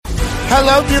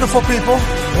Hello, beautiful people.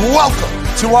 Welcome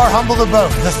to our humble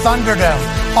abode, the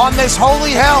ThunderDome. On this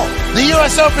holy hell, the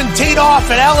U.S. Open teed off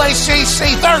at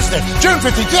LACC Thursday, June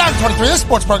 15th, 2023. This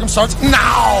sports program starts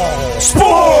now.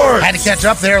 Sports! Had to catch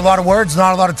up there. A lot of words,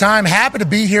 not a lot of time. Happy to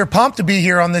be here, pumped to be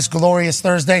here on this glorious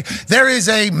Thursday. There is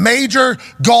a major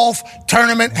golf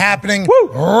tournament happening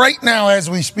right now as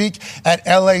we speak at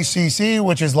LACC,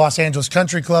 which is Los Angeles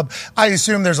Country Club. I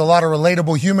assume there's a lot of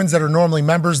relatable humans that are normally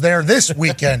members there this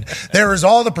weekend. There is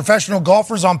all the professional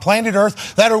golfers on planet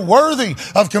Earth that are worthy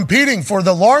of competing for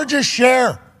the largest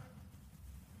share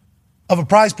of a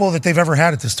prize pool that they've ever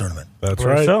had at this tournament. That's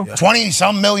right. So.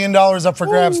 $20-some million up for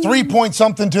grabs.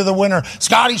 3-point-something to the winner.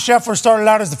 Scotty Scheffler started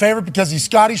out as the favorite because he's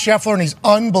Scotty Scheffler and he's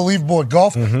unbelievable at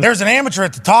golf. There's an amateur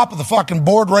at the top of the fucking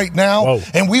board right now,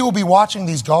 and we will be watching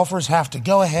these golfers have to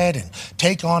go ahead and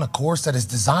take on a course that is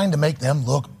designed to make them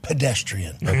look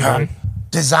pedestrian.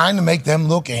 Designed to make them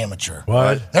look amateur.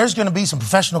 What? There's going to be some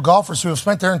professional golfers who have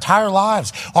spent their entire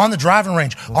lives on the driving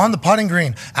range, on the putting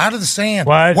green, out of the sand,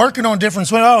 working on different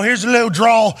swings. Oh, here's a little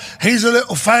draw. Here's a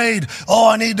little fade. Oh,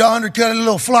 I need to undercut a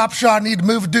little flop shot. I need to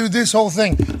move and do this whole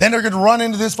thing. Then they're going to run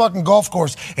into this fucking golf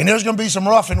course, and there's going to be some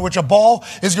rough in which a ball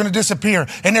is going to disappear.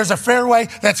 And there's a fairway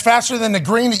that's faster than the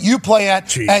green that you play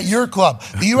at your club.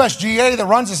 The USGA that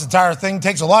runs this entire thing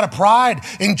takes a lot of pride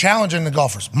in challenging the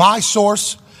golfers. My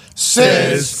source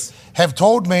Sis have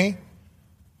told me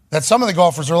that some of the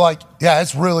golfers are like, yeah,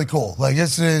 it's really cool. Like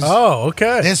this is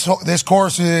this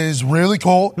course is really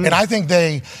cool, and I think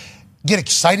they get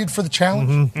excited for the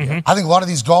challenge. I think a lot of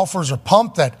these golfers are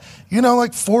pumped that,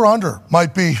 like 4 under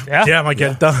might be. Yeah, might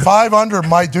get it done. 5 under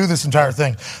might do this entire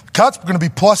thing. Cut's going to be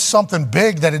plus something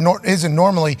big that it isn't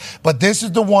normally, but this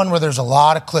is the one where there's a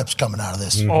lot of clips coming out of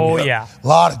this. Oh, yeah. A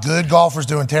lot of good golfers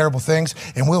doing terrible things,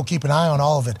 and we'll keep an eye on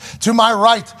all of it. To my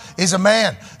right is a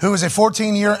man who is a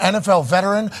 14-year NFL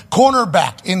veteran,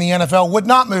 cornerback in the NFL, would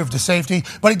not move to safety,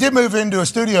 but he did move into a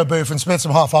studio booth and spit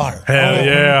some hot fire. Hell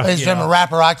yeah. He's a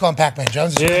rapper icon, Pacman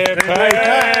Jones.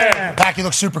 Yeah, Pac, you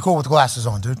look super cool with the glasses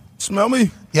on, dude. Smell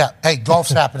me? Yeah. Hey,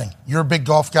 golf's happening. You're a big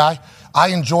golf guy. I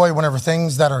enjoy whenever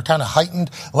things that are kind of heightened,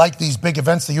 like these big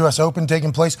events, the U.S. Open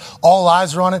taking place, all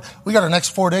eyes are on it. We got our next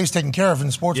 4 days taken care of in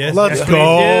the sports world. Let's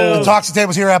go. The Toxic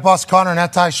Tables here at Boston Connor and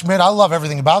at Ty Schmidt. I love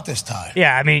everything about this, Ty.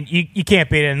 Yeah, I mean, you can't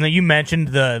beat it. And you mentioned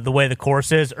the way the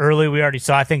course is. Early, we already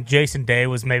saw, I think Jason Day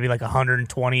was maybe like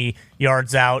 120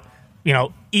 yards out.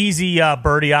 Easy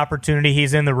birdie opportunity.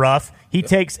 He's in the rough. He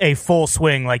takes a full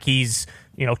swing like he's,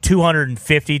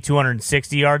 250,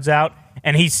 260 yards out,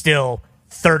 and he's still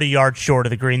 30 yards short of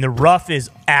the green. The rough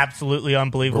is absolutely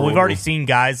unbelievable. We've already seen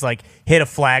guys like hit a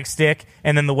flag stick,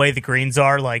 and then the way the greens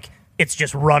are, like it's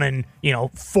just running,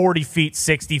 40 feet,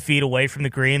 60 feet away from the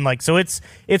green. So it's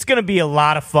going to be a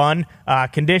lot of fun.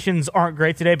 Conditions aren't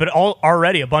great today, but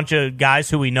already a bunch of guys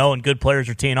who we know and good players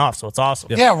are teeing off, so it's awesome.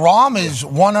 Yeah, Rahm is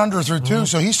 1 under through 2,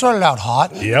 so he started out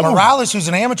hot. Yep. Morales, who's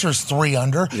an amateur, is 3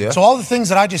 under. Yeah. So all the things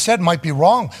that I just said might be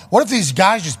wrong. What if these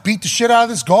guys just beat the shit out of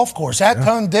this golf course? At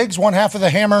Tone Diggs, one half of the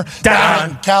hammer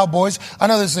down Cowboys. I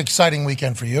know this is an exciting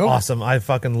weekend for you. Awesome. I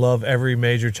fucking love every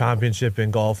major championship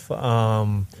in golf.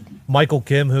 Michael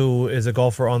Kim, who is a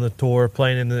golfer on the tour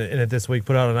playing in it this week,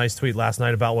 put out a nice tweet last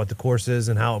night about what the course is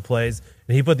and how it plays.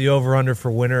 And he put the over-under for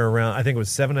winner around, I think it was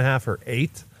 7.5 or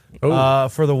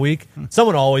 8 for the week. An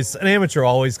amateur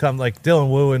always comes, like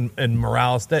Dylan Wu and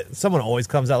Morales, someone always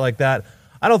comes out like that.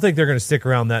 I don't think they're going to stick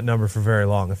around that number for very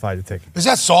long if I had to take it. Is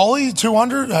that Solly, 2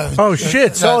 under? Solly's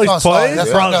plays?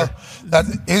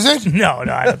 Is it? No,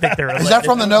 I don't think they're Is that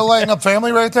from the No Laying Up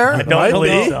family right there? I don't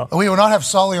believe so. We will not have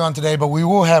Solly on today, but we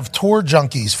will have Tour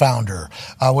Junkies founder,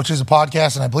 which is a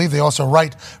podcast, and I believe they also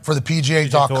write for the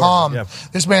PGA.com. Yep.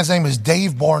 This man's name is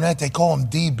Dave Barnett. They call him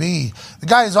DB. The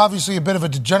guy is obviously a bit of a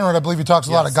degenerate. I believe he talks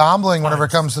a lot of gambling whenever it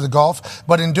comes to the golf,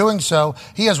 but in doing so,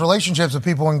 he has relationships with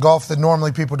people in golf that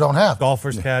normally people don't have.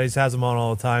 Golfers, caddies, has them on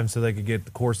all the time so they could get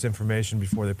the course information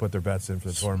before they put their bets in for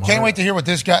the tournament. Can't wait to hear what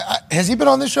this guy... has he been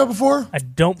on this show before? I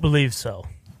don't believe so.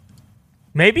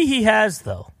 Maybe he has,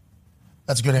 though.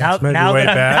 That's a good answer. Now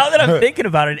that I'm thinking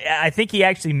about it, I think he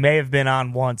actually may have been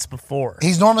on once before.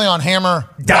 He's normally on Hammer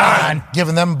Don,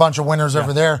 giving them a bunch of winners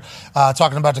over there,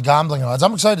 talking about the gambling odds.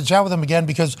 I'm excited to chat with him again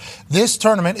because this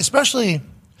tournament, especially...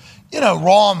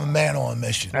 Rahm, a man on a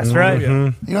mission. That's right. You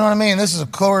know what I mean? This is a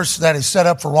course that is set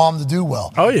up for Rahm to do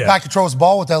well. Oh, yeah. Guy controls the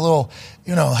ball with that little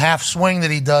half swing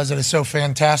that he does that is so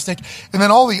fantastic. And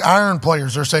then all the iron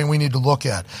players are saying we need to look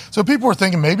at. So people are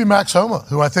thinking maybe Max Homa,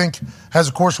 who I think has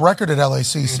a course record at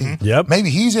LACC. Yep. Maybe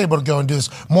he's able to go and do this.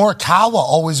 Morikawa,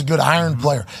 always a good iron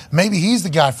player. Maybe he's the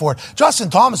guy for it. Justin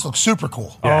Thomas looks super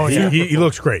cool. Yeah, he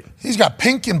looks great. He's got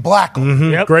pink and black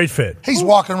on. Yep. Great fit. He's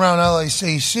walking around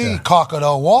LACC,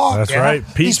 cockadoo walk. That's right.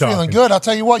 He's feeling good. I'll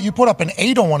tell you what, you put up an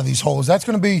 8 on one of these holes. That's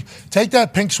going to be, take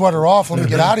that pink sweater off. Let me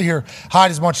get out of here.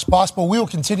 Hide as much as possible. We will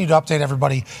continue to update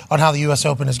everybody on how the U.S.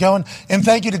 Open is going. And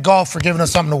thank you to golf for giving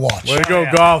us something to watch. Way to go,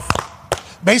 golf.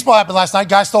 Baseball happened last night.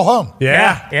 Guys still home.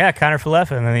 Yeah, Connor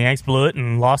Falefa, and then the Yanks blew it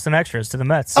and lost in extras to the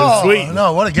Mets. Sweet.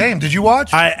 No, what a game. Did you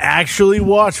watch? I actually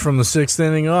watched from the 6th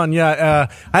inning on. Yeah,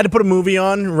 I had to put a movie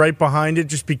on right behind it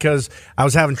just because I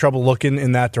was having trouble looking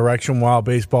in that direction while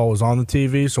baseball was on the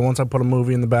TV. So once I put a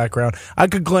movie in the background, I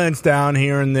could glance down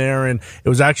here and there, and it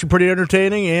was actually pretty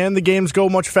entertaining, and the games go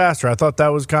much faster. I thought that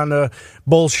was kind of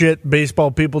bullshit. Baseball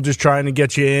people just trying to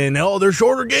get you in. Oh, they're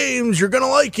shorter games. You're going to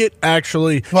like it.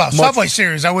 Actually, Subway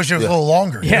Series, I wish it was a little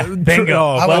longer. Yeah,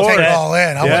 bingo. I would take it all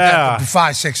in. I would that for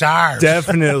 5-6 hours.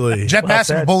 Definitely. Jet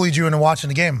Bassett bullied you into watching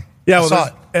the game. Yeah, I saw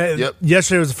it.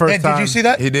 Yesterday was the first time. Did you see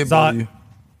that? He did bully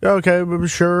you. Okay,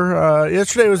 sure.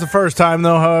 Yesterday was the first time,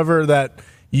 though, however, that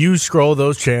you scroll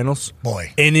those channels.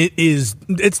 Boy. And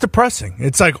it's depressing.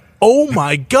 It's like, oh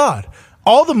my God.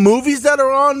 All the movies that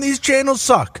are on these channels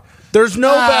suck. There's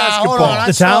no basketball.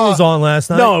 The Town was on last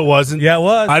night. No, it wasn't. Yeah, it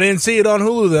was. I didn't see it on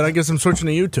Hulu then. I guess I'm switching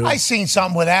to YouTube. I seen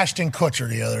something with Ashton Kutcher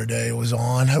the other day. It was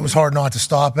on. It was hard not to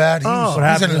stop at. He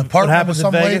was in an apartment with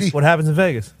some lady. What happens in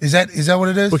Vegas? Is that what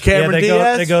it is? With Cameron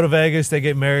Diaz? They go to Vegas. They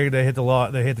get married. They hit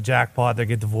the jackpot. They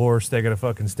get divorced. They got to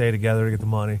fucking stay together to get the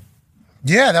money.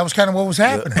 Yeah, that was kind of what was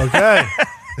happening. Okay.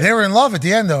 They were in love at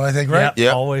the end, though, I think, right?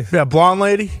 Yeah, always. Yeah, blonde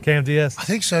lady? Cam Diaz. I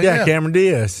think so, Yeah, Cameron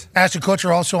Diaz. Ashton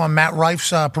Kutcher also on Matt Rife's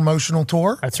promotional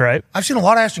tour. That's right. I've seen a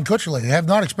lot of Ashton Kutcher lately. I have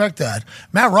not expected that.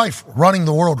 Matt Rife running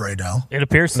the world right now. It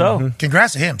appears so.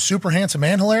 Congrats to him. Super handsome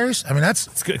and hilarious. I mean,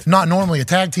 that's not normally a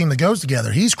tag team that goes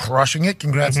together. He's crushing it.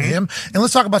 Congrats to him. And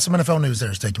let's talk about some NFL news that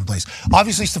is taking place.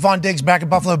 Obviously, Stephon Diggs back at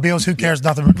Buffalo Bills. Who cares?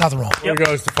 Nothing wrong. Here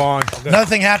goes Stephon. Another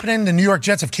thing happening, the New York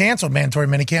Jets have canceled mandatory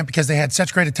minicamp because they had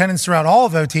such great attendance throughout all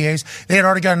of OTAs. They had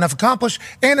already got enough accomplished,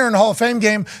 and they're in the Hall of Fame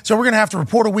game, so we're going to have to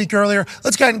report a week earlier.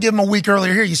 Let's go ahead and give them a week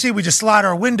earlier here. You see, we just slide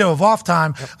our window of off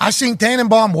time. I think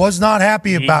Tannenbaum was not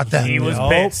happy about that. He was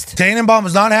pissed. Tannenbaum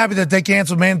was not happy that they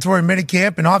canceled mandatory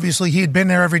minicamp, and obviously he had been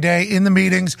there every day in the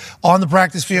meetings, on the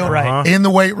practice field, in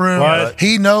the weight room. Right.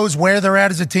 He knows where they're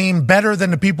at as a team better than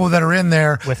the people that are in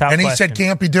there. Without and he question. said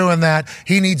can't be doing that.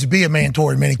 He needs to be a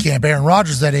mandatory minicamp. Aaron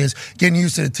Rodgers, that is, getting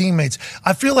used to the teammates.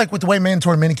 I feel like with the way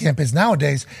mandatory minicamp is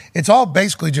nowadays, it's all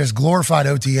basically just glorified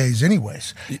OTAs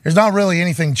anyways. There's not really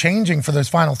anything changing for those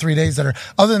final 3 days that are,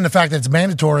 other than the fact that it's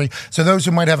mandatory. So those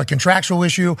who might have a contractual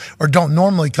issue or don't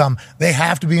normally come, they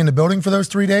have to be in the building for those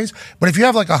 3 days. But if you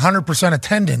have like 100%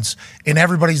 attendance and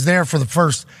everybody's there for the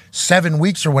first 7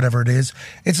 weeks or whatever it is,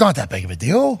 it's not that big of a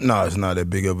deal. No, it's not that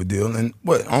big of a deal. And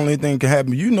what only thing can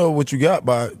happen, you know what you got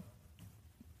by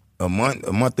a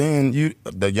month in.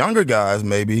 The younger guys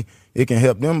maybe it can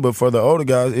help them, but for the older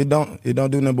guys, it don't do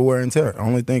nothing but wear and tear.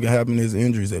 Only thing can happen is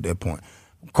injuries at that point.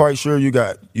 I'm quite sure you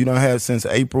don't have since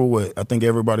April. I think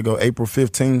everybody go April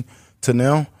 15 to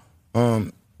now.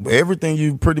 Everything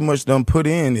you pretty much done put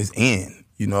in is in.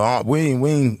 You know, we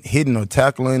ain't hitting or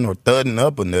tackling or thudding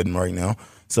up or nothing right now.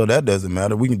 So that doesn't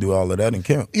matter. We can do all of that in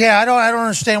camp. Yeah, I don't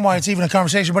understand why it's even a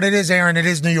conversation, but it is, Aaron. It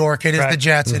is New York. It is the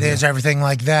Jets. It is everything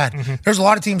like that. There's a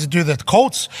lot of teams that do that. The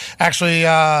Colts actually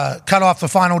cut off the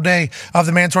final day of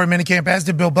the mandatory minicamp, as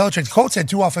did Bill Belichick. The Colts had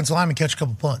 2 offensive linemen catch a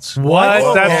couple punts. What?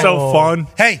 Whoa. That's so fun.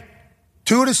 Hey,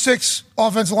 2 to 6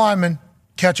 offensive linemen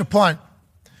catch a punt.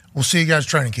 We'll see you guys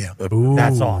training camp. Ooh.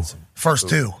 That's awesome. First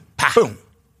 2. Boom.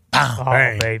 Oh,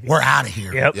 baby. We're out of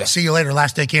here. Yep. See you later.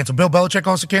 Last day canceled. Bill Belichick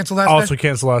also canceled last day? Also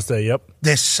canceled last day, yep.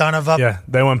 This son of a... Yeah,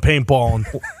 they went paintball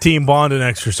and team bonding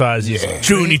exercises,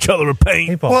 shooting each other with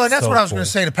paint. Well, and that's what I was going to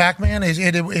say to Pacman.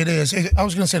 I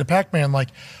was going to say to Pacman, like,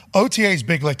 OTA is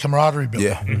big, like, camaraderie building.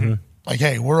 Yeah. Like,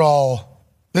 hey,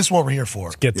 this is what we're here for.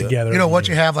 Let's get together. You know, what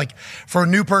you have, like, for a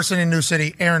new person in New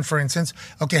City, Aaron, for instance,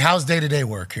 okay, how's day-to-day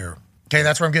work here? Okay,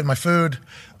 that's where I'm getting my food.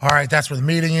 All right, that's where the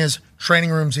meeting is.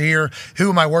 Training room's here. Who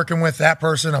am I working with? That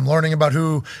person. I'm learning about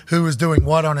who is doing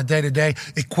what on a day-to-day.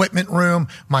 Equipment room,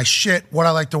 my shit, what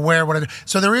I like to wear, what I do.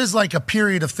 So there is like a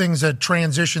period of things that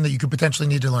transition that you could potentially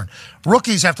need to learn.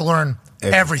 Rookies have to learn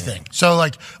everything. So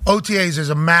like OTAs is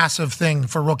a massive thing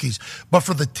for rookies. But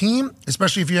for the team,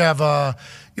 especially if you have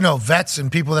vets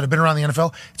and people that have been around the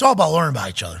NFL, it's all about learning about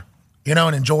each other.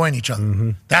 and enjoying each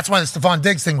other. That's why the Stephon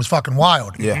Diggs thing was fucking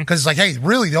wild. Yeah. Because it's like, hey,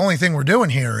 really the only thing we're doing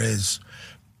here is,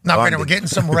 not granted, we're getting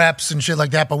some reps and shit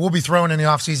like that, but we'll be throwing in the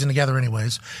offseason together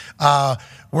anyways.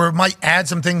 We might add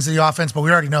some things to the offense, but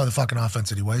we already know the fucking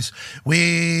offense anyways.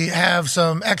 We have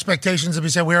some expectations that we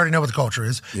said we already know what the culture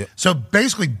is. Yeah. So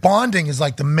basically bonding is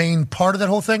like the main part of that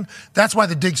whole thing. That's why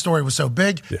the Diggs story was so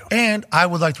big. Yeah. And I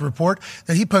would like to report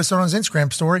that he posted on his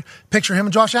Instagram story, picture him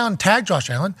and Josh Allen, tagged Josh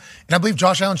Allen, and I believe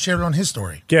Josh Allen shared it on his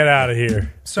story. Get out of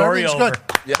here. So everything's good.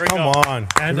 Yeah. Come on.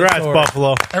 Congrats,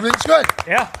 Buffalo. Everything's good.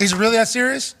 Yeah. He's really that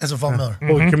serious? As a Von Miller.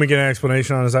 Well, can we get an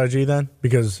explanation on his IG then?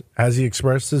 Because has he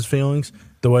expressed his feelings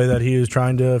the way that he is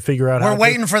trying to figure out We're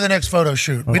waiting for the next photo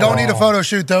shoot. We don't need a photo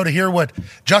shoot, though, to hear what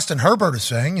Justin Herbert is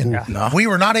saying. And we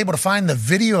were not able to find the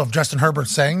video of Justin Herbert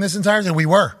saying this entire thing. We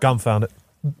were. Gum found it.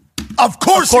 Of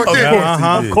course he did.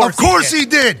 Of course he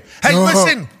did. Hey,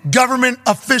 listen, government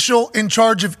official in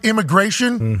charge of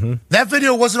immigration, that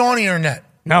video wasn't on the internet.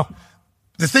 No.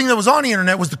 The thing that was on the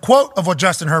internet was the quote of what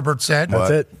Justin Herbert said.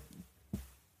 That's it.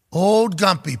 Old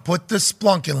Gumpy put the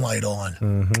splunking light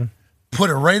on. Put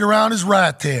it right around his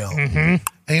rat tail. And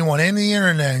he went into the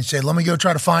internet and said, let me go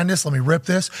try to find this. Let me rip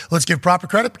this. Let's give proper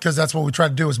credit because that's what we try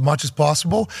to do as much as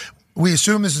possible. We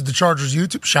assume this is the Chargers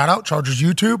YouTube. Shout out, Chargers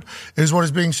YouTube is what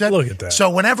is being said. Look at that. So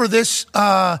whenever this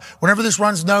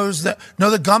runs know that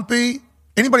Gumpy,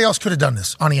 anybody else could have done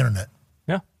this on the internet.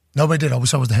 Yeah. Nobody did. All we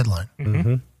saw was the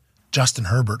headline. Justin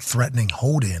Herbert threatening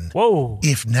hold-in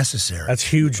if necessary. That's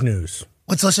huge news.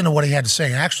 Let's listen to what he had to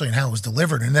say actually and how it was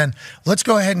delivered. And then let's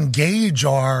go ahead and gauge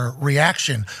our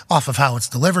reaction off of how it's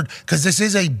delivered because this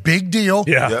is a big deal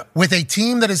with a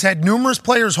team that has had numerous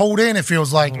players hold in, it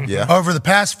feels like, over the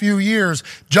past few years.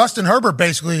 Justin Herbert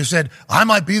basically said, I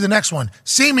might be the next one.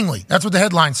 Seemingly. That's what the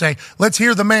headlines say. Let's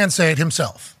hear the man say it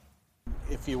himself.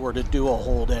 If you were to do a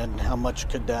hold in, how much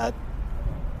could that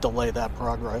delay that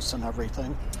progress and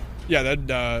everything? Yeah,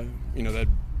 that'd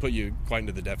put you quite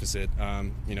into the deficit.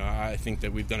 I think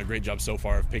that we've done a great job so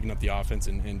far of picking up the offense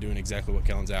and doing exactly what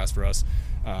Kellen's asked for us.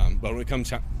 But when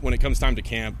it comes time to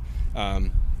camp,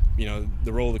 the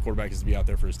role of the quarterback is to be out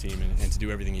there for his team and to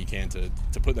do everything he can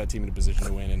to put that team in a position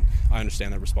to win. And I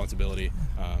understand that responsibility.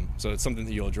 So it's something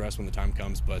that you'll address when the time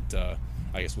comes. But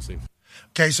I guess we'll see.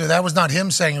 Okay, so that was not him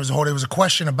saying it was a hold. It was a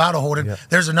question about a hold-in. Yeah.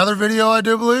 There's another video, I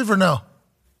do believe, or no?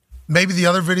 Maybe the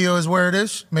other video is where it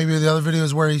is. Maybe the other video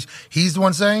is where he's the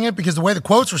one saying it because the way the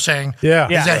quotes were saying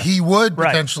is that he would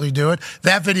potentially do it.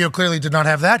 That video clearly did not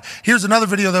have that. Here's another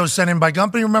video that was sent in by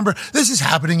Gumpy. Remember, this is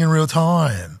happening in real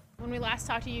time. When we last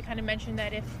talked to you, you kind of mentioned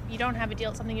that if you don't have a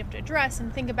deal, it's something you have to address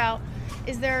and think about.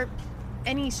 Is there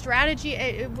any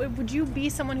strategy? Would you be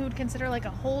someone who would consider like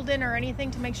a hold-in or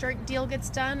anything to make sure a deal gets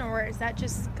done, or is that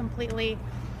just completely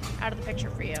out of the picture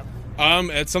for you?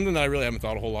 It's something that I really haven't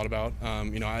thought a whole lot about.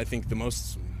 I think the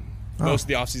most of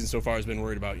the offseason so far has been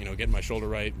worried about, getting my shoulder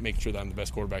right, making sure that I'm the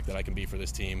best quarterback that I can be for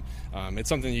this team. It's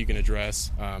something you can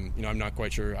address. I'm not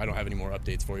quite sure. I don't have any more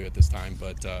updates for you at this time,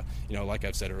 but like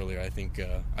I've said earlier, I think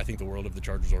the world of the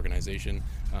Chargers organization.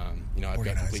 I've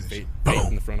got complete faith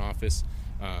in the front office.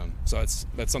 So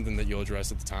that's something that you'll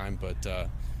address at the time, but I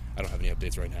don't have any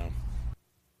updates right now.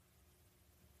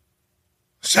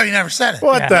 So you never said it.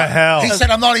 What the hell? He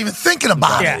said, I'm not even thinking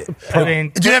about it. I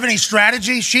mean, do you have any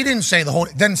strategy? She didn't say the hold.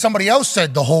 Then somebody else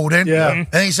said the hold-in. Yeah.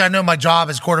 And he said, I know my job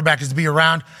as quarterback is to be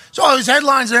around. So all these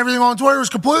headlines and everything on Twitter was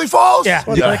completely false? Yeah.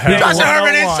 Justin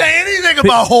Herbert didn't say anything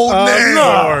about holding in.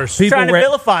 No. Trying to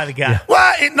vilify the guy. Yeah.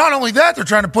 Well, not only that, they're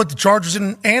trying to put the Chargers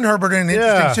and Herbert in an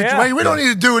interesting situation. We don't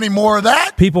need to do any more of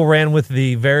that. People ran with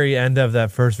the very end of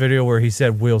that first video where he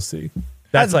said, we'll see.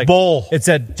 That's like bull. It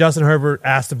said Justin Herbert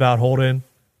asked about hold-in.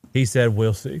 He said,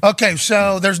 we'll see. Okay,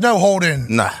 so there's no hold-in.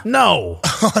 No.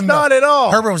 Not at all.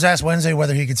 Herbert was asked Wednesday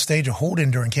whether he could stage a hold-in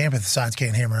during camp if the sides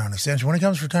can't hammer out an extension. When it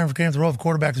comes for time for camp, the role of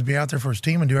quarterback is to be out there for his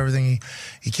team and do everything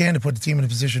he can to put the team in a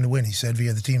position to win, he said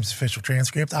via the team's official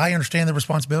transcript. I understand the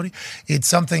responsibility. It's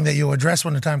something that you'll address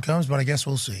when the time comes, but I guess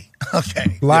we'll see.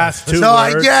 Okay. Last two So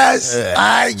words.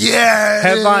 I guess.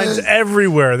 Headlines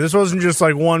everywhere. This wasn't just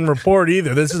like one report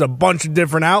either. This is a bunch of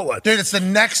different outlets. Dude,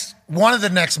 it's one of the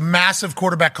next massive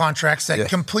quarterback contracts that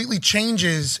completely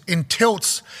changes and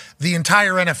tilts the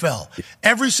entire NFL.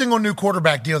 Every single new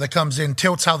quarterback deal that comes in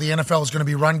tilts how the NFL is going to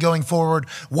be run going forward,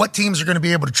 what teams are going to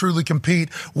be able to truly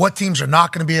compete, what teams are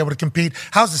not going to be able to compete,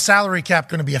 how's the salary cap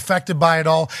going to be affected by it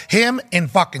all. Him and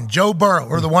fucking Joe Burrow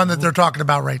are the one that they're talking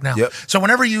about right now. Yep. So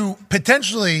whenever you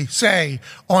potentially say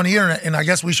on the internet, and I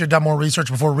guess we should have done more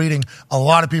research before reading a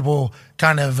lot of people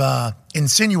kind of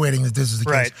insinuating that this is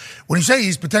the case. When you say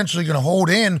he's potentially going to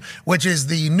hold in, which is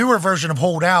the newer version of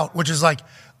hold out, which is like,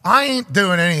 I ain't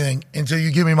doing anything until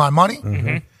you give me my money.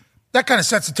 that kind of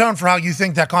sets the tone for how you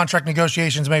think that contract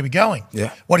negotiations may be going.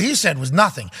 Yeah. What he said was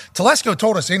nothing. Telesco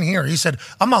told us in here, he said,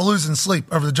 I'm not losing sleep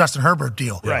over the Justin Herbert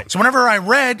deal. Right. So whenever I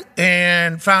read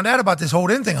and found out about this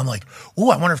hold-in thing, I'm like, ooh,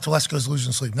 I wonder if Telesco's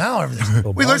losing sleep now over this.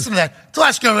 We listened to that.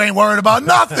 Telesco ain't worried about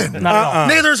nothing. Not at all.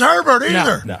 Neither's Herbert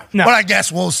either. No. But I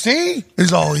guess we'll see,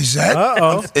 is all he said.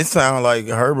 It sounds like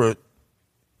Herbert.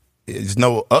 There's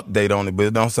no update on it, but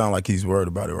it don't sound like he's worried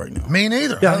about it right now. Me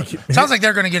neither. Yeah. Sounds like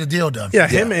they're going to get a deal done. Yeah,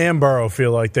 him and Burrow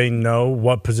feel like they know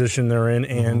what position they're in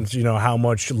and, you know, how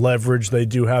much leverage they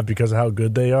do have because of how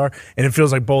good they are. And it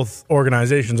feels like both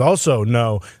organizations also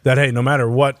know that, hey, no matter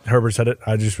what Herbert said it,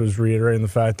 I just was reiterating the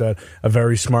fact that a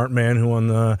very smart man who on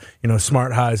the,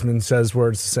 Smart Heisman says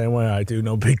words the same way I do,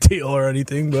 no big deal or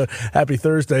anything, but happy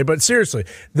Thursday. But seriously,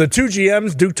 the two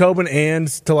GMs, Duke Tobin and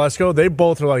Telesco, they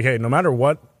both are like, hey, no matter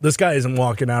what, this guy isn't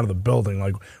walking out of the building.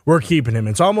 Like, we're keeping him.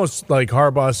 It's almost like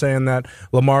Harbaugh saying that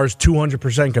Lamar's 200%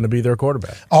 going to be their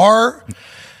quarterback. Our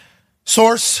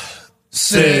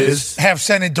sources have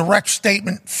sent a direct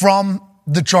statement from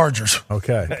the Chargers.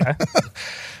 Okay.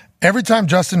 Every time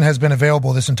Justin has been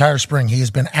available this entire spring, he has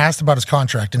been asked about his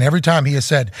contract, and every time he has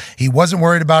said he wasn't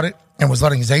worried about it and was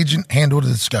letting his agent handle the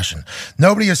discussion.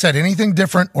 Nobody has said anything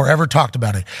different or ever talked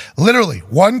about it. Literally,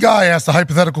 one guy asked a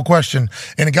hypothetical question,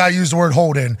 and a guy used the word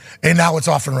hold in, and now it's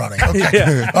off and running.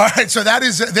 Okay. All right, so that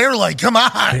is, they're like, come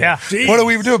on. Yeah. What do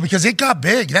we do? Because it got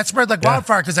big. That spread like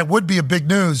wildfire because that would be a big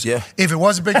news if it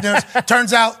wasn't big news.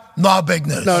 Turns out, not big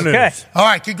news. No news. Okay. All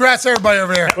right, congrats everybody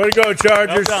over there. Way to go,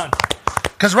 Chargers. Well done.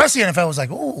 Because the rest of the NFL was like,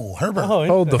 ooh, Herbert.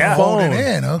 Hold the phone. Holding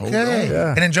in, okay. Yeah.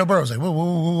 And then Joe Burrow was like, whoa, whoa,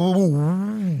 whoa, whoa,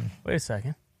 whoa. Wait a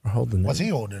second. We're holding What's he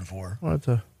holding for? What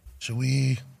the? Should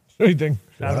we? Anything.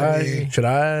 Should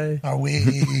I? Are we?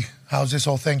 How's this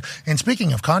whole thing? And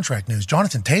speaking of contract news,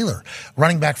 Jonathan Taylor,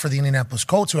 running back for the Indianapolis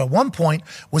Colts, who at one point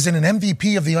was in an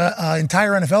MVP of the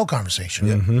entire NFL conversation.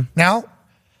 Mm-hmm. Now,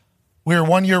 we're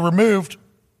 1 year removed,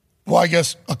 well, I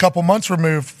guess a couple months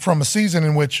removed from a season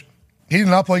in which he did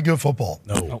not play good football.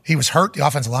 No. He was hurt. The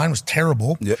offensive line was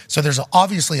terrible. Yep. So there's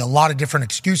obviously a lot of different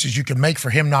excuses you can make for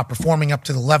him not performing up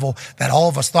to the level that all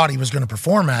of us thought he was going to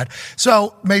perform at.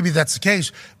 So maybe that's the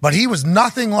case. But he was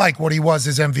nothing like what he was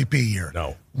his MVP year.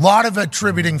 No. A lot of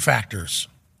attributing factors,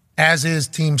 as is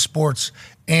team sports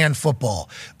and football.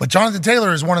 But Jonathan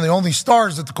Taylor is one of the only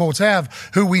stars that the Colts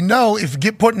have who we know, if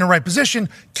get put in the right position,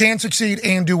 can succeed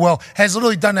and do well. Has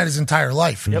literally done that his entire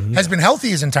life. Has been healthy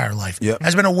his entire life.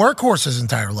 Has been a workhorse his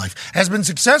entire life. Has been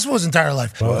successful his entire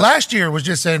life. Last year was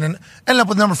just saying, ended up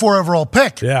with number 4 overall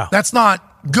pick. Yeah. That's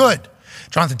not good.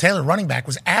 Jonathan Taylor, running back,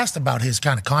 was asked about his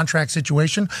kind of contract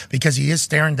situation because he is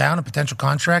staring down a potential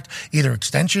contract, either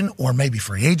extension or maybe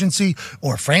free agency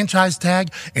or franchise tag,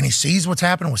 and he sees what's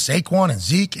happening with Saquon and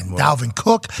Zeke and Dalvin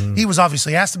Cook. He was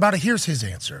obviously asked about it. Here's his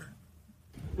answer.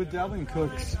 With Dalvin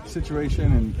Cook's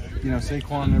situation and,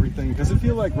 Saquon and everything, does it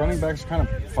feel like running backs are kind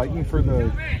of fighting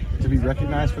to be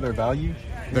recognized for their value?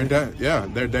 They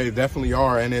definitely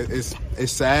are, and it's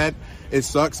sad. It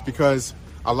sucks because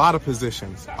a lot of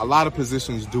positions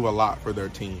do a lot for their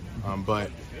team,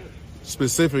 but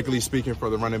specifically speaking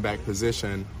for the running back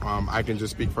position, I can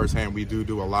just speak firsthand. We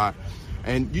do a lot,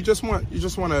 and you just want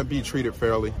to be treated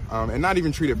fairly, and not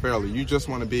even treated fairly. You just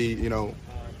want to be,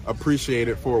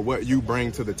 appreciated for what you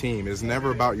bring to the team. It's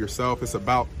never about yourself; it's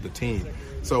about the team.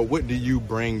 So, what do you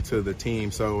bring to the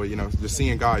team? So, just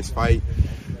seeing guys fight.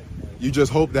 You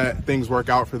just hope that things work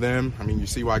out for them. I mean, you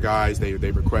see why guys, they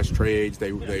request trades.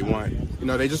 They want,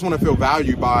 they just want to feel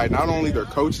valued by not only their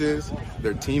coaches,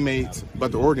 their teammates,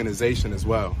 but the organization as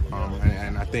well.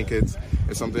 And I think it's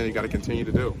something you got to continue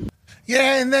to do.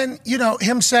 Yeah, and then,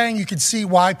 him saying you could see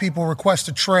why people request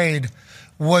a trade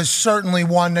was certainly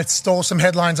one that stole some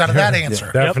headlines out of that answer.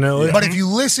 Definitely. But if you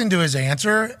listen to his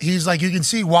answer, he's like, you can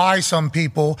see why some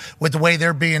people, with the way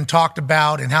they're being talked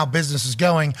about and how business is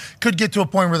going, could get to a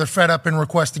point where they're fed up and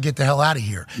request to get the hell out of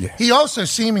here. Yeah. He also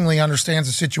seemingly understands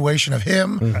the situation of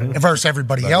him versus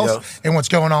everybody else and what's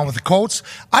going on with the Colts.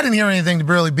 I didn't hear anything to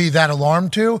really be that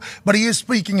alarmed to, but he is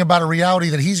speaking about a reality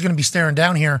that he's going to be staring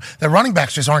down here, that running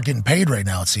backs just aren't getting paid right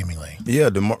now, seemingly. Yeah,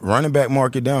 the running back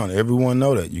market down. Everyone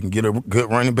know that. You can get a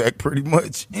good running back pretty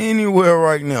much anywhere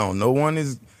right now. No one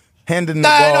is handing the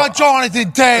ball. Not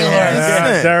Jonathan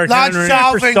Taylor. Not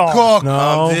Dalvin Cook.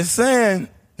 No. I'm just saying.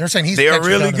 They're saying they're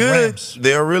really good.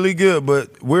 They're really good,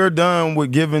 but we're done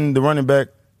with giving the running back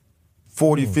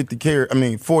 40, 50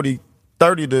 carries.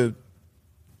 30 to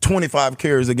 25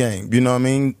 carries a game. You know what I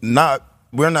mean?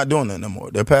 We're not doing that no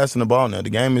more. They're passing the ball now. The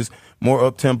game is more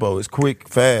up-tempo. It's quick,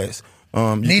 fast.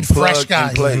 Need fresh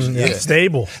guys.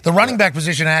 Stable. The running back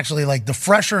position, actually, like the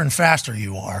fresher and faster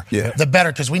you are, the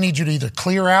better, because we need you to either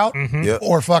clear out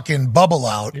or fucking bubble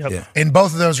out. And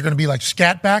both of those are going to be like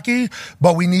scat backy,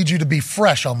 but we need you to be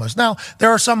fresh almost. Now, there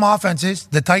are some offenses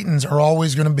the Titans are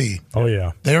always going to be. Oh,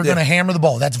 yeah. They're going to hammer the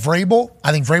ball. That's Vrabel.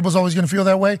 I think Vrabel's always going to feel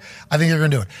that way. I think they're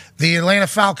going to do it. The Atlanta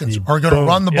Falcons are going to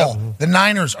run the ball. The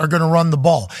Niners are going to run the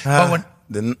ball. But when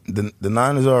The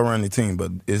Niners are a running team,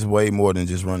 but it's way more than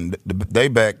just running. They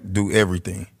back do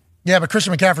everything. Yeah, but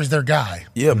Christian McCaffrey's their guy.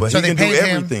 Yeah, but he can do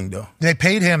everything, though. They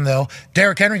paid him, though.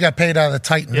 Derrick Henry got paid out of the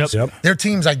Titans. Their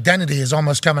team's identity is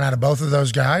almost coming out of both of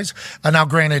those guys. Now,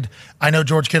 granted, I know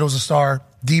George Kittle's a star.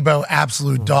 Debo,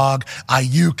 absolute dog.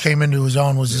 Ayuk came into his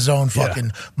own, was his own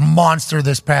fucking monster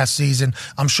this past season.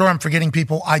 I'm sure I'm forgetting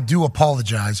people. I do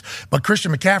apologize. But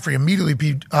Christian McCaffrey,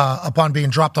 immediately upon being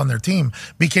dropped on their team,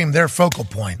 became their focal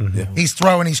point. He's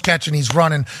throwing, he's catching, he's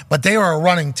running. But they are a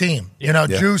running team. You know,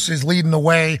 Juice is leading the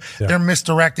way. They're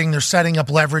misdirecting. They're setting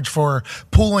up leverage for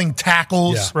pulling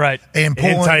tackles. And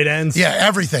pulling tight ends. Yeah,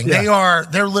 everything.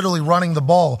 They're literally running the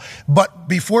ball. But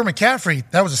before McCaffrey,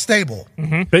 that was a stable.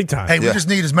 Big time. Hey, we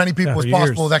just need as many people as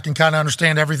possible that can kind of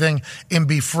understand everything and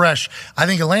be fresh. I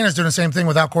think Atlanta's doing the same thing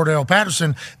without Cordell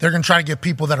Patterson. They're going to try to get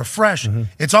people that are fresh.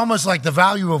 It's almost like the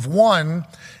value of one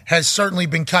has certainly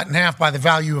been cut in half by the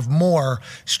value of more,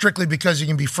 strictly because you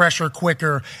can be fresher,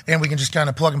 quicker, and we can just kind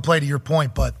of plug and play, to your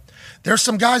point. But there's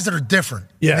some guys that are different.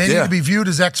 They need to be viewed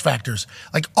as X factors.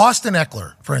 Like Austin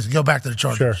Eckler, for instance, go back to the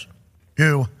Chargers,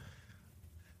 who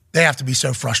they have to be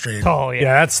so frustrated. Oh,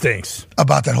 yeah, that stinks.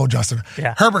 About that whole Justin.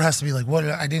 Herbert has to be like, what?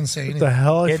 I didn't say anything. What the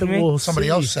hell? I think somebody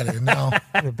else said it. No.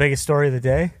 The biggest story of the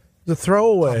day? The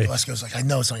throwaway. Lesko's like, I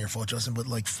know it's not your fault, Justin, but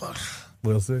like, fuck.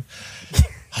 We'll see.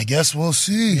 I guess we'll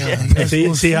see.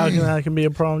 See how that can be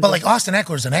a problem. But like Austin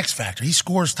Eckler's an X factor. He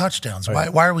scores touchdowns.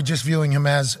 Why are we just viewing him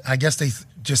as? I guess they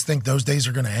just think those days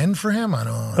are going to end for him. I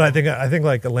don't. But I think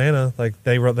like Atlanta, like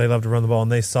they love to run the ball,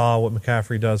 and they saw what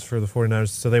McCaffrey does for the 49ers,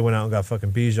 so they went out and got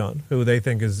fucking Bijan, who they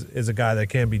think is a guy that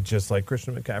can be just like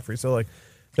Christian McCaffrey. So like.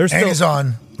 And he's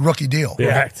on rookie deal.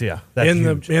 That's the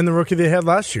rookie they had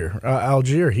last year,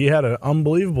 Algier. He had an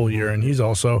unbelievable year, and he's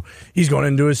going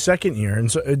into his second year.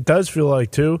 And so it does feel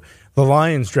like, too, the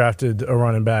Lions drafted a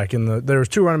running back. There was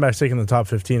 2 running backs taken in the top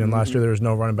 15, and last year there was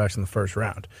no running backs in the first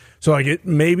round. So like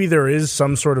maybe there is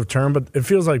some sort of term, but it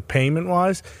feels like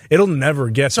payment-wise, it'll never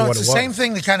get to what it was. So it's the same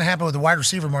thing that kind of happened with the wide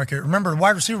receiver market. Remember, the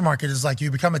wide receiver market is like you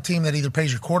become a team that either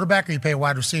pays your quarterback or you pay a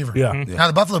wide receiver. Now,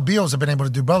 the Buffalo Bills have been able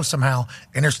to do both somehow,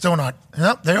 and they're still not.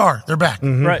 Nope, they are. They're back.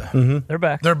 Right. They're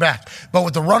back. They're back. But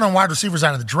with the run on wide receivers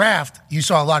out of the draft, you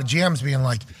saw a lot of GMs being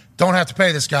like, don't have to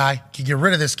pay this guy. Can get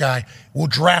rid of this guy. We'll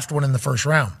draft one in the first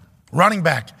round. Running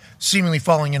back seemingly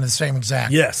falling into the same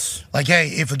exact. Yes. Like, hey,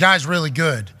 if the guy's really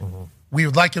good, we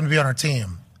would like him to be on our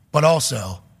team, but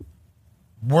also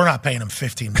we're not paying him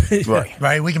 $15 million.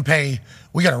 Right? We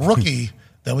got a rookie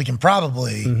that we can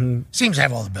probably seems to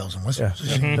have all the bells and whistles.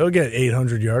 He'll get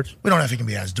 800 yards. We don't know if he can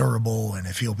be as durable and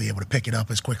if he'll be able to pick it up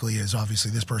as quickly as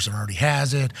obviously this person already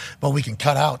has it, but we can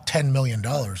cut out $10 million.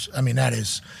 I mean, that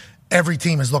is every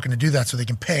team is looking to do that so they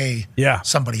can pay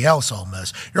somebody else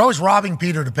almost. You're always robbing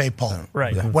Peter to pay Paul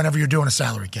whenever you're doing a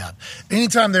salary cap.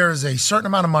 Anytime there is a certain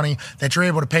amount of money that you're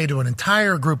able to pay to an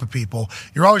entire group of people,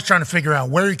 you're always trying to figure out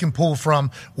where you can pull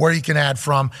from, where you can add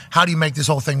from, how do you make this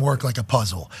whole thing work like a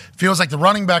puzzle. Feels like the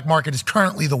running back market is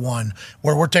currently the one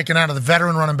where we're taking out of the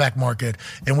veteran running back market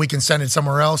and we can send it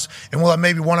somewhere else, and we'll have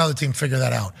maybe one other team figure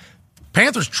that out.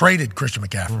 Panthers traded Christian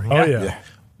McCaffrey. Oh, yeah.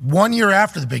 1 year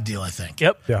after the big deal, I think.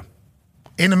 Yeah.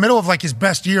 In the middle of like his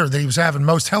best year that he was having,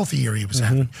 most healthy year he was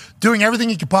having, doing everything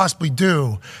he could possibly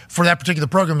do for that particular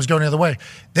program was going the other way.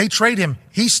 They trade him.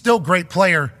 He's still a great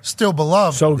player, still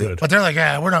beloved. So good. But they're like,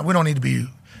 we don't need to be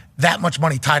that much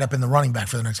money tied up in the running back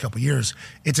for the next couple of years.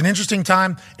 It's an interesting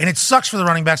time, and it sucks for the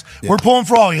running backs. We're pulling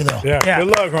for all of you, though. Yeah. Good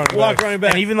luck, running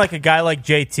back. And even like a guy like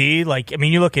JT, like, I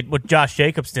mean, you look at what Josh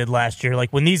Jacobs did last year.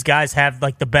 Like, when these guys have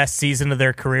like the best season of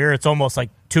their career, it's almost like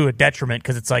to a detriment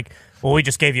because it's like, well, we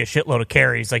just gave you a shitload of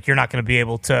carries. Like, you're not going to be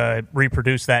able to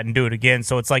reproduce that and do it again.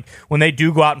 So it's like when they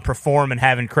do go out and perform and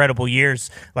have incredible years,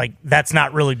 like, that's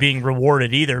not really being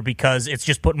rewarded either because it's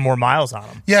just putting more miles on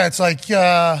them. Yeah, it's like,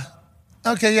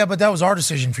 okay, yeah, but that was our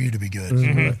decision for you to be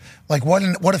good. Like, what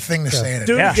a thing to say in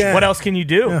it. What else can you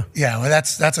do? Yeah, well,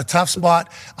 that's a tough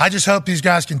spot. I just hope these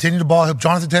guys continue to ball. I hope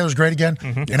Jonathan Taylor's great again,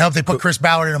 and I hope they put Chris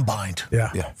Ballard in a bind.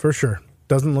 Yeah, for sure.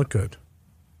 Doesn't look good.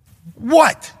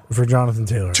 What? for Jonathan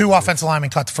Taylor. 2 offensive linemen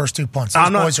caught the first 2 punts. Those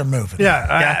boys are moving.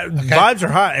 Yeah, vibes are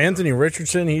hot. Anthony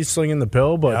Richardson, he's slinging the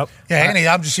pill, but Andy,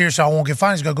 I'm just here so I won't get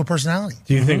fined. He's got good personality.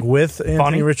 Do you think with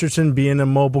Anthony Richardson being a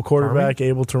mobile quarterback,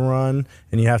 able to run,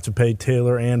 and you have to pay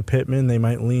Taylor and Pittman, they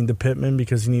might lean to Pittman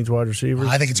because he needs wide receivers?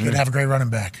 I think it's good to have a great running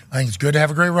back. I think it's good to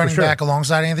have a great running back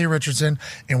alongside Anthony Richardson,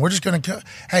 and we're just going to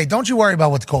hey, don't you worry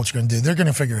about what the Colts are going to do. They're going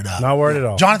to figure it out. Not worried at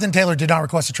all. Jonathan Taylor did not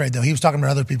request a trade, though. He was talking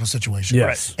about other people's situation.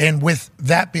 Yes. And with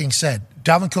that being said,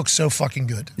 Dalvin Cook's so fucking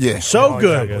good. Yeah. So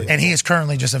good. And he is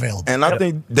currently just available. And I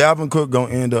think Dalvin Cook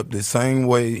going to end up the same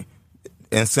way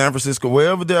in San Francisco.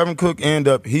 Wherever Dalvin Cook end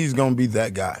up, he's going to be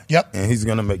that guy. Yep. And he's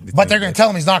going to make the But team they're going to tell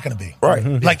him he's not going to be. Right.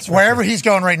 Like, wherever he's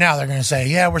going right now, they're going to say,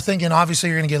 yeah, we're thinking obviously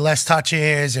you're going to get less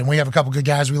touches, and we have a couple good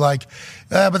guys we like.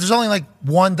 But there's only like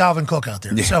one Dalvin Cook out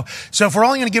there. Yeah. So if we're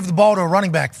only going to give the ball to a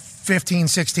running back 15,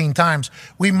 16 times,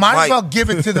 we might as well give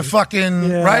it to the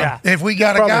fucking, right? Yeah. If we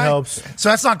got Probably a guy. helps. So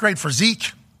that's not great for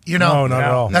Zeke. You know, No, not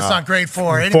at all. That's not great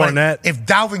for anybody. Barnett. If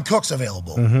Dalvin Cook's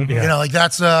available, you know, like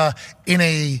that's in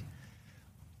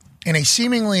a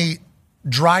seemingly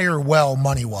drier well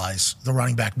money-wise, the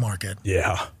running back market.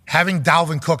 Yeah. Having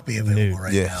Dalvin Cook be available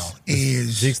now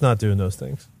is... Zeke's not doing those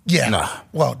things. Yeah. Nah.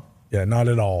 Well, Yeah, not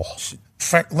at all.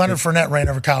 Leonard Fournette ran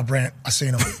over Kyle Brandt. I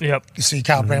seen him. Yep. You see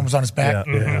Kyle Brandt was on his back?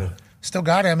 Yeah. Still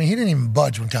got it. I mean, he didn't even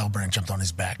budge when Kyle Brandt jumped on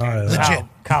his back. yeah. Legit.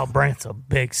 Kyle Brandt's a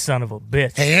big son of a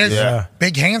bitch. He is. Yeah.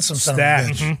 Big, handsome son Stat. of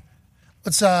a bitch.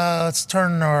 Let's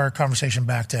turn our conversation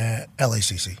back to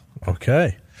LACC.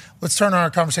 Okay. Let's turn our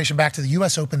conversation back to the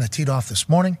U.S. Open that teed off this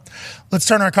morning. Let's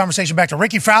turn our conversation back to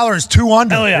Ricky Fowler is 2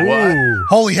 under. Hell yeah. Ooh.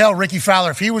 Holy hell, Ricky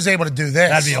Fowler, if he was able to do this.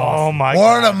 That'd be awesome. Oh, my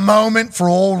What God. a moment for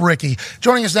old Ricky.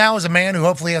 Joining us now is a man who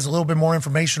hopefully has a little bit more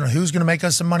information on who's going to make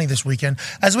us some money this weekend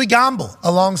as we gamble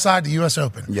alongside the U.S.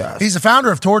 Open. Yes. He's the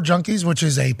founder of Tour Junkies, which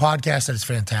is a podcast that is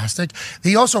fantastic.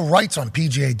 He also writes on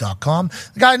PGA.com.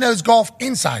 The guy knows golf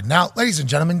inside and out. Ladies and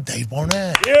gentlemen, Dave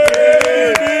Barnett.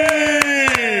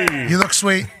 You look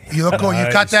sweet. You look cool. You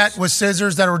cut that with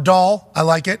scissors that are dull. I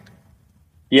like it.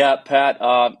 Yeah, Pat.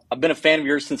 I've been a fan of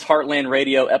yours since Heartland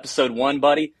Radio, episode 1,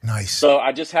 buddy. Nice. So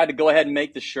I just had to go ahead and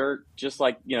make the shirt, just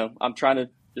like, I'm trying to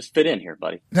just fit in here,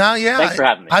 buddy. No, yeah. Thanks for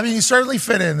having me. I mean, you certainly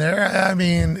fit in there. I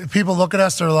mean, people look at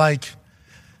us, they're like,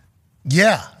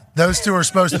 yeah, those two are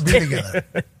supposed to be together.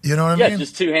 You know what I mean? Yeah,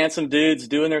 just two handsome dudes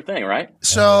doing their thing, right?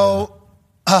 So,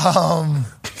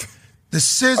 the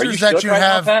scissors that shook you right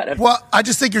now, have, Pat? well, I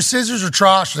just think your scissors are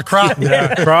trash. The crop.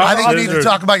 Yeah, crop I think you need to scissors.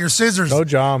 talk about your scissors. No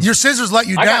job. Your scissors let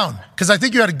you down because I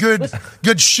think you had a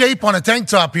good shape on a tank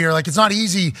top here. Like it's not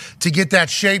easy to get that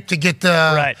shape to get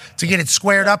to get it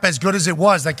squared up as good as it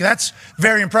was. Like that's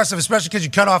very impressive, especially because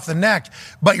you cut off the neck.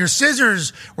 But your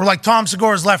scissors were like Tom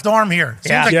Segura's left arm here.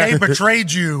 Seems like they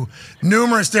betrayed you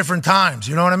numerous different times.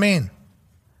 You know what I mean?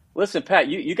 Listen, Pat,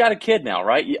 you got a kid now,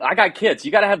 right? I got kids.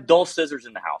 You got to have dull scissors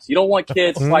in the house. You don't want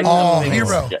kids slicing up things.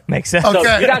 Hero. Makes sense. So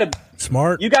Okay. you got to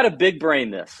Smart. You got to big brain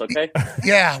this, okay?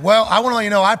 Yeah, well, I want to let you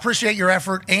know I appreciate your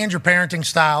effort and your parenting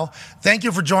style. Thank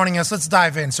you for joining us. Let's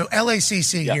dive in. So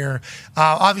LACC here,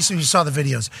 obviously you saw the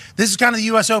videos. This is kind of the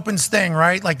U.S. Open's thing,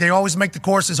 right? Like they always make the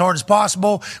course as hard as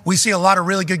possible. We see a lot of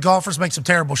really good golfers make some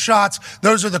terrible shots.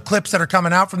 Those are the clips that are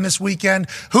coming out from this weekend.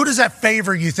 Who does that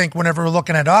favor, you think, whenever we're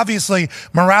looking at it? Obviously,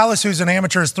 Morales, who's an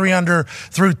amateur, is 3 under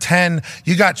through 10.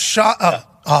 You got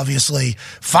obviously,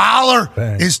 Fowler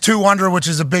is 2 under, which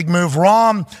is a big move.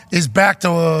 Rahm is back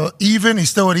to even.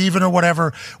 He's still at even or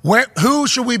whatever. Who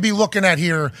should we be looking at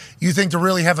here, you think, to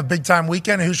really have a big-time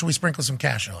weekend, and who should we sprinkle some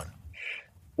cash on?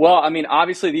 Well, I mean,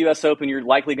 obviously the U.S. Open, you're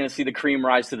likely going to see the cream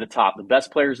rise to the top. The best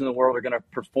players in the world are going to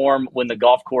perform when the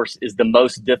golf course is the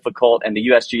most difficult, and the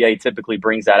USGA typically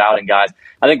brings that out. And guys,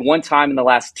 I think one time in the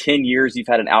last 10 years, you've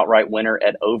had an outright winner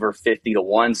at over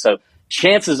 50-1. So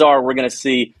chances are we're going to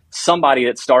see somebody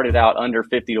that started out under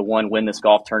 50-1 win this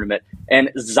golf tournament. And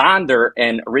Xander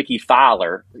and Ricky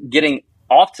Fowler getting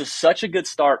off to such a good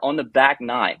start on the back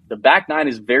nine. The back nine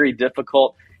is very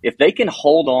difficult. If they can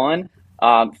hold on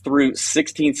through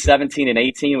 16, 17, and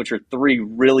 18, which are 3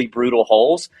 really brutal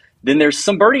holes, then there's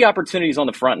some birdie opportunities on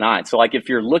the front nine. So like if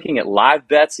you're looking at live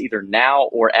bets either now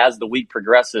or as the week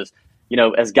progresses, you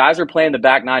know, as guys are playing the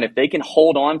back nine, if they can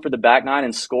hold on for the back nine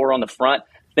and score on the front,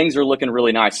 things are looking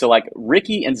really nice. So like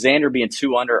Ricky and Xander being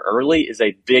 2 under early is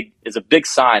a big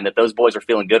sign that those boys are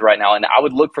feeling good right now. And I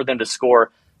would look for them to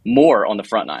score more on the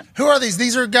front nine. Who are these?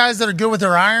 These are guys that are good with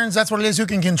their irons. That's what it is. Who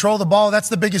can control the ball. That's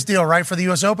the biggest deal, right, for the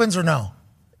U.S. Opens, or no?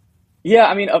 Yeah,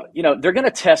 I mean, they're going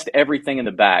to test everything in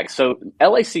the bag. So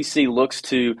LACC looks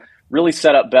to really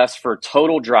set up best for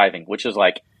total driving, which is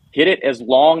like hit it as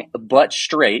long but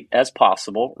straight as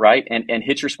possible, right? And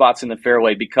hit your spots in the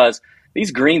fairway, because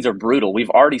these greens are brutal. We've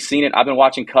already seen it. I've been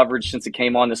watching coverage since it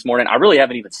came on this morning. I really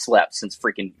haven't even slept since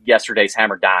freaking yesterday's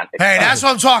Hammer Dine. Hey, that's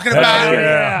what I'm talking about.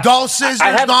 Yeah. Dull scissors,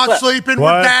 not sleeping.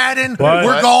 What? We're batting. What?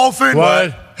 We're golfing.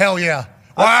 What? Hell yeah.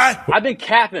 What? I've been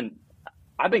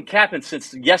capping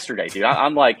since yesterday, dude.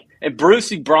 I'm like, and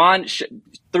Brucey Braun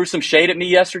threw some shade at me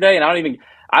yesterday, and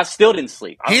I still didn't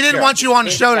sleep. He didn't want you on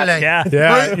the show today. Yeah,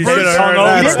 you Bruce, should have heard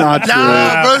that. That's not true.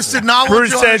 No, Bruce did not want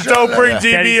Bruce you on the said, show "Don't bring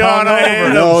today." DB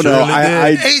on."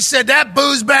 No, He said that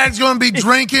booze bag's going to be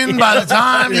drinking by the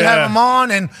time you have him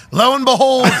on, and lo and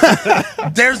behold,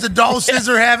 there's the dull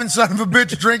scissor having son of a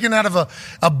bitch drinking out of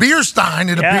a beer stein.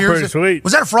 It appears. pretty sweet.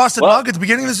 Was that a frosted mug at the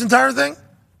beginning of this entire thing?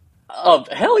 Oh,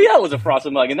 hell yeah, it was a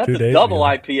frosted mug. And that's a double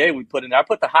IPA we put in there. I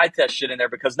put the high test shit in there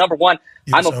because, number one,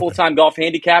 I'm a full-time golf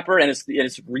handicapper, and it's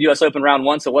U.S. Open round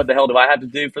 1, so what the hell do I have to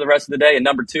do for the rest of the day? And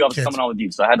number two, I was coming on with you,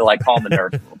 so I had to, calm the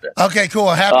nerves a little bit. Okay, cool.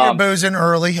 Happy you're boozing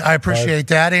early. I appreciate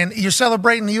that. And you're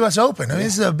celebrating the U.S. Open. I mean,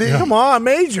 this is a big... Come on,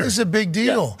 major. This is a big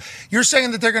deal. Yeah. You're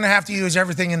saying that they're going to have to use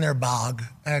everything in their bog.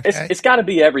 Okay. It's got to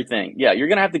be everything. Yeah, you're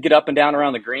going to have to get up and down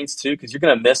around the greens, too, because you're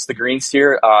going to miss the greens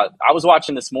here. I was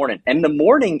watching this morning, and the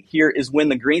morning here is when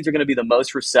the greens are going to be the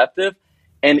most receptive.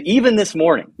 And even this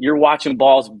morning, you're watching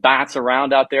balls bats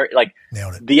around out there.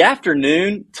 Nailed it. The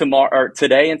afternoon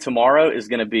today and tomorrow is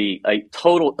going to be a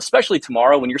total, especially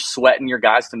tomorrow when you're sweating your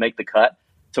guys to make the cut.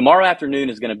 Tomorrow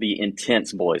afternoon is going to be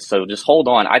intense, boys. So just hold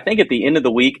on. I think at the end of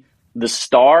the week, the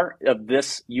star of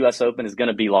this U.S. Open is going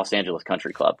to be Los Angeles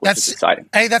Country Club, which is exciting.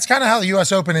 Hey, that's kind of how the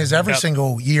U.S. Open is every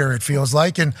single year, it feels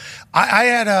like. And I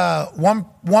had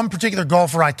one particular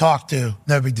golfer I talked to,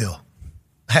 no big deal.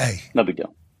 Hey. No big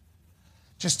deal.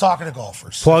 Just talking to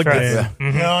golfers. Plugged in. Mm-hmm.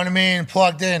 You know what I mean?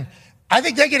 Plugged in. I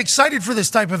think they get excited for this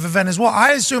type of event as well.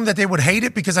 I assume that they would hate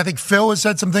it because I think Phil has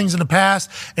said some things in the past,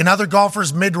 and other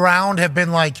golfers mid-round have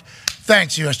been like,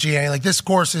 thanks, USGA. This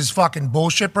course is fucking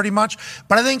bullshit pretty much.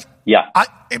 But I think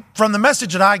from the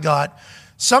message that I got,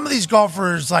 some of these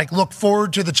golfers look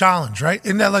forward to the challenge, right?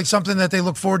 Isn't that something that they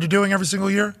look forward to doing every single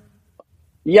year?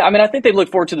 Yeah, I think they look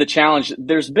forward to the challenge.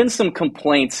 There's been some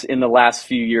complaints in the last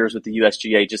few years with the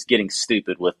USGA just getting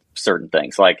stupid with certain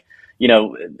things.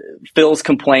 Phil's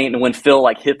complaint, and when Phil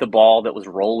hit the ball that was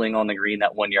rolling on the green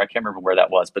that one year, I can't remember where that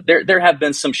was, but there have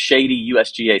been some shady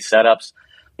USGA setups.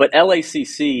 But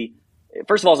LACC,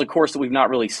 first of all, is a course that we've not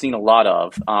really seen a lot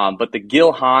of. But the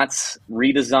Gil Hans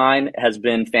redesign has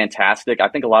been fantastic. I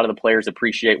think a lot of the players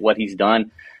appreciate what he's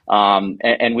done.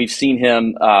 And we've seen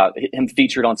him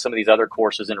featured on some of these other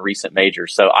courses in recent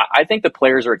majors. So I think the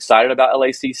players are excited about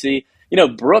LACC.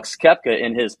 Brooks Koepka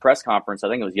in his press conference, I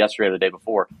think it was yesterday or the day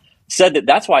before, said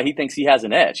that's why he thinks he has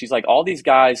an edge. He's like, all these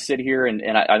guys sit here,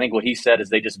 and I think what he said is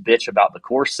they just bitch about the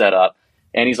course setup.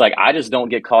 And he's like, I just don't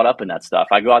get caught up in that stuff.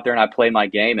 I go out there and I play my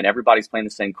game, and everybody's playing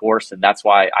the same course, and that's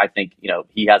why I think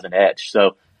he has an edge.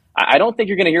 So I don't think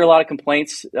you're going to hear a lot of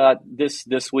complaints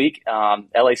this week.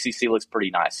 LACC looks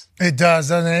pretty nice. It does,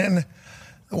 doesn't it? And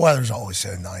the weather's always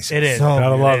so nice. It is.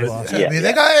 Gotta love it. Yeah.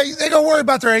 They don't worry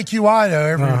about their AQI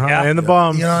though. And the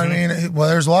bums. You know what I mean? Well,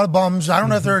 there's a lot of bums. I don't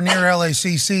know if they're near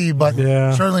LACC, but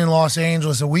certainly in Los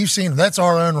Angeles, and we've seen that's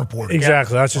our own report.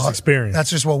 Exactly. That's just experience. That's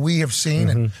just what we have seen,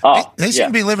 and they seem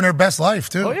to be living their best life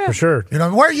too. Oh, yeah. For sure.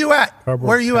 Where are you at?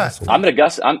 Where are you at? I'm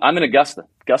in Augusta,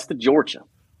 Georgia.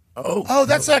 Oh,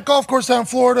 that's that golf course down in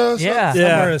Florida. Yeah,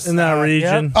 in that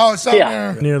region. Yep. Oh, it's down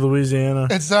there near Louisiana.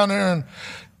 It's down there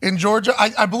in Georgia.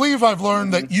 I believe I've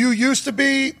learned that you used to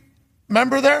be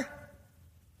member there.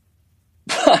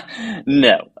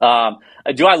 No.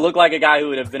 Do I look like a guy who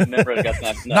would have been a member of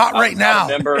Augusta? No, Not right now.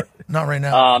 Member. Not right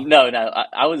now. No.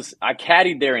 I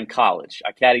caddied there in college.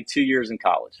 I caddied 2 years in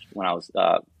college when I was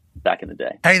back in the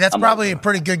day. Hey, that's probably a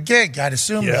pretty good gig, I'd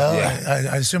assume, though. Yeah.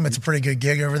 I assume it's a pretty good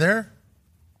gig over there.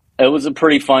 It was a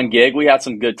pretty fun gig. We had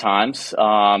some good times.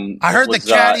 I heard the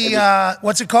caddy,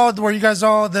 what's it called, where you guys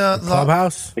all, the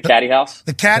clubhouse? The caddy house?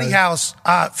 The caddy house.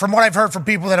 From what I've heard from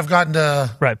people that have gotten to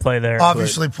play there.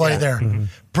 Obviously play there. Mm-hmm.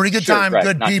 Pretty good time,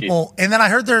 good people. Cheap. And then I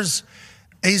heard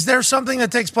is there something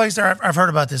that takes place there? I've heard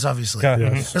about this, obviously.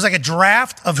 Yes. There's a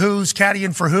draft of who's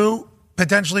caddying for who,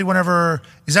 potentially whenever.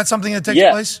 Is that something that takes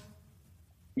place?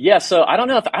 Yeah, so I don't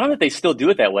know if they still do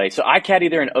it that way. So I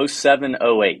caddied there in 07,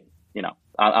 08,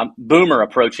 I'm boomer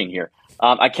approaching here.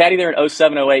 I caddied there in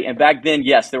 07, 08, and back then,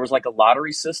 yes, there was a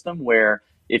lottery system where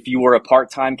if you were a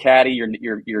part-time caddy,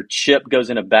 your chip goes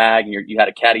in a bag, and you had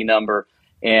a caddy number,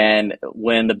 and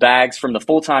when the bags from the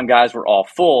full-time guys were all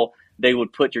full, they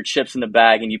would put your chips in the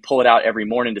bag, and you pull it out every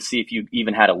morning to see if you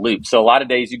even had a loop. So a lot of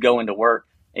days you go into work,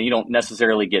 and you don't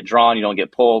necessarily get drawn, you don't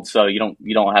get pulled, so you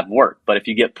don't have work. But if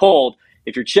you get pulled,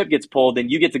 if your chip gets pulled, then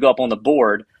you get to go up on the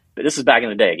board. But this is back in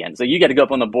the day again. So you get to go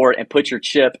up on the board and put your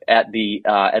chip at the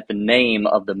name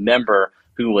of the member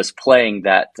who was playing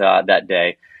that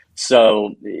day.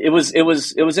 So it was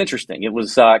interesting. It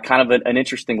was kind of an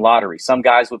interesting lottery. Some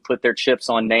guys would put their chips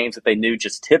on names that they knew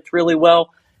just tipped really well,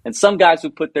 and some guys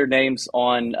would put their names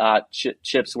on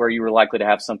chips where you were likely to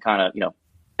have some kind of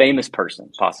famous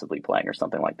person possibly playing or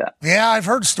something like that. Yeah, I've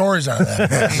heard stories out of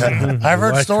that. I've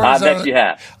heard stories. I bet you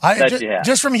have.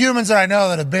 Just from humans that I know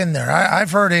that have been there.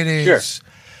 I've heard it is. Sure.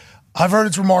 I've heard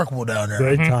it's remarkable down there.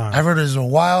 Great time. I've heard it's a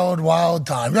wild, wild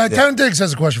time. Tone Diggs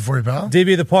has a question for you, pal.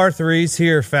 DB, the par threes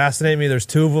here fascinate me. There's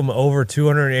 2 of them over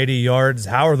 280 yards.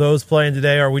 How are those playing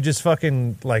today? Are we just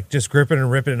fucking just gripping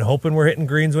and ripping and hoping we're hitting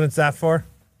greens when it's that far?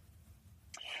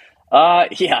 I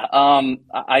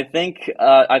think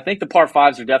the par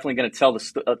fives are definitely going to tell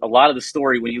a lot of the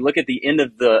story when you look at the end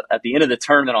of the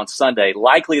tournament on Sunday.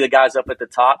 Likely the guys up at the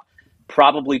top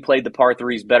probably played the par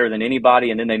threes better than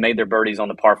anybody, and then they made their birdies on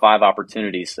the par five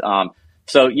opportunities.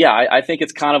 I think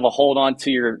it's kind of a hold on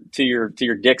to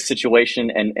your Dick situation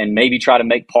and maybe try to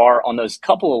make par on those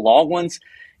couple of long ones.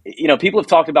 People have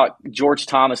talked about George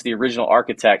Thomas, the original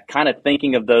architect, kind of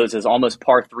thinking of those as almost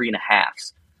par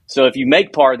 3.5s. So if you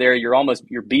make par there,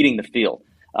 you're beating the field.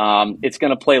 It's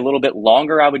going to play a little bit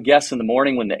longer, I would guess, in the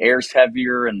morning when the air's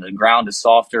heavier and the ground is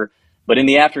softer. But in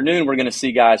the afternoon, we're going to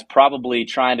see guys probably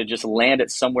trying to just land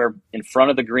it somewhere in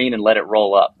front of the green and let it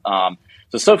roll up.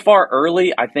 So far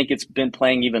early, I think it's been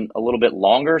playing even a little bit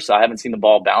longer. So I haven't seen the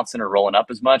ball bouncing or rolling up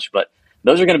as much. But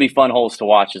those are going to be fun holes to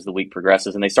watch as the week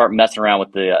progresses and they start messing around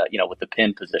with the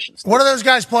pin positions. What are those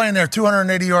guys playing there?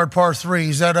 280-yard par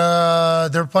threes.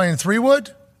 That they're playing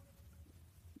 3-wood?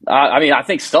 I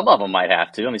think some of them might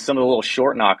have to. Some of the little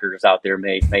short knockers out there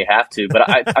may have to. But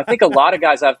I think a lot of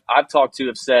guys I've talked to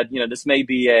have said, this may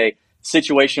be a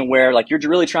situation where you're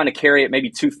really trying to carry it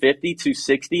maybe 250,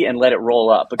 260 and let it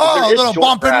roll up. A little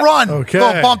bump and run. Okay. A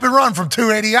little bump and run from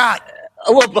 280 out.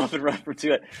 A little bump and run for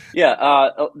 280. Yeah,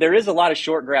 there is a lot of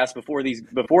short grass before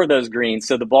those greens,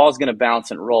 so the ball is going to bounce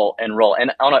and roll. And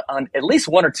on at least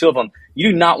one or two of them,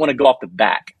 you do not want to go off the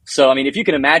back. So, if you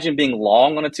can imagine being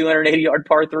long on a 280-yard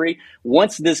par 3,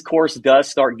 once this course does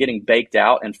start getting baked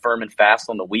out and firm and fast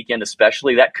on the weekend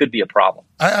especially, that could be a problem.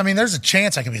 There's a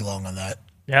chance I could be long on that.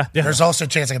 Yeah. There's also a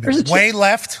chance I could be way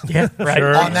left right.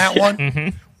 on that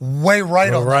one, way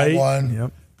right on that one.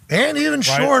 Yep. And even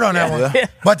short on that one. Yeah.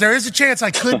 But there is a chance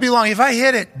I could be long. If I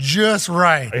hit it just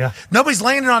right. Yeah. Nobody's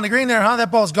landing on the green there, huh? That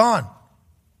ball's gone.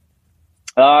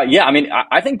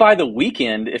 I think by the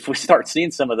weekend, if we start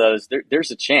seeing some of those,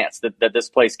 there's a chance that this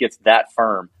place gets that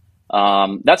firm.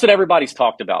 That's what everybody's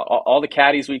talked about. All the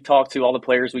caddies we've talked to, all the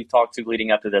players we've talked to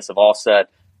leading up to this have all said,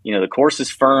 the course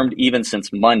is firmed even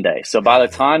since Monday. So by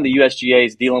the time the USGA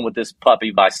is dealing with this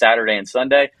puppy by Saturday and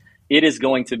Sunday, it is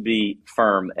going to be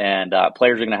firm, and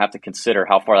players are going to have to consider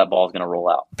how far that ball is going to roll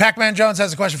out. Pacman Jones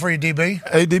has a question for you, DB.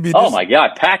 Hey, DB. Oh, my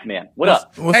God, Pacman. What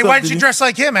up? Hey, why didn't you dress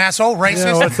like him, asshole? Racist.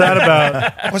 Yeah, what's that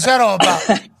about? What's that all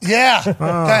about? Yeah. Go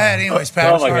ahead. Anyways,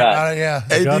 Pac. Oh, my God. Yeah.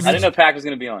 Hey, DB, I didn't know Pac was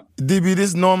going to be on. DB,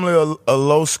 this is normally a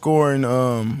low-scoring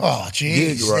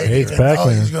jeez. Right hates here.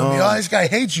 Pacman. He's going to be, this guy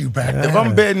hates you, Pacman. If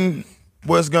I'm betting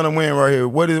what's going to win right here,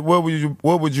 what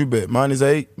would you bet?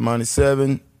 -8,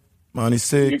 -7?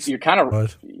 -6. You're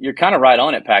kind of right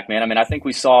on it, Pacman. I think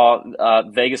we saw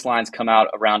Vegas lines come out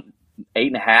around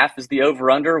 8.5 as the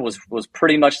over/under was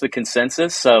pretty much the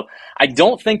consensus. So I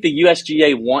don't think the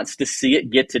USGA wants to see it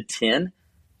get to 10.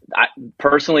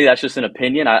 Personally, that's just an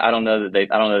opinion. I don't know that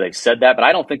they've said that, but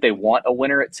I don't think they want a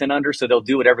winner at 10 under. So they'll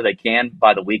do whatever they can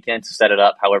by the weekend to set it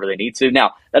up however they need to.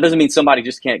 Now that doesn't mean somebody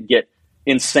just can't get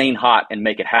insane hot and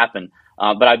make it happen.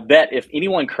 But I bet if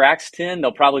anyone cracks 10,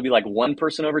 there'll probably be one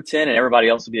person over 10 and everybody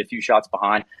else will be a few shots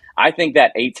behind. I think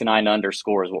that 8 to 9 under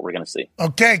score is what we're going to see.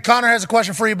 Okay, Connor has a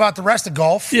question for you about the rest of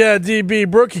golf. Yeah, DB,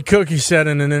 Brookie Cookie said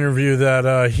in an interview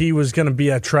that he was going to be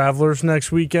at Travelers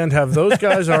next weekend. Have those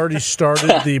guys already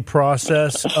started the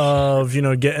process of,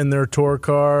 getting their tour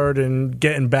card and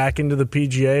getting back into the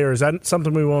PGA, or is that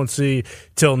something we won't see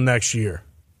till next year?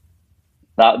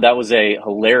 That was a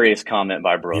hilarious comment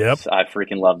by Brooks. Yep. I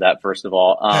freaking love that, first of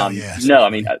all. There's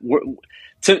not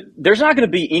going to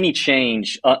be any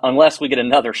change unless we get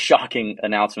another shocking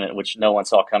announcement, which no one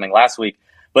saw coming last week.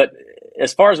 But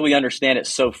as far as we understand it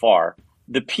so far,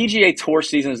 the PGA Tour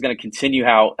season is going to continue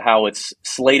how it's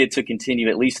slated to continue,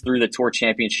 at least through the Tour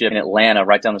Championship in Atlanta,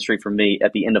 right down the street from me,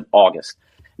 at the end of August.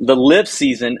 The LIV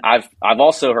season, I've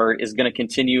also heard, is going to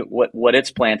continue what it's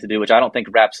planned to do, which I don't think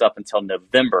wraps up until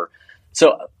November.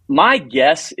 So my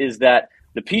guess is that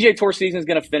the PGA Tour season is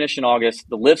going to finish in August.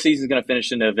 The LIV season is going to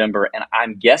finish in November. And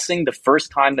I'm guessing the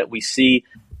first time that we see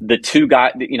the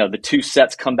two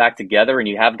sets come back together and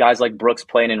you have guys like Brooks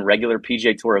playing in regular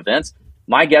PGA Tour events,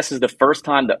 my guess is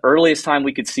the earliest time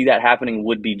we could see that happening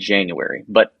would be January.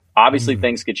 But obviously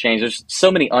things could change. There's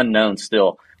so many unknowns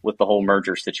still with the whole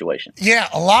merger situation. Yeah,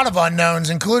 a lot of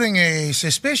unknowns, including a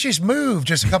suspicious move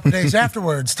just a couple of days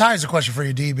afterwards. Ty has a question for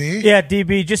you, DB. Yeah,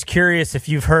 DB, just curious if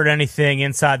you've heard anything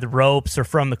inside the ropes or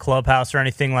from the clubhouse or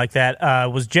anything like that.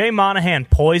 Was Jay Monahan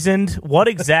poisoned? What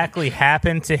exactly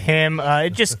happened to him?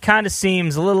 It just kind of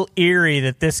seems a little eerie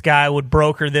that this guy would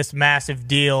broker this massive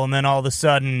deal and then all of a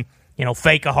sudden,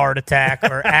 fake a heart attack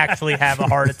or actually have a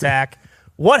heart attack.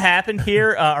 What happened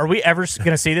here? Are we ever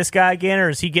going to see this guy again, or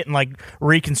is he getting like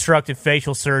reconstructive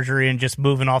facial surgery and just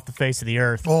moving off the face of the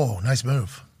earth? Oh, nice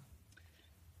move.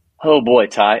 Oh boy,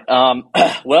 Ty.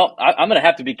 Well, I'm going to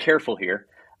have to be careful here.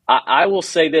 I will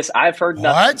say this: I've heard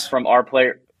nothing from our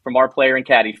player and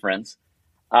caddy friends.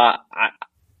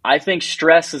 I think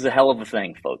stress is a hell of a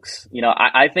thing, folks.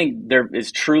 I think there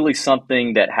is truly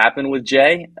something that happened with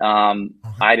Jay.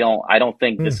 I don't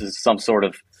think this is some sort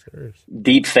of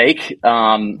deep fake.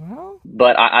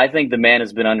 But I think the man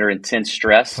has been under intense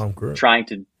stress trying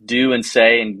to do and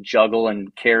say and juggle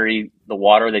and carry the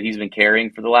water that he's been carrying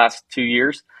for the last 2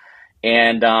 years.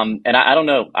 And I don't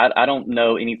know. I don't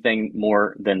know anything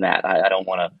more than that. I don't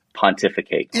want to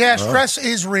pontificate. Yeah, stress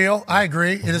is real. I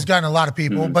agree. It has gotten a lot of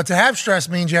people. But to have stress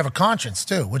means you have a conscience,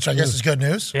 too, which I guess is good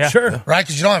news. Yeah. Sure. Right?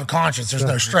 Because you don't have a conscience, there's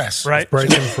no stress. Right.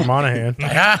 Breaking for Monahan.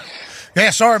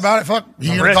 Yeah, sorry about it. Fuck.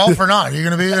 You going to golf or not? You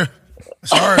going to be there?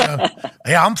 Sorry.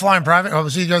 Yeah, I'm flying private. I'll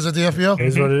see you guys at the FBO.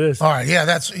 Here's what it is. All right.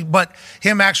 Yeah, but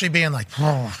him actually being like,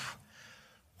 a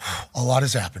lot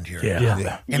has happened here.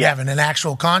 Yeah. And having an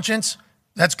actual conscience,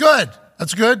 that's good.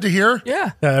 That's good to hear.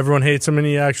 Yeah. Everyone hates him, and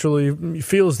he actually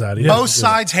feels that. Both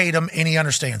sides hate him, and he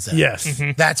understands that. Yes.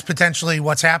 That's potentially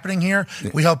what's happening here.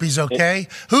 We hope he's okay.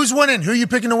 Who's winning? Who are you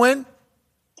picking to win?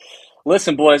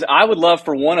 Listen, boys, I would love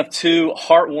for one of two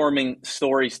heartwarming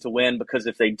stories to win, because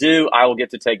if they do, I will get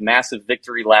to take massive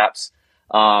victory laps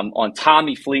on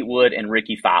Tommy Fleetwood and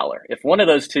Ricky Fowler. If one of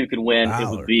those two could win, it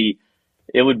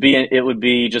would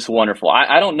be just wonderful.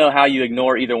 I don't know how you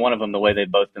ignore either one of them the way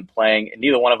they've both been playing.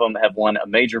 Neither one of them have won a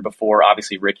major before.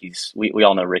 Obviously, Ricky's. We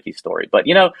all know Ricky's story, but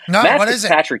Matt what is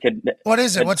Fitzpatrick it? What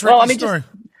is it? What's Ricky's story?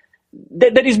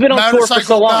 That he's been on tour for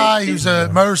so long. Guy, he's a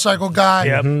motorcycle guy.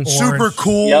 Yep. Super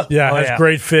cool. Yep. Yeah, has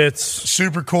great fits.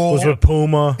 Super cool. Was with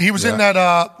Puma. He was in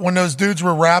that when those dudes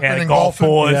were rapping and Golf golfing.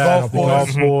 Boys. Golf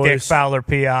Boys. Dick Fowler,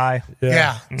 PI.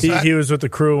 Yeah. He was with the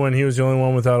crew when he was the only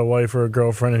one without a wife or a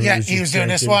girlfriend. And he was doing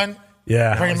this one.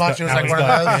 Yeah. Pretty much. It was like one of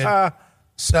those.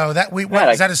 So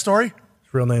is that his story?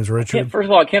 His real name's Richard. First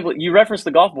of all, I can't believe you referenced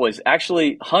the Golf Boys.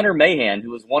 Actually, Hunter Mahan,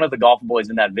 who was one of the Golf Boys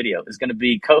in that video, is going to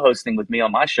be co-hosting with me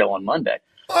on my show on Monday.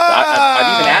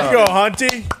 I've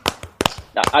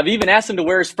even asked him to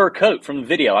wear his fur coat from the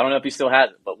video. I don't know if he still has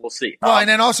it, but we'll see. Well, and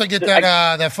then also get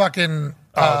that fucking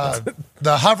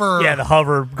the hover. Yeah, the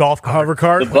hover golf cart. Hover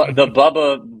cart.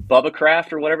 The Bubba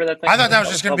Craft or whatever that thing. I thought that was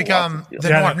just going to become the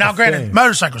norm. Now, granted,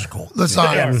 motorcycles are cool. Let's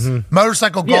not.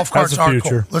 Motorcycle golf carts are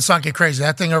cool. Let's not get crazy.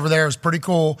 That thing over there was pretty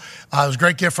cool. It was a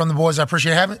great gift from the boys. I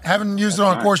appreciate it. Haven't used it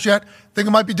on a course yet. Think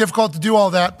it might be difficult to do all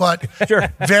that, but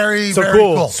very, very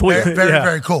cool. Sweet.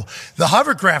 Very cool. The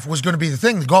hovercraft was going to be the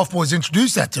thing. The Golf Boys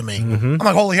introduced that to me. I'm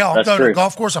like, holy hell, I'm going to a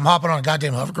golf course. I'm hopping on a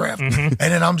goddamn hovercraft. And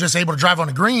then I'm just able to drive on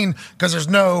the green because there's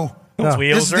no wheels.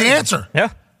 This is the answer. Yeah.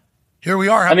 Here we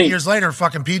are, how many years later,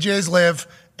 fucking PJs live,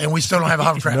 and we still don't have a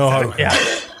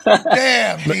hovercraft.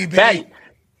 Damn, DB.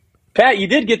 Pat, you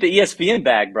did get the ESPN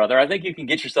bag, brother. I think you can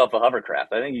get yourself a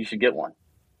hovercraft. I think you should get one.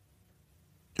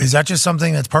 Is that just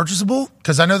something that's purchasable?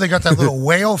 Because I know they got that little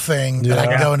whale thing that I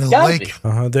can go into the lake.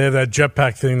 They have that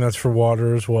jetpack thing that's for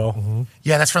water as well.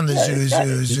 Yeah, that's from the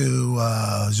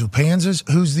Zupanzas.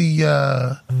 Who's the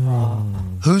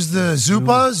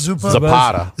Zupa?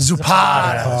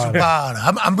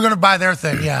 Zapata. I'm going to buy their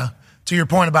thing, yeah. To your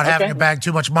point about having a bag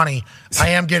too much money, I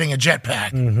am getting a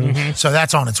jetpack. So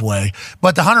that's on its way.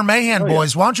 But the Hunter Mahan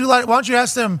boys, why don't you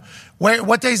ask them,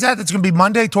 what day is that? That's going to be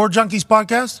Monday, Tour Junkies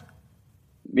podcast?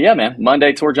 Yeah, man.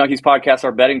 Monday, Tour Junkies podcast,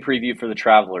 our betting preview for the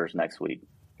Travelers next week.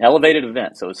 Elevated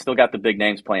event, so it's still got the big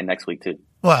names playing next week, too.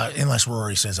 Well, unless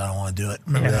Rory says, I don't want to do it.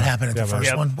 Remember that happened at the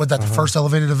first one? Was that the first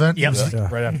elevated event? Yep.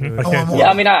 Right after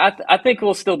I mean, I think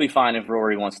we'll still be fine if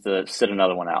Rory wants to sit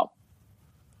another one out.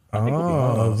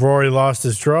 Rory lost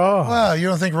his draw. Well, you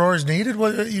don't think Rory's needed?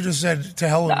 What you just said, to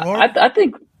hell with Rory? I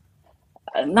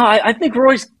think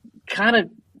Rory's kind of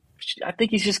I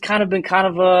think he's just kind of been kind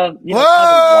of a. He's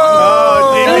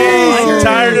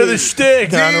tired of the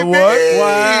shtick. Kind of what?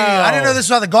 Wow. I didn't know this was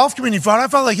how the golf community felt. I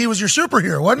felt like he was your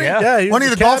superhero, wasn't he? Yeah, wasn't he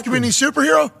the golf community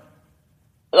superhero?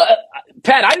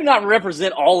 Pat, I do not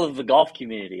represent all of the golf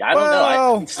community. I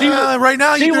don't know. Right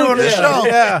now you do on the show.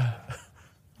 Yeah.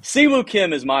 Siwoo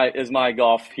Kim is my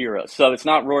golf hero, so it's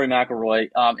not Rory McIlroy.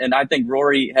 And I think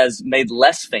Rory has made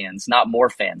less fans, not more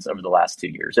fans, over the last 2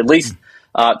 years, at least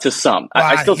to some. Well,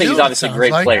 I still think he's obviously a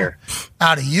great player.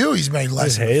 Out of you, he's made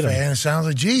less of a fan. It sounds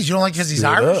like, geez, you don't like because he's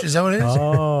Irish? Is that what it is?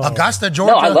 Oh. Augusta,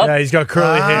 Georgia. No, I love. Yeah, he's got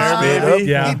curly hair, baby.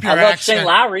 Yeah. Keep your I love accent. Shane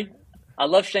Lowry.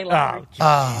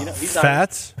 He's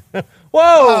Fats? Whoa!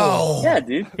 Oh. Yeah,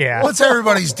 dude. Yeah. What's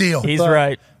everybody's deal? He's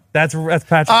right. That's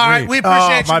Patrick. All right, Reed. we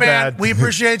appreciate you, my man. bad. We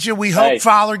appreciate you. We hope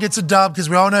Fowler gets a dub because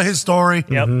we all know his story.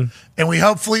 Yep. And we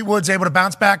hope Fleetwood's able to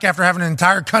bounce back after having an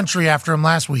entire country after him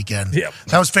last weekend. Yep.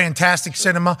 That was fantastic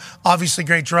cinema. Obviously,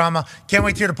 great drama. Can't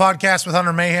wait to hear the podcast with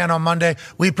Hunter Mahan on Monday.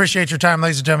 We appreciate your time,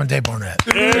 ladies and gentlemen. Dave Barnett.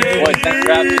 Boy, thanks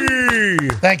for having me.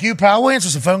 Thank you, pal. We'll answer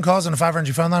some phone calls on the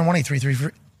 500 phone line,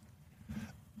 1-833.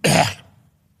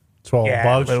 12 Yeah, a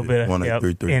bucks. little bit of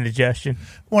 1-833. indigestion.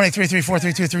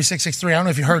 1-833-432-3663. I don't know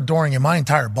if you heard during it, my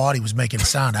entire body was making a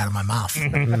sound out of my mouth.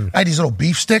 I had these little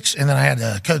beef sticks, and then I had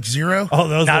a Coke Zero. Oh,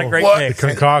 those Not a little- great What? mix. The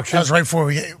concoction. That was right before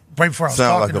I was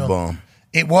Sound like talking a to him. bomb.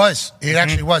 It was. It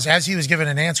actually was. As he was giving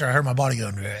an answer, I heard my body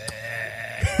going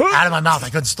out of my mouth. I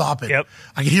couldn't stop it. Yep.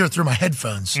 I could hear it through my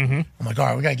headphones. I'm like, all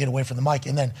right, we got to get away from the mic.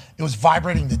 And then it was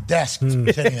vibrating the desk,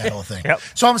 hitting that whole thing. Yep.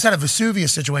 So I almost had a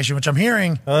Vesuvius situation, which I'm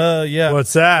hearing. Yeah.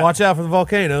 What's that? Watch out for the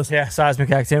volcanoes. Yeah, seismic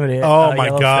activity. at, Oh, my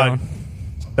God. Yellowstone.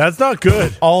 That's not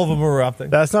good. All of them are erupting.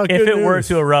 That's not good If it were news.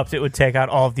 to erupt, it would take out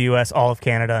all of the U.S., all of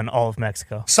Canada, and all of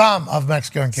Mexico. Some of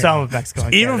Mexico and Canada. Some of Mexico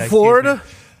and Even Canada, Florida?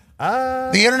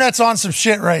 The internet's on some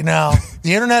shit right now.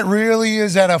 The internet really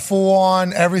is at a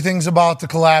full-on, everything's about to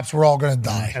collapse, we're all going to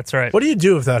die. That's right. What do you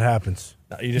do if that happens?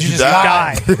 You You just just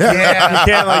die. Yeah. You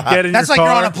can't like get in That's your like car.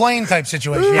 you're on a plane type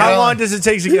situation. How You know? long does it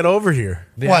take to get over here?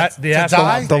 What, The to asphalt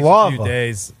die? takes The a few lava.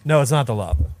 days. No, it's not the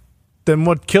lava. Then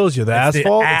what kills you? The It's the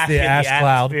asphalt? ash. in ash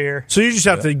cloud. atmosphere. So you just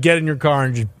have to get in your car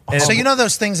and just So you know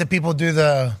those things that people do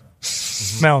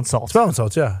Smelling salts. smelling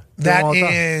salts, yeah. Do them that all the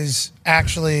time. is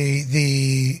actually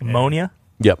the Ammonia?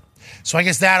 Yep. so I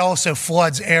guess that also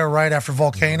floods air right after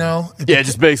volcano. Yeah, it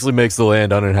just basically makes the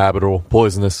land uninhabitable,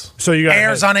 poisonous. So you got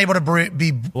Air's unable to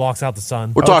be Blocks out the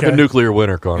sun. We're talking Okay. nuclear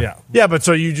winter, Connor. Yeah. Yeah, but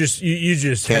so you just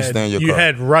Can't head, stand your you car.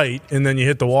 head right and then you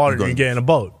hit the water and you get in a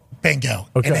boat. bingo.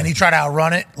 Okay. And then you try to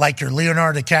outrun it like you're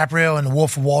Leonardo DiCaprio in The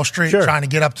Wolf of Wall Street Sure. trying to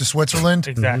get up to Switzerland.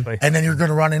 Exactly. And then you're going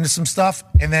to run into some stuff.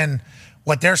 And then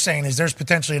what they're saying is there's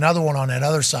potentially another one on that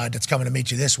other side that's coming to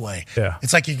meet you this way. Yeah.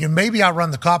 It's like you can maybe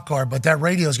outrun the cop car, but that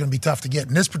radio is going to be tough to get.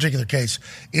 In this particular case,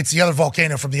 it's the other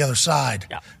volcano from the other side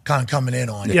kind of coming in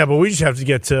on you. Yeah, but we just have to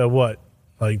get to what?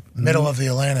 Like Middle of the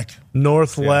Atlantic.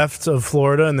 north left of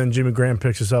Florida, and then Jimmy Graham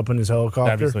picks us up in his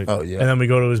helicopter. That'd be sweet. Oh, yeah. And then we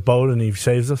go to his boat and he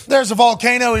saves us. There's a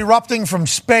volcano erupting from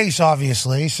space,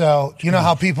 obviously. So you know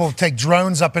how people take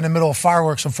drones up in the middle of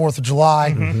fireworks on 4th of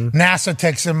July? NASA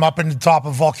takes them up in the top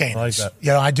of volcanoes. I like that.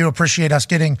 You know, I do appreciate us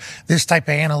getting this type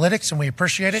of analytics, and we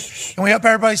appreciate it. And we hope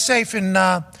everybody's safe. And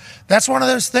that's one of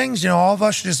those things, you know, all of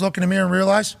us should just look in the mirror and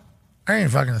realize, there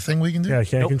ain't fucking a thing we can do. Yeah, I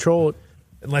can't control it.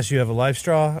 Unless you have a life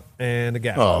straw and a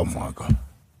gas. Oh, my God.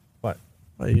 What?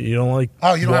 You don't like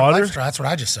Oh, you don't water? have a life straw? That's what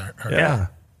I just heard. Yeah.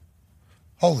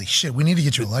 Holy shit, we need to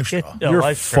get you a life straw.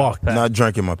 You're fucked. Not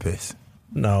drinking my piss.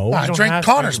 No. Nah, don't drink have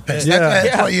Connor's to piss. Yeah.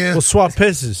 That's what you. We'll swap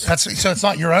pisses. So it's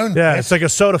not your own. Yeah, piss. it's like a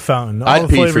soda fountain. All I'd the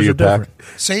pee flavors for you, are different.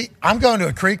 See, I'm going to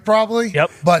a creek probably. Yep.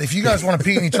 But if you guys want to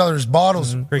pee in each other's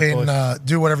bottles and Creek boys.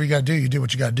 do whatever you got to do, you do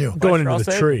what you got to do. Going into I'll the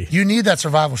say. tree. You need that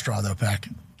survival straw though, Pack.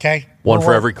 Okay. One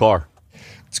for every car.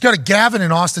 Let's go to Gavin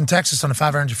in Austin, Texas on the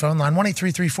 500 phone line.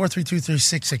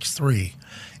 1-833-432-3663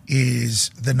 is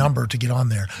the number to get on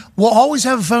there. We'll always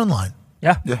have a phone line.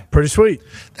 Yeah. Pretty sweet.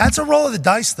 That's a roll of the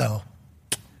dice though.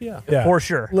 Yeah. For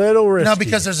sure. Little risky. No,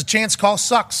 because there's a chance call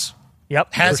sucks.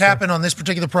 Yep. Has happened on this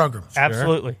particular program.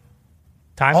 Absolutely.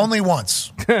 Time. Only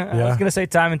once. I was going to say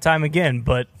time and time again,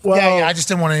 but yeah, I just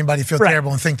didn't want anybody to feel Right.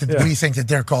 terrible and think that we think that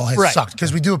their call has Right. sucked,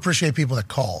 because we do appreciate people that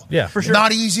call. Yeah, for sure.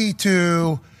 Not easy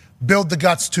to build the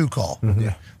guts to call.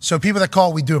 Yeah. So people that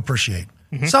call, we do appreciate.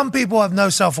 Some people have no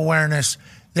self-awareness.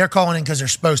 They're calling in because they're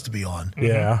supposed to be on.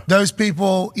 Yeah. Those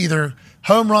people either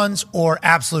home runs or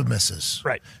absolute misses.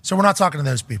 Right. So we're not talking to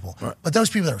those people. But those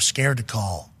people that are scared to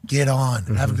call, get on,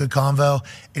 and have a good convo.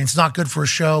 And it's not good for a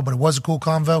show, but it was a cool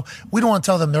convo. We don't want to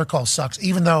tell them their call sucks,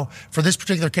 even though for this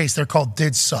particular case, their call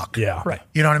did suck. Yeah. Right.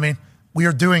 You know what I mean? We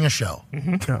are doing a show.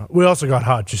 Yeah. We also got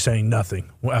hot just saying nothing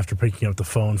after picking up the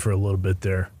phone for a little bit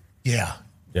there. Yeah.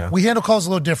 Yeah. We handle calls a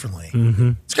little differently.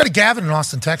 Let's go to Gavin in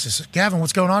Austin, Texas. Gavin,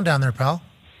 what's going on down there, pal?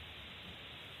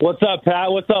 What's up,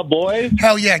 Pat? What's up, boys?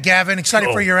 Hell yeah, Gavin.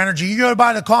 Excited for your energy. You go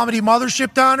by the comedy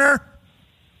mothership down there?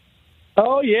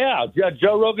 Oh, yeah.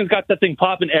 Joe Rogan's got that thing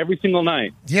popping every single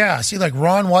night. Yeah, I see like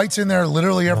Ron White's in there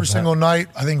literally every single night.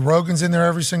 I think Rogan's in there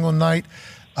every single night.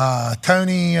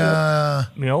 Tony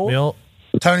Mule.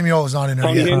 Tony Mule is not in there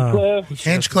Tony yet. Hinchcliffe.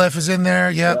 Hinchcliffe is in there.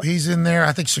 Yep, he's in there.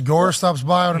 I think Segura stops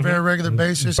by on a very regular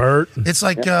basis. Bert. It's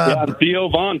like and Theo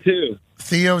Vaughn, too.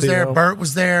 Theo's there. Bert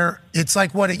was there. It's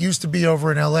like what it used to be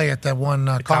over in L.A. at that one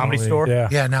comedy store.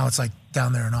 Yeah, now it's like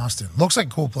down there in Austin. Looks like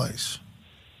a cool place.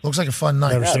 Looks like a fun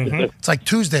night. Never seen it. It's like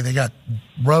Tuesday. They got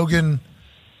Rogan,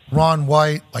 Ron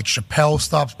White, like Chappelle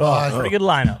stops by. Pretty good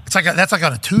lineup. It's like that's like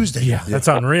on a Tuesday. Yeah, that's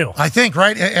unreal. I think,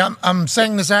 right? I'm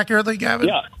saying this accurately, Gavin?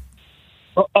 Yeah.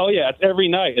 Oh, yeah, it's every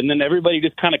night. And then everybody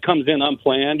just kind of comes in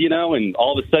unplanned, and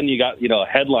all of a sudden you got, a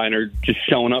headliner just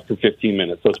showing up for 15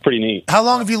 minutes. So it's pretty neat. How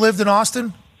long have you lived in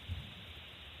Austin?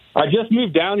 I just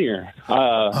moved down here.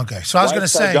 Okay, so I was going to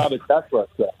say. Job at Tesla,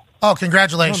 so. Oh,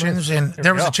 congratulations. And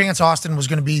there was a chance Austin was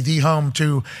going to be the home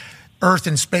to Earth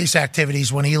and space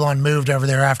activities when Elon moved over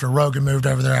there after Rogan moved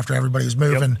over there after everybody was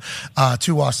moving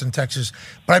to Austin, Texas.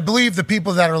 But I believe the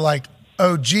people that are like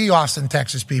OG Austin,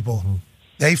 Texas people,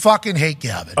 they fucking hate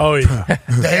Gavin. Oh, yeah.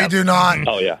 They do not.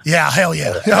 Oh, yeah. Yeah, hell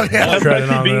yeah. Hell yeah.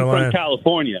 Especially being from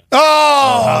California.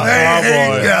 Oh, they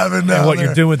hate Gavin down And what there.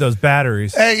 you're doing with those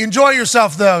batteries. Hey, enjoy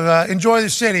yourself, though. Enjoy the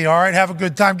city, all right? Have a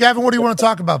good time. Gavin, what do you want to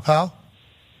talk about, pal?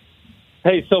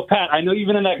 Hey, so, Pat, I know you've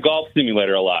been in that golf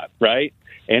simulator a lot, right?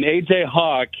 And A.J.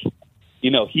 Hawk,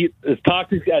 he as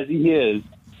toxic as he is,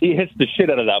 he hits the shit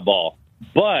out of that ball.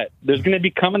 But there's going to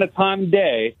be coming a time and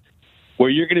day where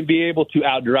you're going to be able to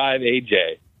outdrive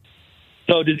AJ.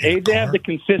 So does AJ have the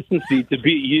consistency to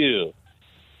beat you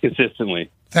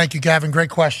consistently? Thank you, Gavin. Great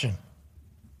question.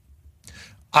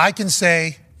 I can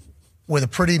say with a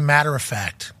pretty matter of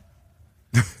fact,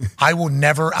 I will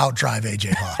never outdrive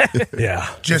AJ Hawk. Yeah,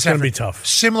 Just it's going to ever. be tough.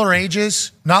 Similar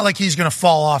ages, not like he's going to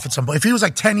fall off at some point. If he was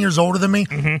like 10 years older than me,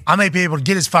 I may be able to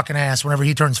get his fucking ass whenever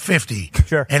he turns 50.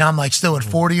 Sure. And I'm like still at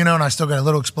 40, and I still got a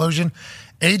little explosion.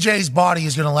 AJ's body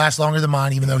is going to last longer than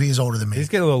mine, even though he is older than me. He's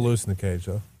getting a little loose in the cage,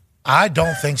 though. I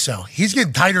don't think so. He's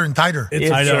getting tighter and tighter.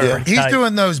 I know. He's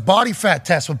doing those body fat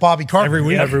tests with Bobby Carpenter.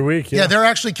 Every week. Yeah, they're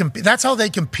actually that's how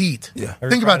they compete. Yeah.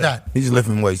 Think about that. He's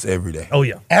lifting weights every day. Oh,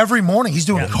 yeah. Every morning he's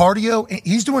doing cardio.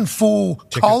 He's doing full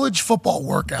college football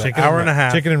workout. Hour and a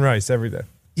half. Chicken and rice every day.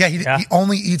 Yeah, he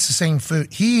only eats the same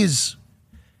food. He's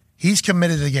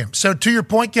committed to the game. So to your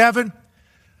point, Gavin,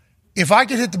 if I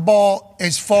could hit the ball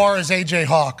as far as AJ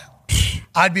Hawk,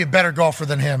 I'd be a better golfer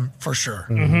than him for sure.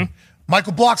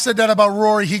 Michael Block said that about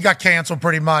Rory. He got canceled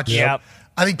pretty much. Yep.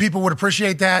 I think people would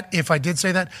appreciate that if I did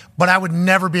say that, but I would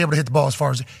never be able to hit the ball as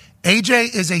far as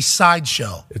AJ is a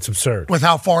sideshow. It's absurd. With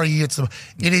how far he hits the ball.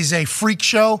 It is a freak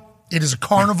show. It is a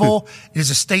carnival. It is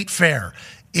a state fair.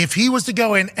 If he was to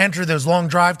go and enter those long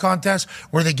drive contests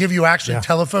where they give you actually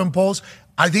telephone poles,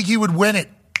 I think he would win it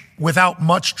without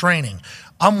much training.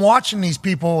 I'm watching these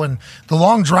people, and the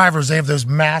long drivers, they have those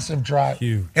massive drives.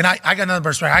 And I got another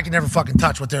person, I can never fucking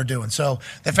touch what they're doing. So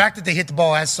the fact that they hit the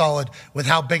ball as solid with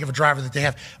how big of a driver that they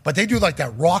have, but they do like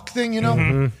that rock thing,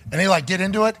 and they like get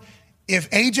into it. If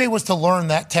AJ was to learn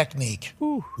that technique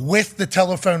with the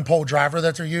telephone pole driver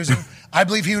that they're using, I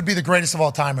believe he would be the greatest of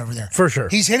all time over there. For sure.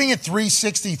 He's hitting at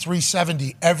 360,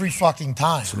 370 every fucking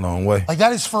time. It's a long way. Like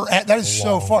that is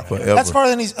so far. Forever. That's farther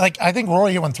than he's like. I think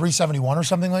Rory hit one 371 or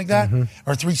something like that,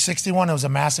 or 361. It was a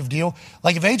massive deal.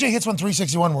 Like if AJ hits one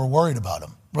 361, we're worried about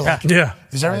him. We're like,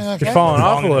 is everything okay? You're falling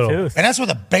off a little. And that's with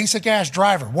a basic ass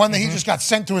driver, one that he just got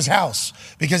sent to his house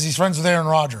because he's friends with Aaron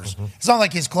Rodgers. It's not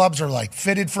like his clubs are like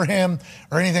fitted for him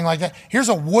or anything like that. Here's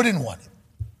a wooden one.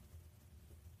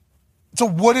 It's a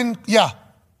wooden,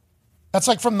 that's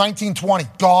like from 1920.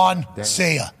 Gone. Damn.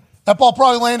 See ya. That ball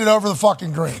probably landed over the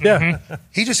fucking green. Yeah.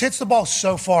 He just hits the ball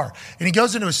so far. And he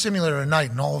goes into a simulator at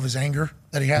night and all of his anger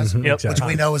that he has, which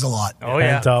we know is a lot. Oh,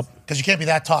 yeah. Because you can't be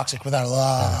that toxic without a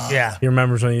lot. Yeah. He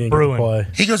remembers when he didn't get to play.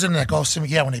 He goes into that golf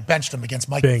simulator, when they benched him against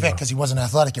Mike Vick because he wasn't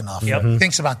athletic enough. He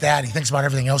thinks about that. He thinks about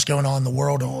everything else going on in the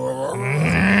world.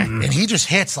 And he just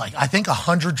hits like, I think,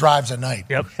 100 drives a night.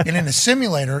 And in the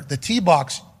simulator, the tee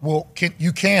box,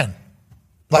 you can.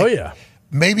 Like,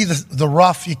 maybe the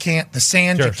rough you can't, the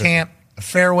sand you can't, the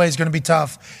fairway is going to be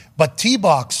tough, but tee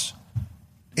box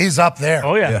is up there.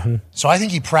 Oh, yeah. So I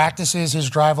think he practices his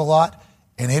drive a lot,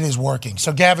 and it is working.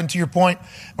 So, Gavin, to your point,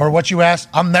 or what you asked,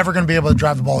 I'm never going to be able to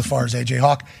drive the ball as far as A.J.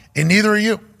 Hawk, and neither are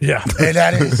you. Yeah. And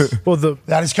that is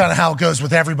that is kind of how it goes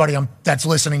with everybody that's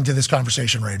listening to this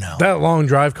conversation right now. That long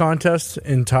drive contest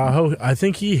in Tahoe, I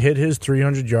think he hit his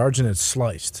 300 yards and it's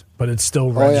sliced, but it's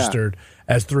still registered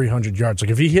as 300 yards.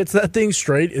 Like if he hits that thing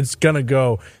straight, it's going to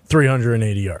go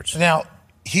 380 yards. Now,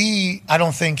 I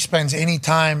don't think spends any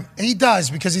time. He does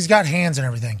because he's got hands and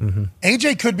everything. Mm-hmm.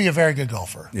 AJ could be a very good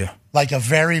golfer. Yeah. Like a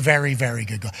very, very, very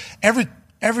good golfer.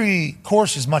 Every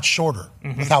course is much shorter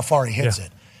with how far he hits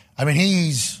it. I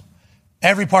mean,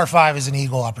 every par 5 is an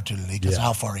eagle opportunity because of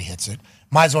how far he hits it.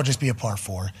 Might as well just be a par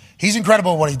 4. He's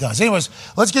incredible at what he does. Anyways,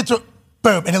 let's get to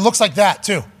boom. And it looks like that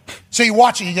too. So you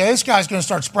watch it, you go, this guy's going to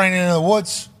start spraying it into the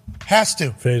woods. Has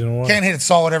to. Fading away. Can't hit it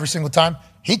solid every single time.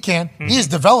 He can. He has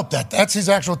developed that. That's his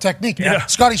actual technique. Yeah.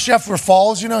 Scotty Scheffler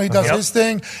falls, he does his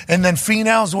thing, and then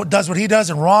Finau does what he does,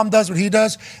 and Rahm does what he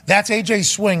does. That's AJ's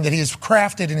swing that he has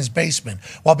crafted in his basement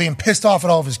while being pissed off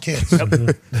at all of his kids.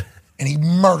 And he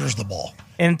murders the ball.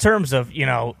 In terms of,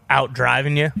 out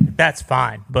driving you, that's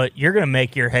fine. But you're going to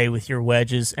make your hay with your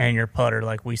wedges and your putter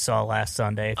like we saw last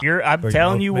Sunday. I'm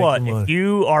telling you what, if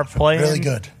you are playing really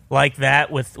good like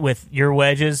that with your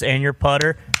wedges and your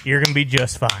putter, you're going to be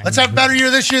just fine. Let's have a better year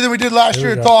this year than we did last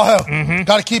year at Tahoe.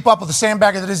 Got to keep up with the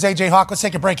sandbagger that is A.J. Hawk. Let's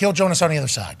take a break. He'll join us on the other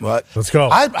side. What? Let's go.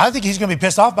 I think he's going to be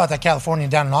pissed off about that Californian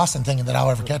down in Austin thinking that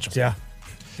I'll ever catch him. Yeah.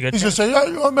 He's going to say,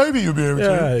 yeah, maybe you'll be able to.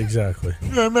 Yeah, exactly.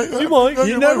 Yeah, You might.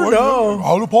 You never know.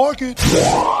 Out of pocket.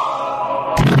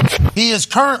 He is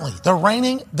currently the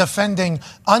reigning, defending,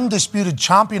 undisputed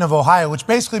champion of Ohio, which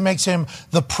basically makes him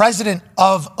the president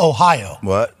of Ohio.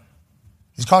 What?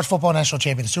 He's a college football national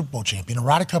champion, a Super Bowl champion, a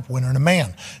Ryder Cup winner, and a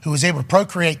man who was able to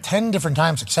procreate 10 different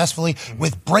times successfully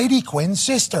with Brady Quinn's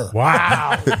sister.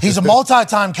 Wow. He's a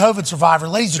multi-time COVID survivor.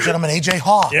 Ladies and gentlemen, A.J.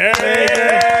 Hawk.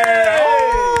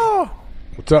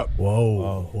 What's up?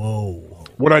 Whoa.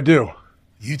 What'd I do?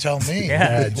 You tell me.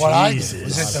 Yeah, what I did. Jesus.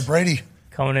 Was it the Brady?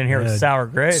 Coming in here with sour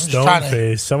grapes. Stone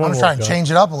face. I'm trying to change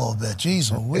it up a little bit.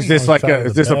 Jeez Louise.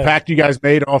 Is this a pact you guys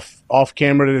made off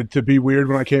camera to be weird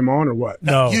when I came on, or what?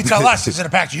 No. You tell us. Is it a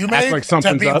pact you made like to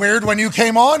something's be up. weird when you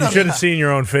came on? You should have seen your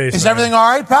own face. Is man. everything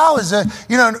all right, pal? Is it,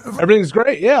 Everything's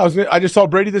great. Yeah, I just saw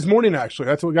Brady this morning. Actually,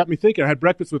 that's what got me thinking. I had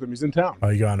breakfast with him. He's in town. Oh,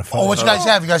 you got on a phone. Oh, what you guys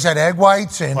have? You guys had egg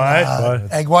whites and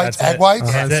egg whites, That's egg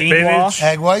whites, Spinach.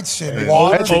 egg whites and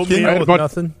water. Oatmeal with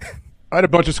nothing. I had a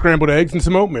bunch of scrambled eggs and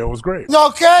some oatmeal. It was great.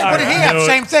 Okay, what did he have?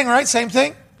 Same thing, right? Same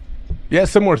thing. Yeah,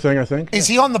 similar thing, I think. Is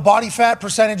he on the body fat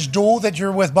percentage duel that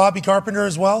you're with Bobby Carpenter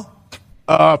as well?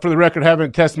 For the record, I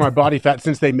haven't tested my body fat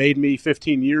since they made me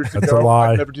 15 years ago. That's a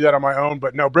lie. I'd never do that on my own.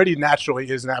 But no, Brady naturally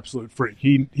is an absolute freak.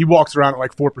 He walks around at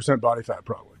like 4% body fat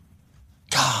probably.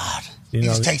 God. He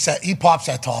just takes that. He pops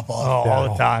that top off all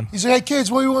the time. He's like, "Hey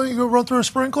kids, what do you want? You go run through a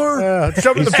sprinkler?" Yeah,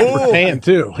 jump in the He's super pool. tan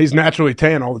too. He's naturally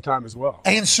tan all the time as well.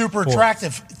 And super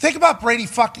attractive. Think about Brady.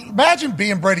 Imagine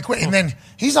being Brady Quinn, and then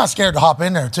he's not scared to hop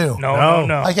in there too. No.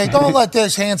 Like, hey, don't let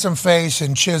this handsome face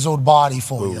and chiseled body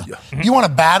fool you. You want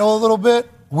to battle a little bit?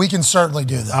 We can certainly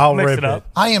do that. I'll Mix rip it up.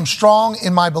 I am strong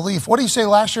in my belief. What do you say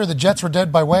last year? The Jets were dead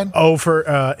by when? 0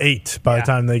 for 8 by the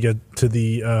time they get to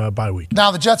the bye week.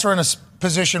 Now the Jets are in a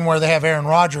position where they have Aaron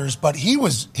Rodgers, but he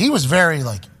was very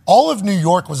like all of New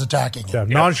York was attacking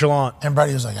him. Yeah, nonchalant. And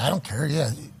Brady was like, I don't care.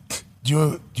 Yeah.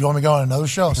 Do you want me to go on another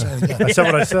show? I'll say it again. I said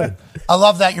what I said. I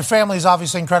love that. Your family is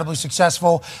obviously incredibly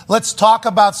successful. Let's talk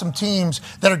about some teams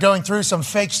that are going through some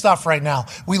fake stuff right now.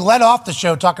 We led off the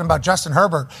show talking about Justin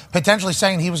Herbert potentially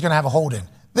saying he was going to have a hold-in.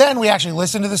 Then we actually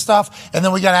listened to this stuff, and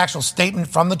then we got an actual statement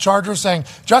from the Chargers saying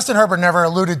Justin Herbert never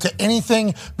alluded to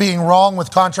anything being wrong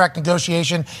with contract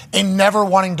negotiation and never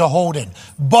wanting to hold in.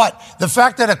 But the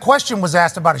fact that a question was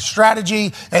asked about his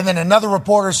strategy, and then another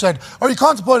reporter said, are you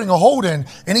contemplating a hold-in?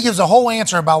 And he gives a whole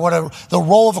answer about what the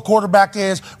role of a quarterback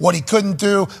is, what he couldn't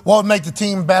do, what would make the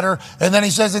team better. And then he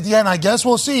says at the end, I guess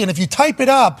we'll see. And if you type it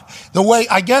up, the way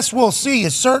I guess we'll see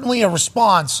is certainly a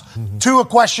response to a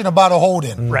question about a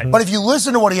hold-in. Right. But if you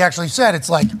listen to what he actually said, it's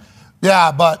like,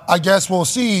 yeah, but I guess we'll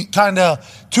see, kind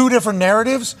of two different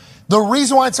narratives. The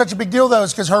reason why it's such a big deal, though,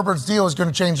 is because Herbert's deal is going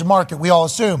to change the market. We all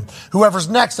assume whoever's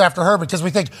next after Herbert, because we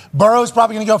think Burrow's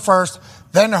probably going to go first,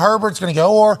 then Herbert's going to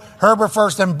go, or Herbert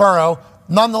first, then Burrow.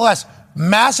 Nonetheless,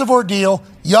 massive ordeal,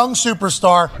 young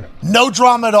superstar, no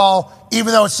drama at all,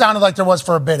 even though it sounded like there was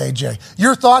for a bit, AJ.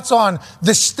 Your thoughts on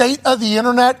the state of the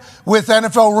internet with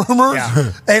NFL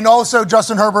rumors and also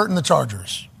Justin Herbert and the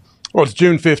Chargers? Well, it's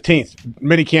June 15th.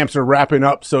 Mini camps are wrapping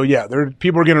up. So, yeah,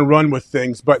 people are going to run with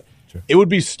things. But it would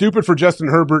be stupid for Justin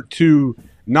Herbert to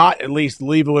not at least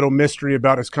leave a little mystery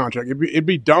about his contract. It'd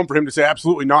be dumb for him to say,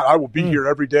 absolutely not. I will be here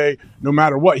every day no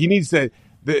matter what. He needs to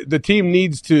the team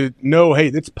needs to know, hey,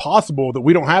 it's possible that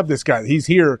we don't have this guy. He's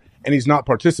here and he's not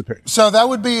participating. So that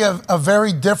would be a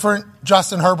very different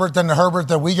Justin Herbert than the Herbert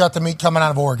that we got to meet coming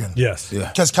out of Oregon. Yes. Yeah.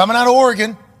 Because coming out of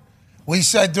Oregon, we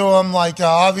said to him,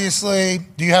 obviously,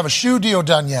 do you have a shoe deal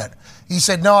done yet? He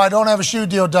said, no, I don't have a shoe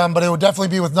deal done, but it would definitely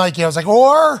be with Nike. I was like,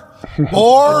 or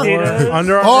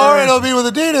Under Armour. or it'll be with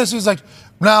Adidas. He's like,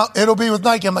 no, it'll be with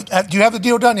Nike. I'm like, do you have the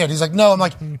deal done yet? He's like, no. I'm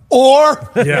like, or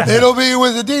it'll be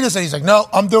with Adidas. And he's like, no,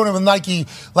 I'm doing it with Nike.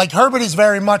 Like, Herbert is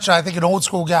very much, I think, an old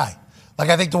school guy. Like,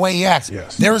 I think the way he acts.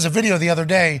 Yes. There was a video the other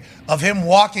day of him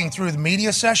walking through the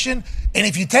media session, and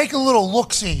if you take a little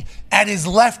look-see at his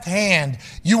left hand,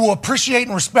 you will appreciate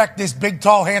and respect this big,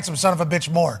 tall, handsome son of a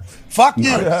bitch more. Fuck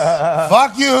you.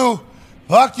 Fuck you.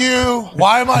 Fuck you.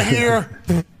 Why am I here?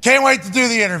 Can't wait to do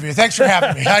the interview. Thanks for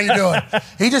having me. How you doing?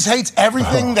 He just hates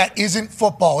everything that isn't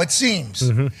football, it seems.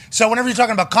 Mm-hmm. So whenever you're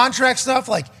talking about contract stuff,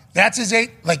 that's his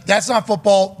that's not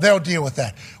football. They'll deal with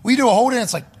that. We do a hold in.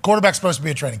 It's like quarterback's supposed to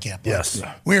be at training camp. Yes.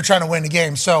 We are trying to win the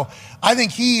game. So I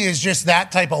think he is just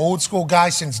that type of old school guy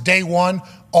since day one,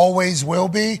 always will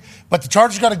be. But the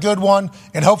Chargers got a good one,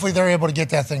 and hopefully they're able to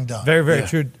get that thing done. Very, very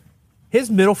true. His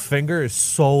middle finger is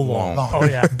so long. Oh,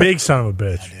 yeah. Big son of a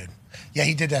bitch. Yeah,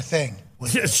 he did that thing.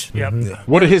 Yep.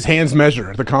 What did his hands measure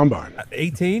at the combine?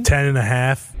 18? 10 and a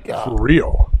half. For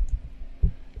real.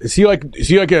 Does he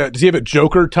have a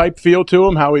Joker type feel to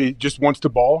him? How he just wants to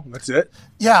ball? That's it.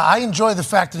 Yeah, I enjoy the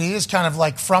fact that he is kind of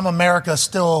like from America,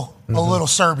 still a little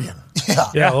Serbian.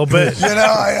 Yeah, a little bit.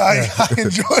 I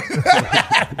enjoy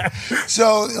that.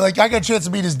 So, I got a chance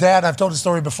to meet his dad. I've told the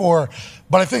story before,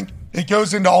 but I think it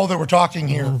goes into all that we're talking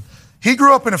here. He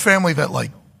grew up in a family that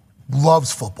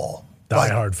loves football.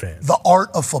 Die-hard fans. The art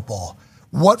of football.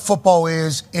 What football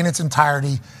is in its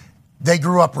entirety. They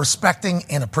grew up respecting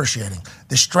and appreciating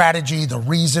the strategy, the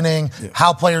reasoning,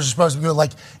 how players are supposed to be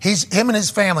good. Him and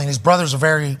his family and his brothers are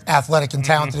very athletic and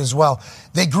talented as well.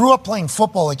 They grew up playing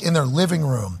football in their living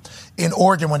room in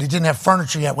Oregon when they didn't have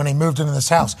furniture yet when they moved into this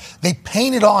house. They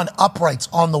painted on uprights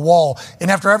on the wall, and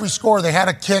after every score, they had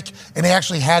a kick and they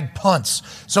actually had punts.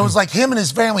 So it was like him and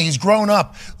his family. He's grown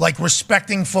up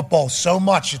respecting football so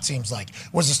much, it seems like.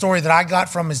 Was the story that I got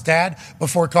from his dad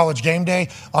before college game day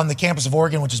on the campus of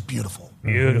Oregon, which is beautiful.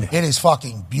 Beautiful. It is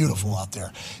fucking beautiful out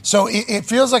there. So it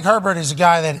feels like Herbert is a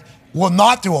guy that will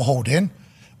not do a hold-in,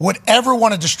 would ever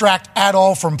want to distract at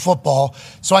all from football.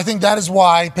 So I think that is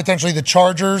why potentially the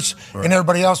Chargers and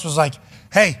everybody else was like,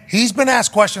 hey, he's been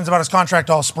asked questions about his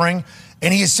contract all spring,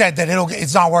 and he has said that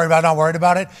it's not worried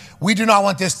about it. We do not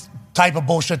want this type of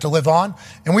bullshit to live on,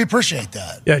 and we appreciate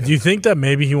that. Yeah, do you think that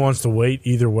maybe he wants to wait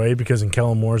either way because in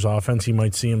Kellen Moore's offense he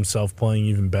might see himself playing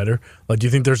even better? Do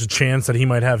you think there's a chance that he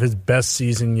might have his best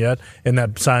season yet and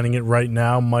that signing it right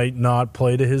now might not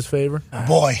play to his favor?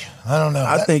 Boy, I don't know.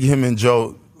 I think him and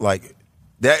Joe,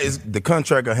 that is the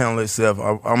contract will handle itself.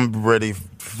 I'm ready to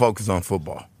focus on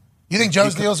football. You think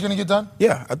Joe's deal is going to get done?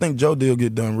 Yeah, I think Joe deal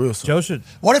get done real soon. Joe should.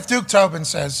 What if Duke Tobin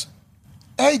says,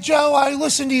 hey, Joe, I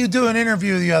listened to you do an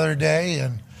interview the other day,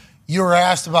 and you were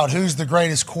asked about who's the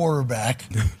greatest quarterback.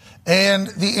 And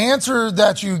the answer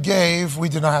that you gave, we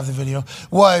did not have the video,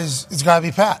 was it's got to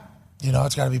be Pat.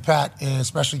 It's got to be Pat,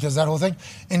 especially because that whole thing.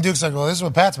 And Duke's like, well, this is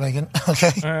what Pat's making.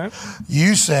 Okay. All right.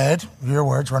 You said, your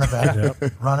words, run it back.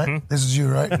 Run it. Mm-hmm. This is you,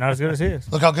 right? Not as good as he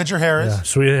is. Look how good your hair is. Yeah,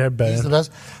 sweet hair band. He's the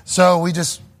best. So we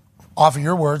just offer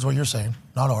your words, what you're saying,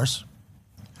 not ours.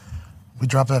 We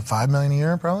drop that $5 million a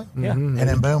year, probably. Yeah. And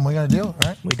then boom, we got a deal,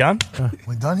 right? We done?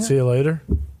 We done here? See you later.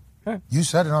 You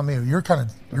said it, not me. You're kind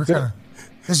of.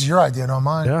 This is your idea, not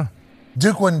mine. Yeah.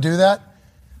 Duke wouldn't do that,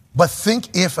 but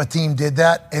think if a team did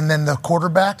that, and then the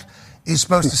quarterback is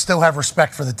supposed to still have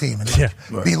respect for the team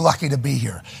and be lucky to be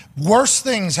here. Worse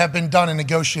things have been done in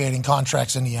negotiating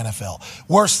contracts in the NFL.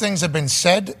 Worse things have been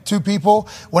said to people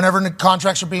whenever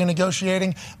contracts are being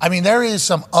negotiating. I mean, there is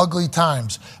some ugly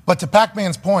times. But to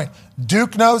Pacman's point,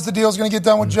 Duke knows the deal's going to get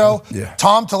done with Joe. Yeah.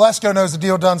 Tom Telesco knows the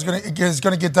deal is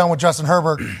going to get done with Justin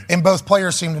Herbert, and both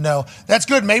players seem to know. That's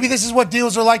good. Maybe this is what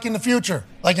deals are like in the future.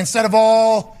 Instead of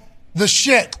all the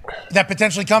shit that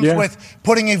potentially comes with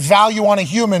putting a value on a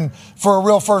human for a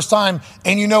real first time,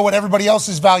 and you know what everybody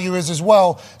else's value is as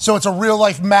well. So it's a real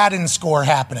life Madden score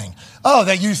happening. Oh,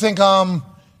 that you think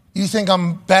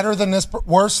I'm better than this,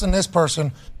 worse than this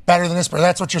person, better than this person.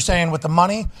 That's what you're saying with the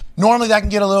money. Normally that can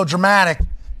get a little dramatic.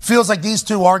 Feels like these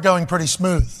two are going pretty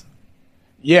smooth.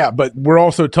 Yeah, but we're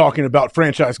also talking about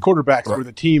franchise quarterbacks where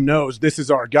the team knows this is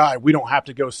our guy. We don't have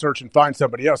to go search and find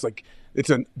somebody else. It's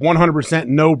a 100%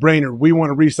 no-brainer. We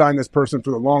want to re-sign this person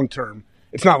for the long term.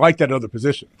 It's not like that at other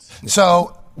positions.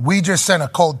 So we just sent a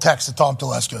cold text to Tom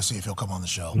Telesco, see if he'll come on the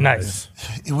show. Nice.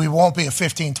 We won't be a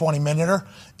 15, 20-minuter.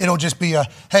 It'll just be a,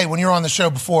 hey, when you were on the show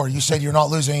before, you said you're not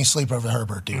losing any sleep over the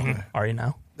Herbert deal. Mm-hmm. Are you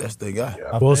now? That's the guy.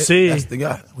 Yeah. We'll see. That's the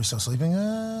guy. We still sleeping?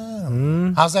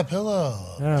 How's that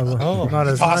pillow? Yeah, not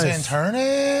as Tossing nice. and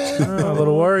turning? A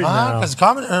little worried now. Because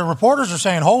reporters are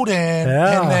saying hold in,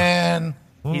 Yeah. and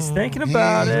then he's thinking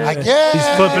about it. I guess.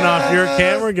 He's flipping off your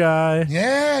camera guy.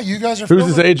 Yeah, you guys are. Who's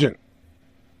his agent?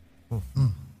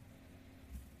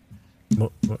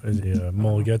 Is he a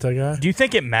Mulligeta guy? Do you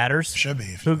think it matters Should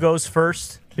be. who goes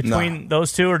first between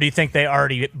those two, or do you think they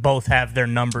already both have their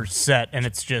numbers set and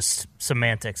it's just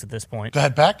semantics at this point? Go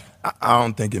ahead, Pack. I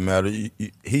don't think it matters.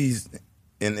 He's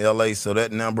in L.A., so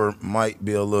that number might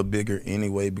be a little bigger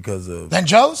anyway because of Then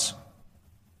Joe's?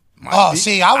 Might be.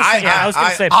 See, I was thinking. I was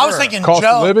gonna say I was Burrow. thinking Cost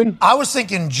Joe. of living? I was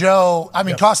thinking Joe. I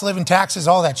mean, cost of living, taxes,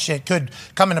 all that shit could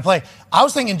come into play. I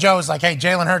was thinking Joe was like, "Hey,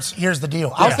 Jalen Hurts, here's the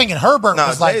deal." I was thinking Herbert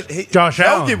was like, Josh Joe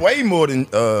Allen. get way more than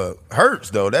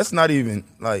Hurts though. That's not even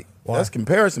like that's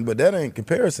comparison, but that ain't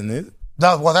comparison, is it?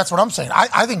 No, well, that's what I'm saying.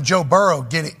 I think Joe Burrow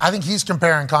I think he's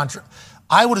comparing contract.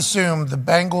 I would assume the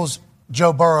Bengals,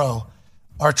 Joe Burrow,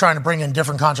 are trying to bring in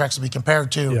different contracts to be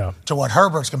compared to what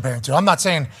Herbert's comparing to. I'm not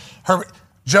saying Herbert.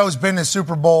 Joe's been in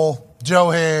Super Bowl.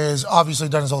 Joe has obviously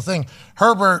done his whole thing.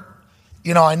 Herbert,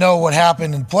 I know what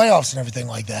happened in playoffs and everything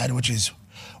like that, which is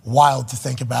wild to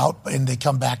think about. And they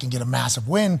come back and get a massive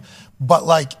win. But,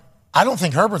 I don't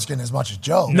think Herbert's getting as much as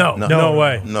Joe. No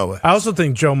way. No way. I also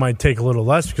think Joe might take a little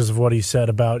less because of what he said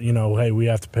about, hey, we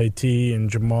have to pay T and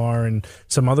Jamar and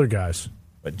some other guys.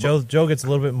 But Joe gets a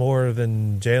little bit more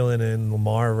than Jalen and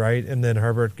Lamar, right? And then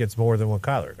Herbert gets more than what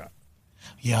Kyler got.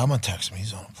 Yeah, I'm going to text him.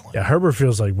 He's on a plane. Yeah, Herbert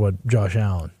feels like what Josh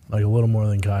Allen, like a little more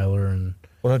than Kyler. And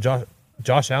Well, no,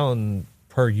 Josh Allen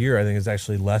per year, I think, is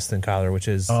actually less than Kyler, which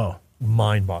is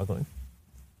mind-boggling.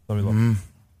 Let me look.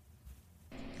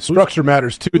 Structure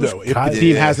matters too, though. If the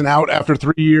team has an out after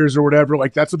 3 years or whatever,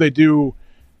 that's what they do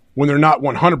when they're not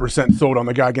 100% sold on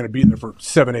the guy going to be there for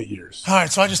 7-8 years. All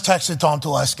right, so I just texted Tom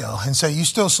Telesco and say, you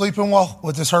still sleeping well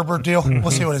with this Herbert deal?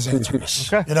 We'll see what his answer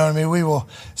is. Okay. You know what I mean? We will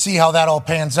see how that all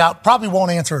pans out. Probably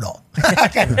won't answer at all.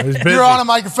 You're on a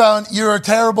microphone. You're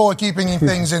terrible at keeping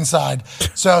things inside.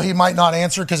 So he might not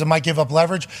answer because it might give up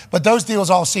leverage. But those deals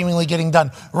all seemingly getting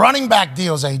done. Running back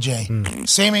deals, AJ,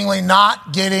 seemingly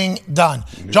not getting done.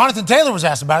 Jonathan Taylor was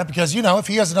asked about it because, if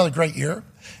he has another great year,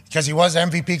 because he was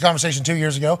MVP conversation 2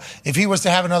 years ago. If he was to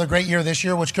have another great year this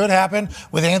year, which could happen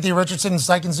with Anthony Richardson and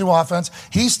Steichen new offense,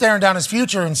 he's staring down his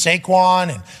future in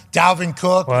Saquon and Dalvin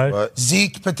Cook,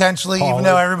 Zeke potentially, even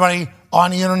though everybody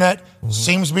on the internet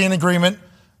seems to be in agreement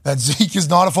that Zeke is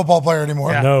not a football player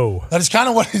anymore. Yeah. No. That is kind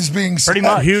of what is being said. Pretty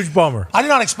much. Huge bummer. I did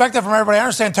not expect that from everybody. I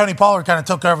understand Tony Pollard kind of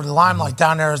took over the limelight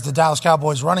down there as the Dallas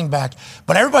Cowboys running back,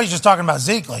 but everybody's just talking about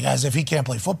Zeke as if he can't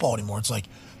play football anymore. It's like,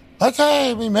 okay,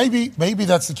 I mean, maybe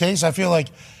that's the case. I feel like,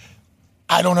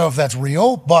 I don't know if that's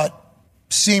real, but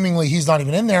seemingly he's not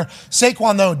even in there.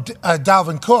 Saquon, though,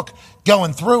 Dalvin Cook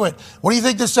going through it. What do you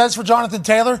think this says for Jonathan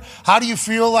Taylor? How do you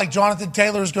feel like Jonathan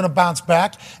Taylor is going to bounce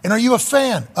back? And are you a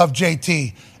fan of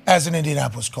JT as an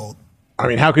Indianapolis Colt? I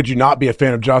mean, how could you not be a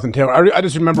fan of Jonathan Taylor? I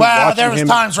just remember watching there was him.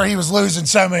 times where he was losing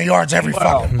so many yards every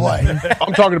fucking play.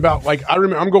 I'm talking about, I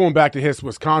remember, I'm going back to his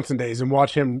Wisconsin days and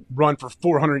watch him run for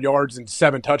 400 yards and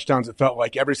 7 touchdowns. It felt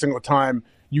like every single time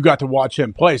you got to watch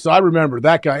him play. So I remember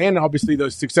that guy and obviously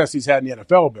those success he's had in the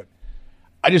NFL, but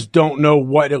I just don't know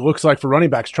what it looks like for running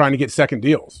backs trying to get second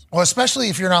deals. Well, especially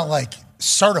if you're not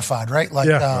certified, right?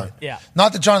 Yeah.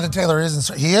 Not that Jonathan Taylor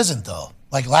isn't. He isn't though.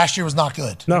 Last year was not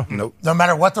good. No. Nope. No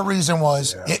matter what the reason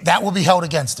was, that will be held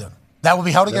against him. That will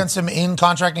be held against him in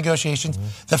contract negotiations.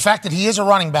 Mm-hmm. The fact that he is a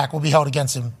running back will be held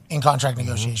against him in contract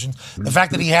negotiations. Mm-hmm. The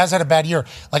fact that he has had a bad year.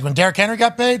 Like when Derrick Henry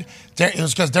got paid, it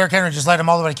was because Derrick Henry just led him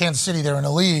all the way to Kansas City. They were in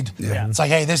the lead. Yeah. It's like,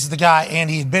 hey, this is the guy, and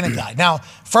he had been a guy. Now,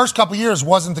 first couple years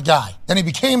wasn't the guy. Then he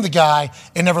became the guy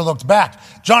and never looked back.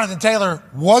 Jonathan Taylor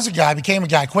was a guy, became a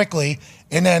guy quickly,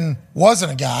 and then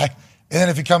wasn't a guy. And then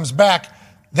if he comes back,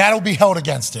 that'll be held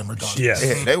against him regardless. Yes.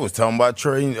 Yeah, they was talking about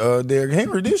trading Derrick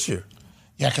Henry this year.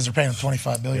 Yeah, because they're paying him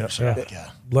 $25 billion.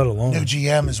 Yeah. Let alone new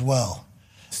GM as well.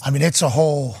 I mean, it's a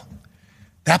whole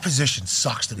That position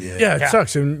sucks to me. Yeah, it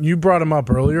sucks. And you brought him up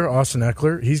earlier, Austin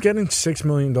Eckler. He's getting $6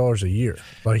 million a year.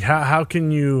 Like, how can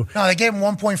you? No, they gave him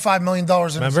 $1.5 million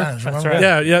in incentives. Remember?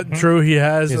 Right. Yeah, true. He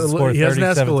has an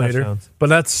escalator, touchdowns. but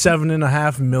that's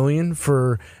 $7.5 million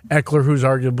for Eckler, who's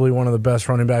arguably one of the best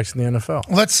running backs in the NFL.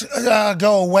 Let's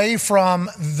go away from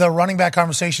the running back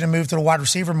conversation and move to the wide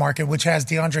receiver market, which has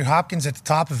DeAndre Hopkins at the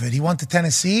top of it. He went to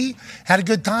Tennessee, had a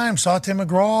good time, saw Tim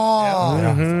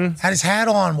McGraw, had his hat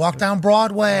on, walked down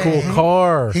Broadway. Cool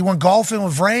car. He went golfing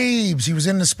with Rabes. He was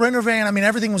in the Sprinter van. I mean,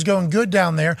 everything was going good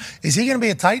down there. Is he going to be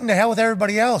a Titan? To hell with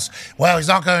everybody else. Well, he's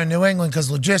not going to New England because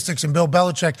logistics and Bill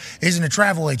Belichick isn't a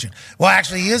travel agent. Well,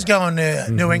 actually, he is going to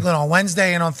New England on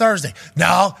Wednesday and on Thursday.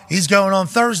 No, he's going on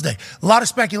Thursday. A lot of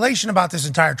speculation about this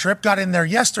entire trip. Got in there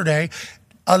yesterday.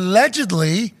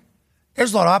 Allegedly,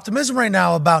 there's a lot of optimism right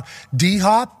now about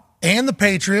D-Hop and the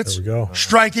Patriots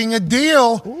striking a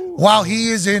deal while he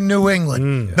is in New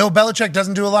England. Bill Belichick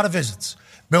doesn't do a lot of visits.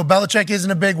 Bill Belichick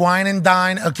isn't a big wine and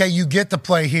dine. Okay, you get to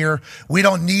play here. We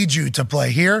don't need you to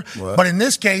play here. What? But in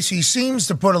this case, he seems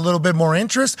to put a little bit more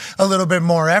interest, a little bit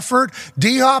more effort.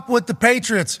 D-Hop with the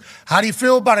Patriots. How do you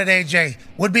feel about it, AJ?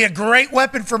 Would be a great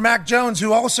weapon for Mac Jones,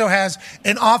 who also has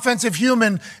an offensive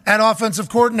human and offensive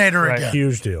coordinator again.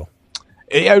 Huge deal.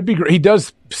 It would be great. He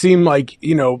does seem like,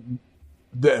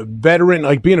 the veteran,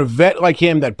 like being a vet like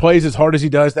him that plays as hard as he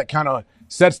does, that kind of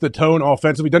sets the tone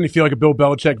offensively. Doesn't he feel like a Bill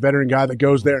Belichick veteran guy that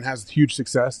goes there and has huge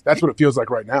success? That's what it feels like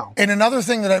right now. And another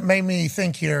thing that made me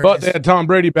think here But they had Tom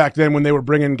Brady back then when they were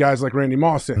bringing guys like Randy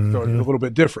Moss in, so it's a little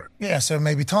bit different. Yeah, so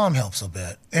maybe Tom helps a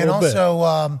bit. And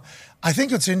also, I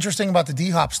think what's interesting about the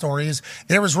D-Hop story is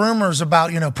there was rumors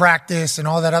about, practice and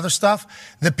all that other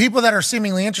stuff. The people that are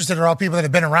seemingly interested are all people that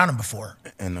have been around him before.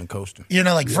 And then coasting.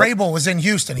 Vrabel was in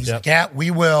Houston. He's like, yeah, we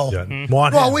will.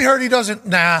 Well, we heard he doesn't.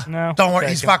 Nah, don't worry.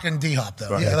 He's fucking D-Hop, though.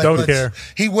 Right. Don't care.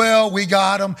 He will. We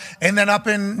got him. And then up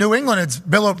in New England, it's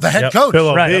Bill, the head coach. Bill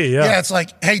O'Brien. Yeah, it's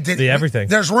like, hey, everything.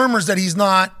 There's rumors that he's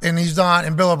not, and he's not.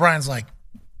 And Bill O'Brien's like,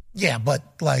 yeah, but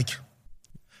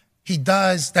he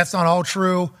does. That's not all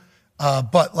true.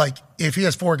 But if he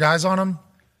has 4 guys on him,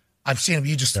 I've seen him.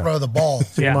 You just throw the ball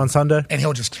on Sunday, and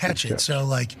he'll just catch it. So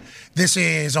this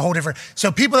is a whole different.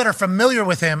 So people that are familiar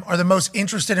with him are the most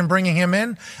interested in bringing him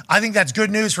in. I think that's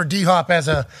good news for D-Hop as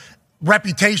a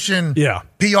reputation. PR,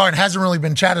 and hasn't really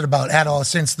been chatted about at all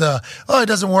since it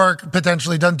doesn't work.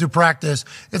 Potentially doesn't do practice.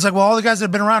 It's like, well, all the guys that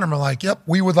have been around him are like, yep,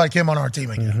 we would like him on our team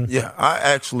again. Yeah, I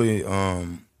actually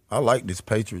I like this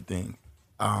Patriot thing.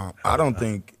 I don't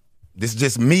think. This is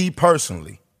just me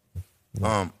personally.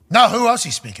 No, who else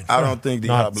he's speaking for? I don't think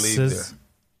D-Hop leave there.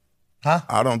 Huh?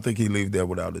 I don't think he leave there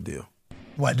without a deal.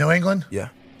 What, New England? Yeah.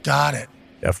 Got it.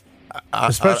 Yeah.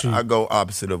 I go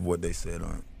opposite of what they said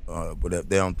on but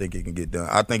they don't think it can get done.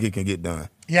 I think it can get done.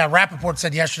 Yeah, Rapoport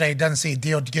said yesterday he doesn't see a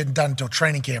deal getting done until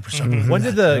training camp or something. When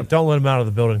did the don't let him out of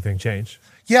the building thing change?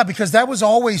 Yeah, because that was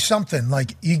always something.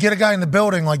 You get a guy in the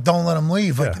building, don't let him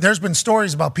leave. There's been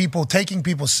stories about people taking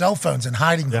people's cell phones and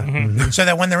hiding them so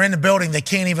that when they're in the building, they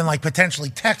can't even potentially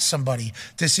text somebody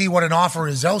to see what an offer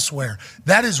is elsewhere.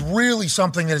 That is really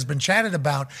something that has been chatted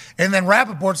about. And then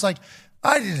Rapoport's like,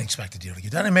 I didn't expect the deal to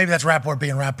get done. And maybe that's Rapoport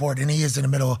being Rapoport, and he is in the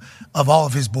middle of all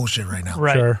of his bullshit right now.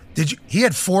 Right. Sure. He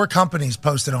had 4 companies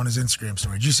posted on his Instagram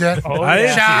story. Did you see that? Oh,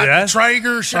 yeah. Shout out to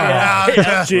Traeger, shout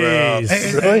out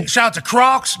to Really? shout out to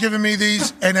Crocs giving me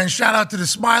these, and then shout out to the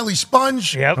Smiley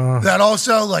Sponge. Yep. That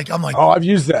also, I'm like, I've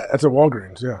used that. That's at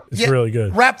Walgreens, yeah. It's really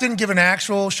good. Rap didn't give an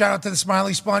actual shout out to the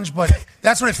Smiley Sponge, but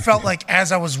that's what it felt like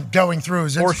as I was going through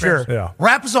his Instagram. For sure. Yeah.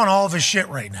 Rap is on all of his shit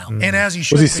right now, and as he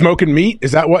should Was he be. smoking meat?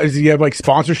 Is that what? Does he have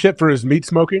sponsorship for his meat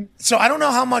smoking? So I don't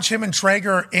know how much him and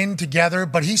Traeger are in together,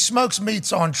 but he smokes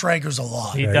meats on Traeger's a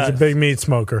lot. He He's does. a big meat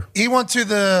smoker. He went to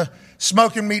the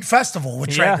Smoking Meat Festival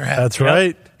with Traeger had. That's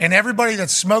right. And everybody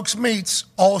that smokes meats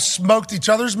all smoked each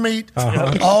other's meat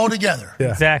all together. Yeah.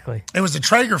 Exactly. It was the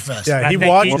Traeger Fest. Yeah, I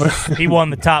think he won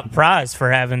the top prize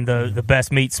for having the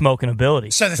best meat smoking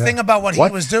ability. So the thing about what he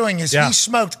was doing is he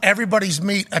smoked everybody's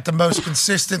meat at the most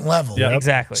consistent level. Yeah,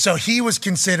 exactly. So he was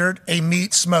considered a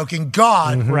meat smoking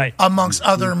god Right. amongst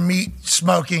other meat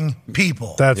smoking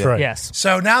people. That's right. Yes.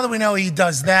 So now that we know he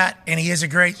does that and he is a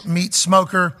great meat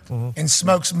smoker and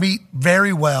smokes meat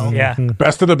very well. Yeah.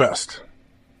 Best of the best.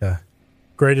 Yeah.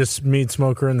 Greatest meat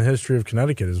smoker in the history of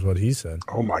Connecticut is what he said.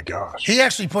 Oh, my gosh. He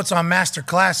actually puts on master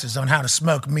classes on how to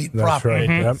smoke meat That's properly.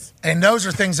 right. Yep. And those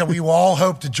are things that we will all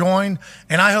hope to join.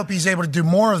 And I hope he's able to do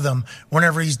more of them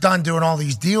whenever he's done doing all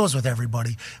these deals with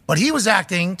everybody. But he was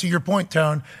acting, to your point,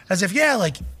 Tone, as if,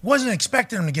 wasn't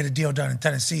expecting him to get a deal done in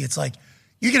Tennessee. It's like,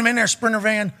 you get him in there, Sprinter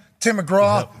van, Tim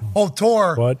McGraw, whole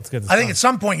tour. What? I think at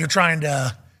some point you're trying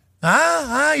to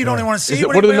You don't even want to see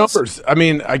What are the numbers? I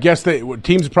mean, I guess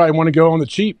teams probably want to go on the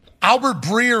cheap. Albert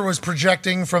Breer was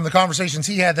projecting from the conversations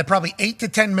he had that probably 8 to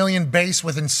 10 million base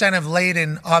with incentive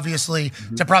laden, obviously,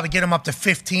 to probably get him up to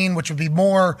 15, which would be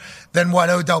more than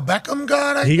what Odell Beckham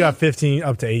got. He got 15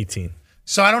 up to 18.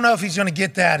 So I don't know if he's going to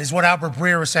get that, is what Albert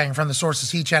Breer was saying from the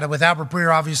sources he chatted with. Albert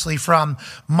Breer, obviously, from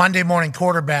Monday Morning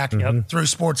Quarterback through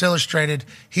Sports Illustrated.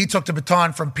 He took the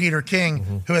baton from Peter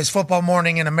King, who has Football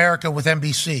Morning in America with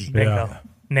NBC. Bingo.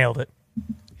 Nailed it.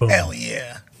 Boom. Hell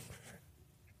yeah.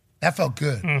 That felt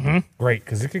good. Great,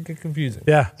 because it could get confusing.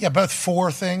 Yeah. Yeah, both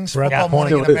 4 things. We're at Football that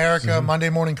point. Morning in America, Monday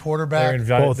Morning Quarterback.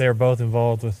 They're both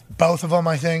involved with. Both of them,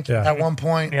 I think, at one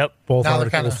point. Yep. Both Now they're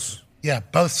articles.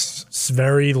 both. It's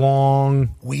very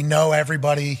long. We know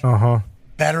everybody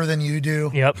better than you do.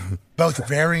 Yep. Both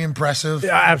very impressive.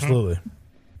 Yeah, absolutely.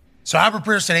 So Albert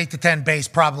Breer said 8 to 10 base,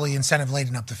 probably incentive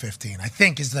laden up to 15, I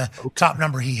think is the top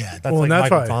number he had. That's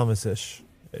Michael Thomas-ish.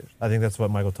 I think that's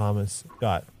what Michael Thomas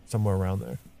got, somewhere around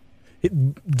there.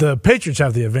 The Patriots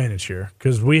have the advantage here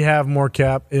because we have more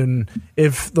cap.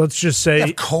 If let's just say They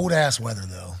have cold ass weather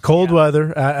though. Cold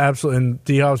weather, absolutely. And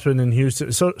D-Hop's been in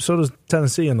Houston. So does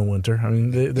Tennessee in the winter. I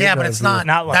mean, but it's not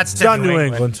like that's it's not New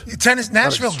England.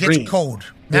 Nashville gets cold.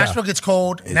 Nashville gets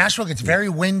cold. Nashville gets very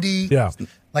windy. Yeah.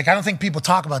 Like, I don't think people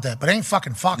talk about that, but it ain't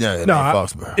fucking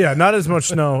Foxborough. Not as much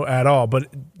snow at all. But,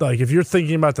 like, if you're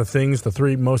thinking about the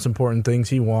 3 most important things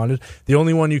he wanted, the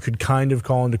only one you could kind of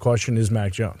call into question is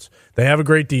Mac Jones. They have a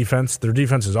great defense. Their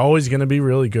defense is always going to be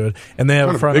really good. And they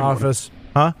have a front office.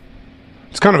 Huh?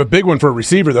 It's kind of a big one for a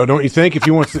receiver, though, don't you think? If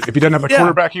he doesn't have the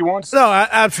quarterback he wants. No,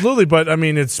 absolutely. But I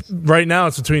mean, right now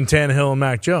it's between Tannehill and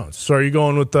Mac Jones. So are you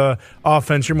going with the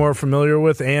offense you're more familiar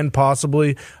with and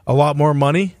possibly a lot more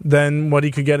money than what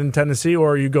he could get in Tennessee,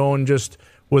 or are you going just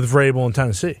with Vrabel in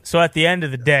Tennessee? So at the end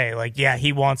of the day,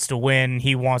 he wants to win.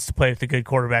 He wants to play with a good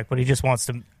quarterback, but he just wants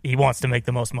to make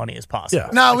the most money as possible.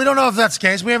 Yeah. No, we don't know if that's the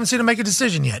case. We haven't seen him make a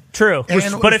decision yet. True.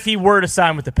 But if he were to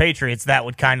sign with the Patriots, that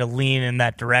would kind of lean in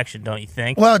that direction, don't you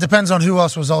think? Well, it depends on who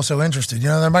else was also interested.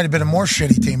 There might have been a more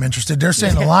shitty team interested. They're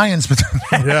saying the Lions, but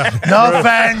no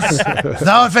offense.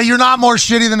 No offense. You're not more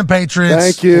shitty than the Patriots.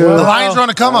 Thank you. The Lions are on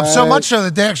a come up so much so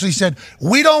that they actually said,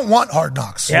 we don't want Hard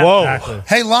Knocks. Yeah, Whoa. exactly.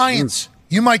 Hey, Lions,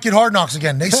 you might get Hard Knocks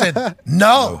again. They said,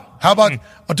 no. How about,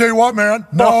 I'll tell you what, man.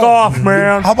 No. Fuck off,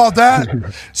 man. How about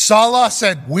that? Salah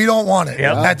said, we don't want it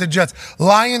at the Jets.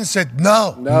 Lions said,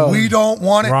 no, we don't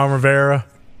want it. Ron Rivera.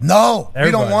 No, we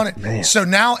don't Everybody. want it. Man. So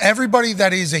now everybody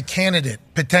that is a candidate,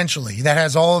 potentially, that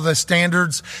has all of the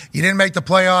standards, you didn't make the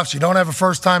playoffs, you don't have a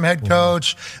first-time head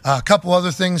coach, a couple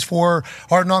other things for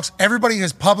Hard Knocks, everybody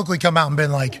has publicly come out and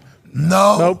been like,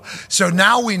 no. Nope. So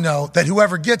now we know that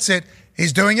whoever gets it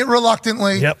is doing it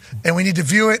reluctantly, and we need to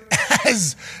view it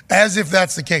as if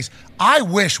that's the case. I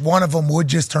wish one of them would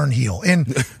just turn heel.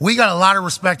 And we got a lot of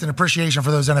respect and appreciation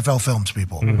for those NFL Films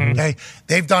people. Okay,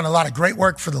 they've done a lot of great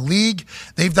work for the league.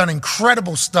 They've done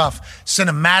incredible stuff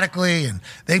cinematically, and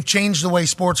they've changed the way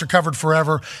sports are covered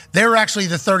forever. They're actually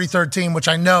the 33rd team, which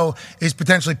I know is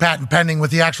potentially patent pending with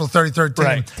the actual 33rd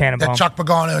team that Chuck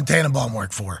Pagano and Tannenbaum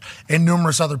work for, and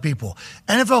numerous other people.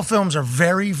 NFL Films are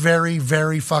very, very,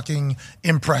 very fucking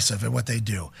impressive at what they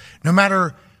do. No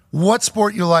matter what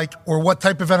sport you like or what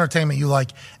type of entertainment you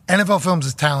like, NFL Films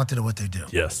is talented at what they do.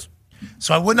 Yes.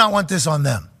 So I would not want this on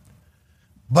them.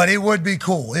 But it would be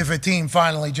cool if a team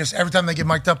finally just, every time they get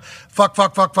mic'd up, fuck.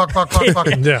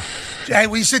 Yeah. Hey,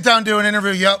 will you sit down and do an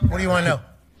interview? Yep. What do you want to know?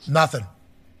 Nothing.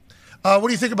 What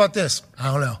do you think about this?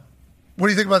 I don't know. What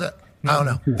do you think about that? I don't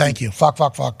know. Thank you. Fuck.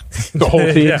 The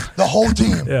whole team. The whole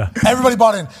team. Yeah. Everybody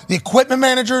bought in. The equipment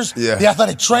managers, the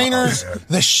athletic trainers,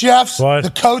 the chefs,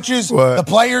 the coaches, the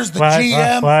players, the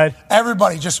GM.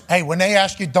 Everybody just, hey, when they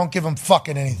ask you, don't give them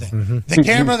fucking anything. The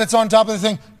camera that's on top of the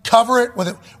thing, cover it with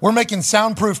it. We're making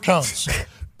soundproof cones.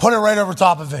 Put it right over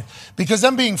top of it. Because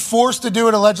them being forced to do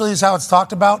it, allegedly, is how it's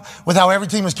talked about, with how every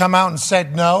team has come out and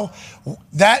said no.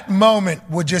 That moment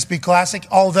would just be classic,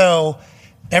 although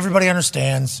everybody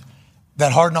understands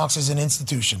that Hard Knocks is an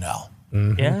institution now.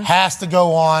 Has to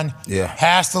go on,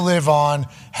 has to live on,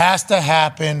 has to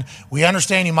happen. We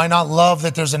understand you might not love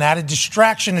that there's an added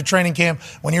distraction to training camp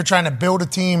when you're trying to build a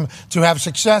team to have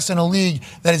success in a league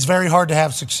that is very hard to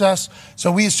have success.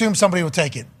 So we assume somebody would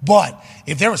take it. But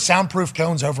if there was soundproof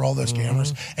cones over all those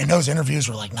cameras and those interviews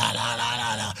were like, nah,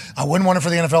 I wouldn't want it for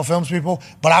the NFL Films people,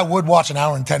 but I would watch an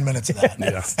hour and 10 minutes of that.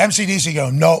 MCDC go,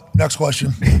 nope, next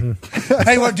question.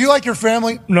 Hey, do you like your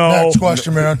family? No. Next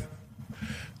question, man.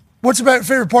 What's your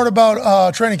favorite part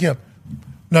about training camp?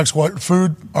 Next, what?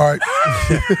 Food? All right.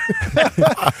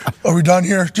 Are we done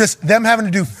here? Just them having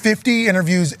to do 50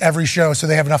 interviews every show so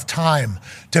they have enough time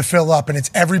to fill up, and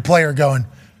it's every player going,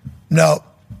 no.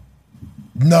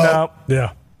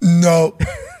 Yeah. No.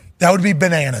 That would be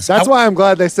bananas. That's why I'm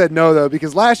glad they said no, though,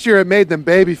 because last year it made them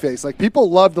babyface. Like, people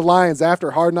loved the Lions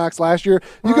after Hard Knocks last year.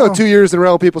 You go 2 years in a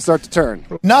row, people start to turn.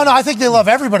 No, I think they love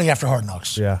everybody after Hard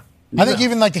Knocks. Yeah. I think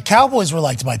even like the Cowboys were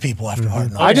liked by people after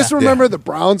Hard Knocks. I just remember the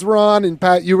Browns were on, and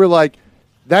Pat, you were like,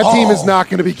 that team is not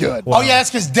going to be good. Oh, yeah, that's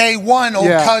because day one, old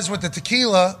cuz with the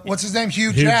tequila, what's his name?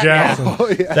 Hugh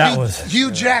Jackson.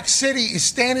 Hugh Jack City is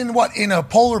standing, in a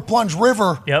polar plunge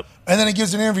river. Yep. And then he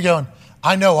gives an interview going,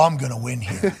 I know I'm going to win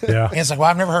here. Yeah. And it's like, well,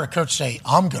 I've never heard a coach say,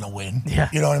 I'm going to win. Yeah.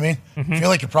 You know what I mean? I feel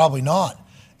like you're probably not.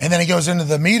 And then he goes into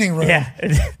the meeting room. Yeah.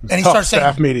 And he starts saying,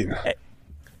 staff meeting.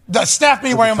 The staff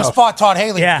meeting where I almost fought Todd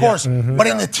Haley, Yeah. of course. But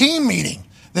in the team meeting,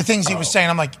 the things he was saying,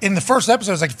 I'm like, in the first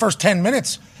episode, it's like the first 10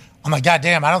 minutes, I'm like, God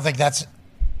damn, I don't think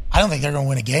they're going to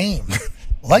win a game.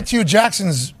 Like Hugh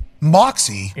Jackson's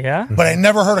moxie, but I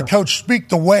never heard a coach speak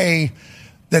the way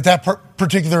that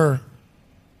particular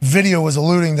video was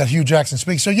alluding that Hugh Jackson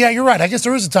speaks. So, yeah, you're right. I guess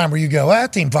there is a time where you go,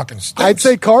 that team fucking stinks. I'd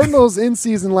say Cardinals in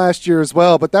season last year as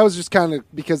well, but that was just kind of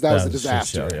because that was a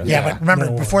disaster. Yeah, but remember,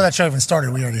 before that show even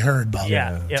started, we already heard about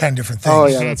 10 different things. Oh,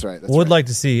 yeah, that's right. Would like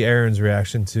to see Aaron's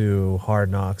reaction to Hard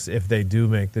Knocks if they do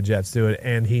make the Jets do it,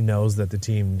 and he knows that the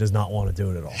team does not want to do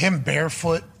it at all. Him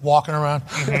barefoot walking around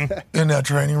in that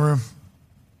training room.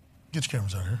 Get your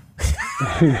cameras out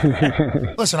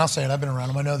here. Listen, I'll say it. I've been around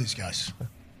them. I know these guys.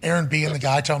 Aaron being the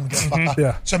guy, tell him to get the fuck up.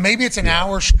 Yeah. So maybe it's an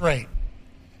hour straight.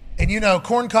 And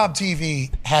Corncob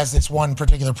TV has this one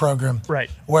particular program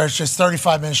where it's just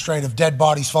 35 minutes straight of dead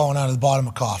bodies falling out of the bottom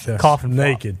of coffins. Yes. Coffin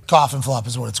naked. Coffin flop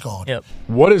is what it's called. Yep.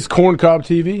 What is Corncob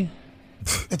TV?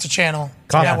 It's a channel.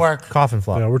 It's a network. Coffin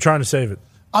flop. Yeah, we're trying to save it.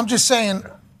 I'm just saying,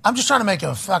 I'm just trying to make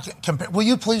a fucking Will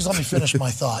you please let me finish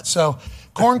my thought? So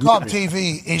Corncob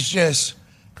TV is just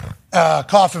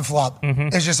coffin flop.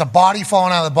 It's just a body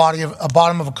falling out of the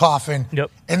bottom of a coffin.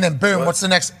 Yep. And then boom, what's the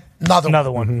next?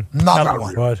 Another one. Another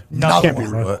one. What? Another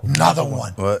one. Another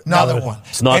one. Another one.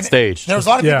 It's not staged. There's a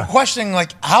lot of people questioning,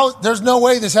 like, how there's no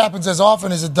way this happens as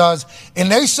often as it does.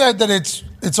 And they said that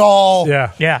it's all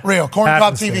real.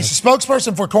 Corncob TV. So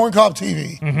spokesperson for Corncob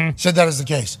TV said that is the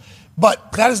case.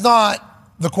 But that is not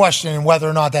the question whether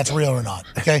or not that's real or not.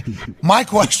 Okay. My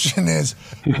question is,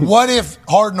 what if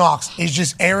Hard Knocks is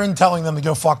just Aaron telling them to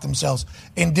go fuck themselves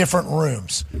in different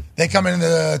rooms? They come into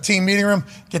the team meeting room,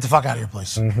 get the fuck out of here,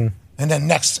 please. And then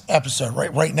next episode,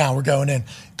 right now, we're going in.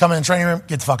 Come in the training room,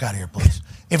 get the fuck out of here, please.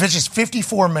 If it's just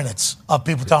 54 minutes of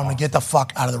people telling them to get the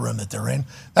fuck out of the room that they're in,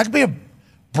 that could be a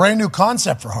brand new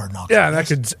concept for Hard Knocks. Yeah, that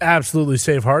could absolutely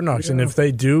save Hard Knocks. And if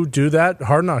they do that,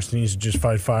 Hard Knocks needs to just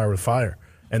fight fire with fire.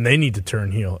 And they need to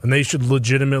turn heel. And they should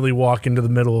legitimately walk into the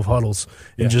middle of huddles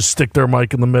and just stick their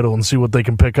mic in the middle and see what they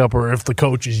can pick up, or if the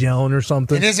coach is yelling or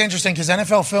something. It is interesting because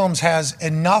NFL Films has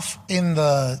enough in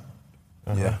the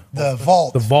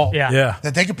vault. The vault, yeah.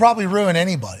 That they could probably ruin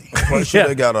anybody. I'm sure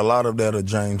they got a lot of that of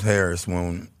James Harris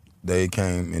when they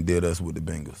came and did us with the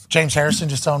Bengals. James Harrison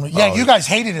just telling me. Yeah, you guys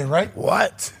hated it, right?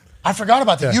 What? I forgot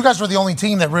about that. Yeah. You guys were the only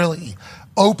team that really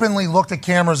openly looked at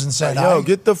cameras and said, yo,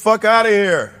 get the fuck out of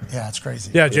here. Yeah, it's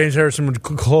crazy. Yeah, James Harrison would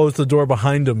close the door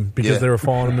behind him because they were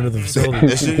following him into the facility.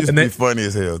 That shit used to be funny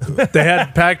as hell, too. They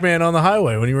had Pacman on the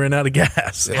highway when he ran out of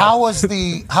gas. How was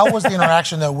the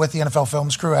interaction, though, with the NFL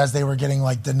Films crew as they were getting,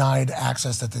 like, denied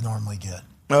access that they normally get?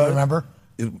 You remember?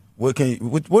 What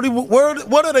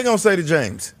are they going to say to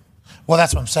James? Well,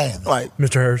 that's what I'm saying. Like,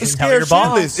 Mr. Harrison, it's scared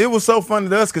shitless. It was so funny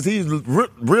to us because he's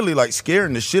really like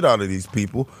scaring the shit out of these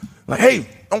people. Like, hey,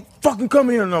 don't fucking come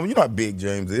here. No, you know how big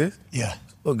James is. Yeah.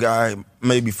 Little guy,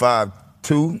 maybe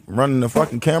 5'2", running the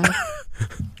fucking camera.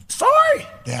 Sorry.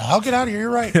 Yeah, I'll get out of here.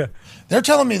 You're right. Yeah. They're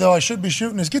telling me, though, I should be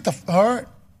shooting this. All right.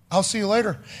 I'll see you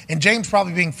later. And James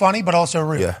probably being funny, but also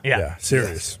real. Yeah,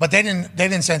 serious. But they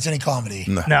didn't sense any comedy.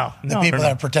 No. The people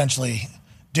that are potentially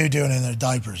doing it in their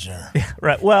diapers there. Yeah,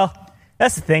 right. Well,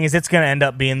 that's the thing is it's going to end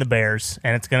up being the Bears,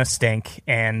 and it's going to stink,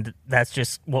 and that's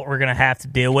just what we're going to have to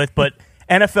deal with. But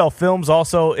NFL Films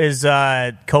also is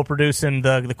co-producing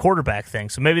the quarterback thing,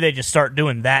 so maybe they just start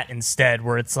doing that instead,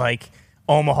 where it's like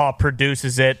Omaha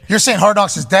produces it. You're saying Hard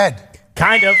Knocks is dead?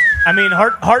 Kind of. I mean,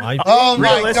 oh my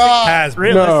God!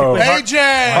 Realistically,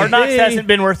 AJ, Hard Knocks hasn't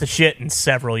been worth a shit in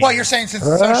several years. Well, you're saying since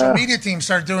the social media team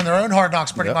started doing their own Hard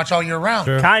Knocks pretty much all year round.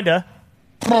 Kinda.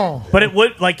 But it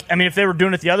would, if they were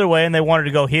doing it the other way and they wanted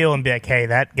to go heel and be like, hey,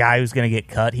 that guy who's going to get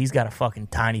cut, he's got a fucking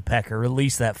tiny pecker.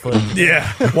 Release that foot.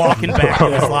 Yeah. Walking back to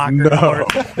his locker.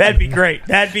 That'd be great.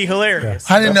 That'd be hilarious.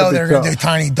 I didn't know they were going to do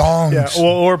tiny dongs. Yeah,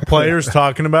 or players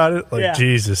talking about it. Like, Yeah.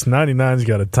 Jesus, 99's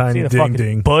got a tiny See the fucking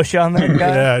ding-ding. bush on that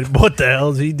guy? Yeah, what the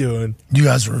hell is he doing? You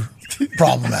guys were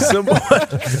problematic. I don't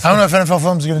know if NFL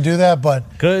Films is going to do that, but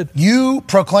you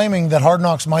proclaiming that Hard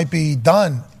Knocks might be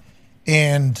done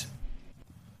and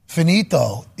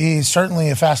finito is certainly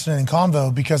a fascinating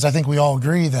convo because I think we all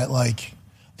agree that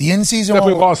the in-season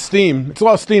Definitely lost steam. It's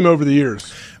lost steam over the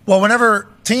years. Well, whenever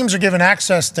teams are given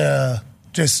access to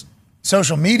just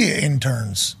social media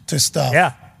interns to stuff,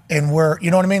 and you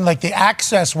know what I mean? The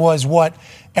access was what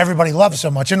everybody loves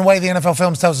so much. In a way, the NFL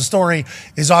Films tells the story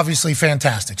is obviously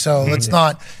fantastic. So let's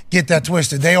not get that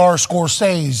twisted. They are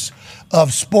Scorsese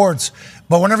of sports.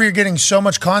 But whenever you're getting so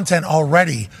much content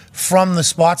already from the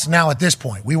spots now at this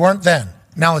point, we weren't then,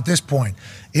 now at this point,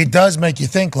 it does make you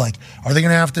think are they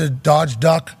going to have to dodge,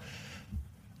 duck,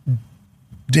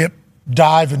 dip,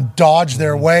 dive, and dodge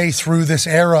their way through this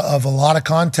era of a lot of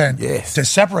content to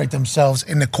separate themselves?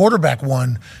 And the quarterback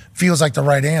one feels like the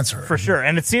right answer. For sure.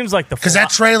 And it seems like because that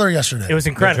trailer yesterday. It was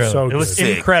incredible. So it was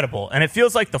good. incredible. And it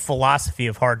feels like the philosophy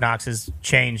of Hard Knocks has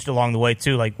changed along the way,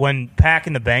 too. When Pack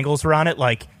and the Bengals were on it,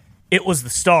 it was the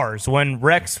stars. When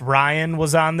Rex Ryan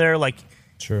was on there,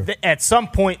 at some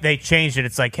point they changed it.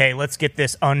 It's hey, let's get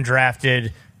this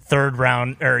undrafted third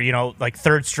round or,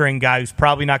 third string guy who's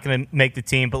probably not going to make the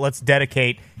team, but let's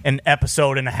dedicate an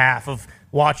episode and a half of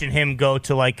watching him go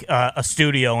to a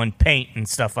studio and paint and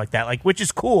stuff like that, which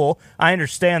is cool. I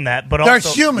understand that, but they're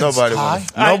also humans. Nobody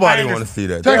wants to see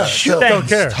that. They're humans. Don't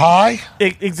care. Ty?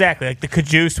 Exactly, the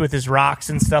Cajuice with his rocks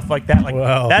and stuff like that.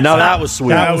 That was sweet.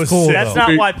 That was cool. That's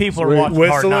not why people are watching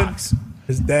Hard Knocks.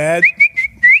 His dad.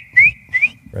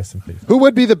 Rest in peace. Who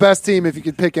would be the best team if you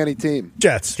could pick any team?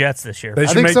 Jets. Jets this year. They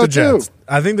should think make so, the Jets. too.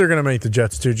 I think they're going to make the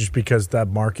Jets too, just because that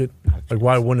market.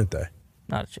 Why wouldn't they?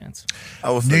 Not a chance.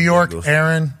 New York,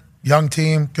 Aaron, young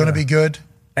team, going to be good.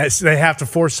 They have to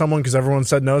force someone because everyone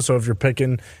said no. So if you're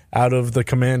picking out of the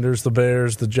Commanders, the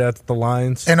Bears, the Jets, the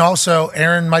Lions. And also,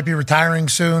 Aaron might be retiring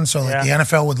soon. So the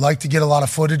NFL would like to get a lot of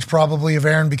footage probably of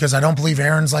Aaron because I don't believe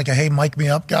Aaron's a hey, mic me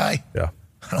up guy. Yeah.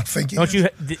 I don't think he Don't is.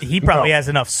 you? He probably has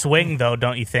enough swing, though,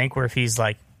 don't you think, where if he's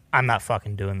I'm not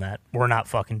fucking doing that. We're not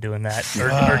fucking doing that.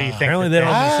 Or do you think Apparently they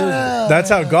don't have decisions. That's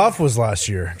how Goff was last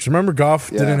year. Do you remember Goff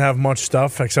didn't have much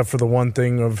stuff except for the one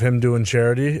thing of him doing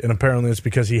charity, and apparently it's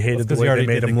because he hated the way they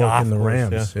made him look in the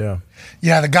Rams.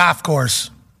 Yeah, the golf course.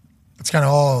 That's kind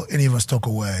of all any of us took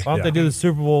away. Why don't they do the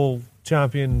Super Bowl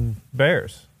champion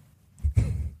Bears?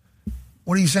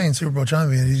 What are you saying, Super Bowl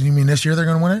champion? You mean this year they're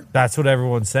going to win it? That's what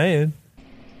everyone's saying.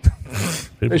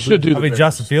 They should do. I mean,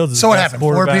 Justin Fields is So the what best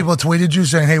happened? 4 people tweeted you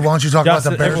saying, hey, why don't you talk about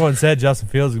the Bears? Everyone said Justin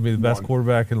Fields is going to be the best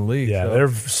quarterback in the league. Yeah,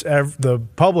 the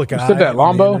public eye said that, and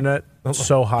Lombo? the internet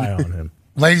so high on him.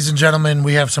 Ladies and gentlemen,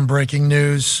 we have some breaking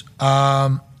news.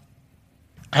 I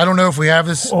don't know if we have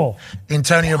this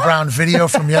Antonio Brown video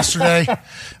from yesterday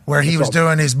where he was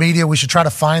doing his media. We should try to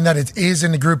find that. It is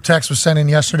in the group text was sent in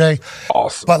yesterday.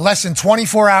 Awesome. But less than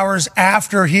 24 hours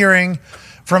after hearing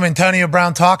from Antonio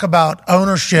Brown talk about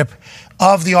ownership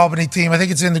of the Albany team, I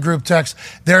think it's in the group text,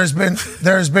 there has been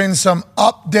some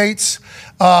updates.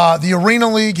 The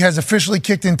Arena League has officially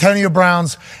kicked Antonio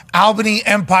Brown's Albany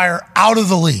Empire out of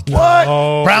the league. What?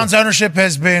 Oh. Brown's ownership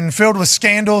has been filled with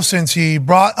scandal since he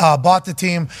bought the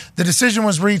team. The decision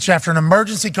was reached after an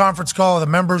emergency conference call with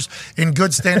the members in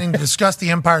good standing to discuss the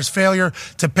Empire's failure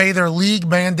to pay their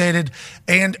league-mandated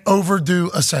and overdue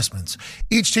assessments.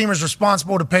 Each team is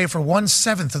responsible to pay for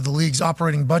 1/7 of the league's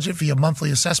operating budget via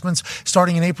monthly assessments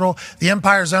starting in April. The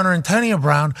Empire's owner, Antonio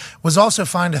Brown, was also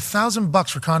fined $1,000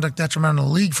 for conduct detrimental to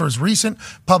the league for his recent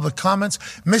public comments.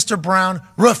 Mr. Brown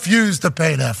refused to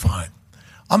pay that fine.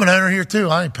 I'm an owner here, too.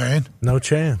 I ain't paying. No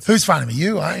chance. Who's fining me?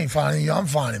 You? I ain't fining you. I'm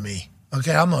fining me.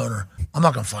 Okay, I'm owner. I'm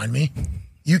not going to fine me.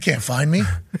 You can't fine me.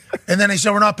 And then they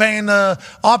said, we're not paying the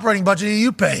operating budget.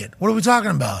 You pay it. What are we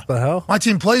talking about? The hell? My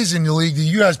team plays in the league that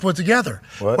you guys put together.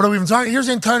 What are we even talking? Here's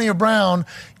Antonio Brown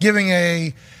giving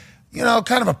a,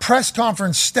 kind of a press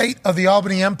conference state of the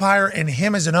Albany Empire and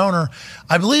him as an owner.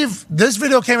 I believe this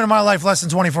video came into my life less than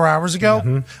 24 hours ago.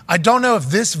 Mm-hmm. I don't know if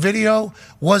this video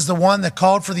was the one that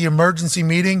called for the emergency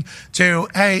meeting to,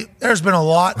 hey, there's been a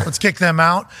lot. Let's kick them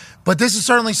out. But this is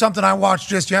certainly something I watched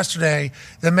just yesterday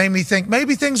that made me think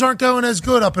maybe things aren't going as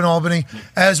good up in Albany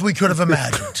as we could have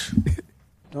imagined.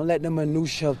 Don't let them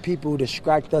minutia of people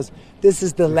distract us. This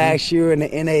is the last year in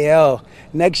the NAL.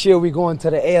 Next year we going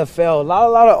to the AFL. A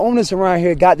lot of owners around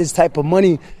here got this type of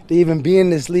money to even be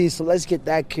in this league, so let's get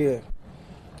that clear.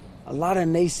 A lot of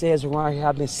naysayers around here.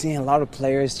 I've been seeing a lot of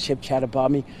players chip chat about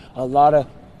me.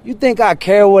 You think I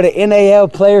care what the NAL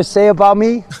players say about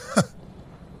me?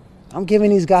 I'm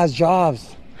giving these guys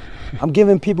jobs. I'm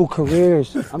giving people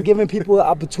careers. I'm giving people the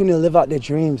opportunity to live out their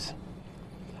dreams.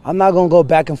 I'm not going to go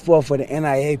back and forth with an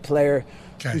NIA player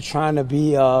who's trying to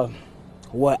be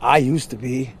what I used to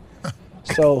be.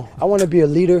 So I want to be a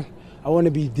leader. I want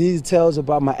to be details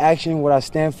about my action, what I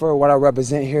stand for, what I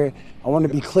represent here. I want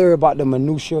to be clear about the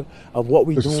minutia of what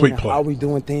we're doing and how we're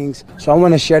doing things. So I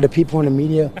want to share the people in the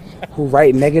media who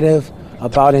write negative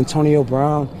about Antonio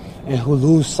Brown and who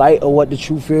lose sight of what the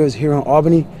truth is here in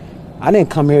Albany. I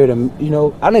didn't come here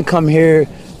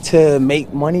to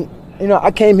make money.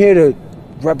 I came here to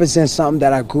represent something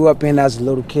that I grew up in as a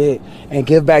little kid and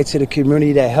give back to the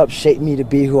community that helped shape me to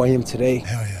be who I am today.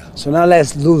 Hell yeah. So now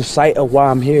let's lose sight of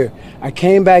why I'm here. I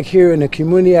came back here in the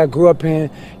community I grew up in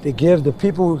to give the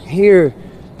people here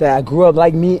that I grew up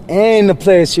like me and the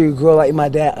players here who grew up like my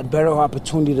dad a better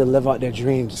opportunity to live out their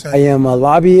dreams. I am a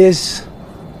lobbyist.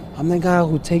 I'm the guy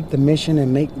who take the mission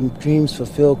and make dreams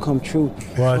fulfilled come true.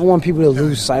 I don't want people to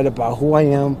lose sight about who I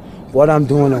am, what I'm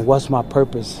doing, and what's my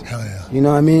purpose. Hell yeah. You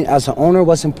know what I mean? As an owner,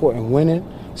 what's important? Winning,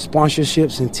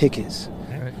 sponsorships, and tickets.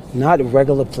 Not the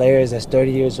regular players that's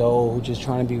 30 years old who just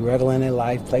trying to be regular in their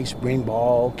life, play spring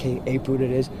ball, okay, April to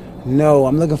this. No,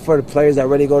 I'm looking for the players that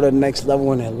ready to go to the next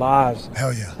level in their lives.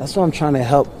 Hell yeah. That's what I'm trying to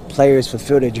help players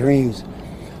fulfill their dreams.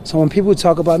 So when people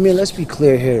talk about me, let's be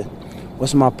clear here.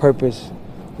 What's my purpose,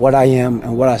 what I am,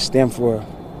 and what I stand for.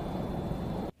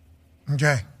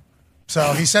 Okay.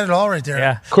 So he said it all right there.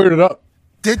 Yeah. Cleared it up.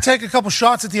 Did take a couple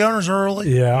shots at the owners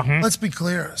early. Yeah. Mm-hmm. Let's be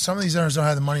clear. Some of these owners don't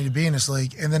have the money to be in this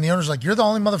league. And then the owner's like, you're the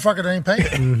only motherfucker that ain't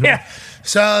paying. Yeah.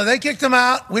 So they kicked him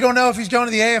out. We don't know if he's going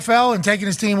to the AFL and taking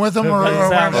his team with him or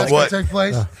wherever that's going to take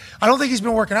place. I don't think he's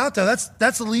been working out, though.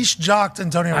 That's the least jocked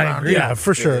Antonio Brown. Yeah,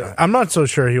 for sure. I'm not so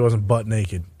sure he wasn't butt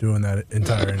naked doing that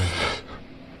entire interview.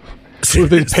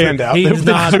 They panned out. He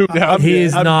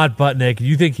is not butt naked.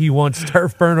 You think he wants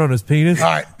turf burn on his penis? All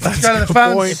right, let's go to the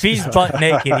phones. If he's butt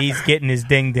naked, he's getting his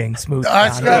ding ding smooth. All right,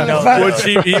 let's go to the phones.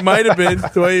 Which he might have been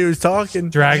the way he was talking.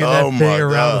 Dragging that thing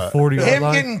around the 40-yard Him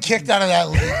line. getting kicked out of that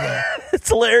league, though. It's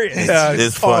hilarious.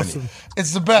 It's funny. awesome.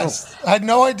 It's the best. I had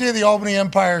no idea the Albany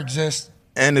Empire exists.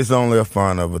 And it's only a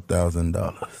fine of $1,000.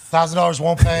 $1,000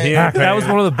 won't pay. That was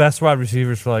one of the best wide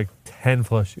receivers for like 10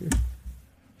 plus years.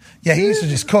 Yeah, he used to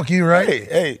just cook you, right?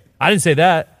 Hey. I didn't say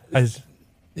that.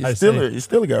 You're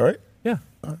still a guy, right? Yeah.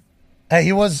 Hey,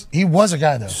 he was a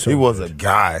guy, though. He was a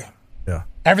guy. Yeah.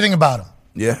 Everything about him.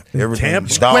 Yeah. Everything. He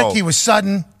was quick. He was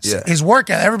sudden. Yeah. His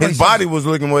workout. Everybody. His body was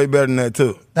looking way better than that,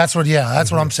 too. That's what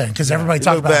I'm saying. Because everybody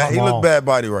talks about how he looked bad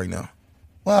body right now.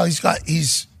 Well, he's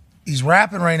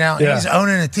rapping right now, and he's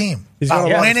owning a team. He's about got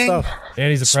a lot of winning, stuff. And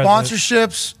he's a president.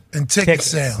 sponsorships, and ticket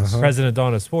sales. President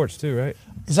Donna Sports, too, right?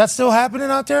 Is that still happening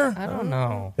out there? I don't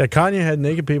know. Yeah, Kanye had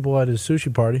naked people at his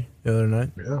sushi party the other night.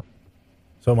 Yeah.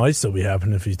 So it might still be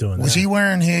happening if he's doing that. Was he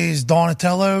wearing his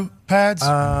Donatello pads?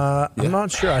 I'm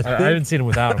not sure. I haven't seen him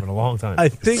without him in a long time. I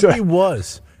think he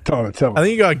was. Donatello. I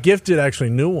think he got gifted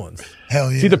actually new ones.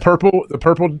 Hell yeah. See the purple?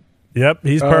 Yep,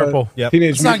 he's purple. Yep.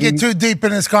 Let's not get too deep in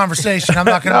this conversation. I'm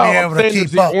not going to be able to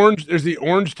keep up. There's the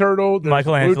orange turtle. There's the blue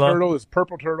Michelangelo. turtle. There's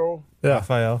purple turtle. Yeah.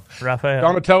 Raphael.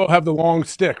 Donatello have the long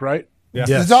stick, right? Yeah.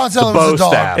 The Donatello was a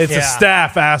dog. staff. It's a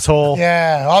staff, asshole.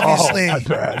 Yeah, obviously.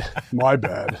 My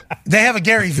bad. They have a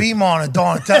Gary Veemon of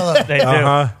Donatello. They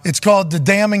do. It's called the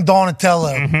Damning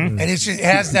Donatello. And it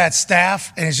has that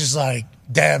staff, and it's just like,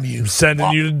 damn you.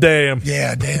 Sending you to damn.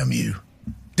 Yeah, damn you.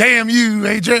 Damn you,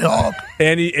 AJ Hawk.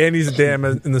 And he's a dam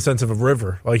in the sense of a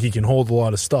river. Like he can hold a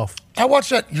lot of stuff. I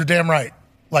watched that, you're damn right,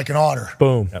 like an otter.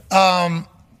 Boom. Yep. I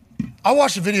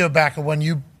watched a video back of when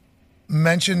you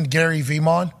mentioned Gary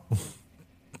Veemon,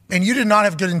 and you did not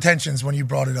have good intentions when you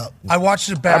brought it up. I watched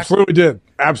it back.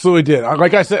 Absolutely did.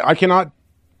 Like I said, I cannot.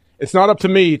 It's not up to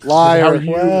me. Liar.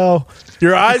 Well,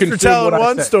 your eyes were consume telling what I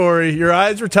one say. story. Your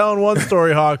eyes were telling one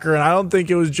story, Hawker, and I don't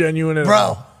think it was genuine at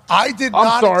all. Bro, I did not.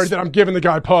 I'm sorry that I'm giving the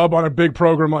guy pub on a big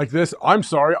program like this. I'm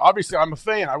sorry. Obviously, I'm a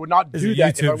fan. I would not do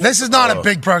that. if I This is not a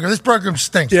big program. This program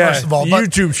stinks, Yeah, first of all. the But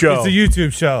YouTube show. It's a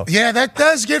YouTube show. yeah, that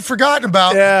does get forgotten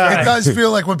about. Yeah. It does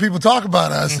feel like when people talk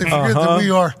about us, they forget that we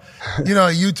are, a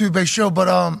YouTube-based show. But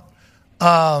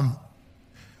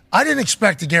I didn't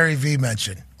expect a Gary V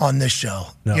mention on this show.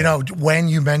 No. When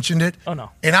you mentioned it. Oh,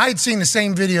 no. And I had seen the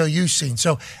same video you've seen.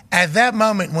 So at that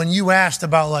moment when you asked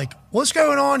about like, what's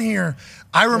going on here?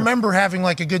 I remember having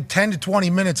like a good 10 to 20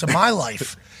 minutes of my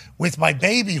life with my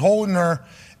baby holding her.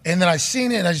 And then I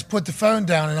seen it and I just put the phone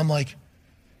down and I'm like,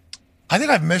 I think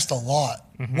I've missed a lot.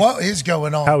 What is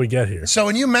going on? How we get here? So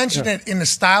when you mentioned it in the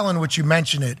style in which you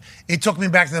mentioned it, it took me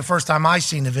back to the first time I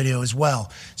seen the video as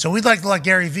well. So we'd like to let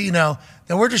Gary Vee know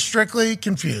that we're just strictly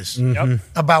confused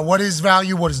about what is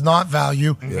value, what is not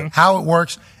value, how it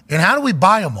works, and how do we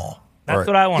buy them all? That's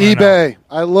what I want to know. eBay.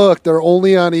 I looked. They're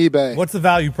only on eBay. What's the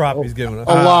value prop he's giving us?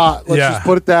 A lot. Let's just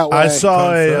put it that way. I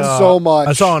saw so much.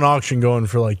 I saw an auction going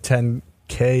for like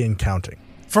 $10K and counting.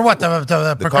 For what?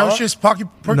 The precocious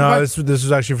porcupine? No, this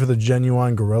was actually for the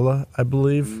genuine gorilla, I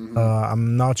believe.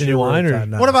 I'm not sure where it's at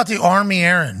now. What about the Army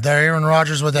Aaron? The Aaron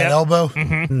Rodgers with that elbow?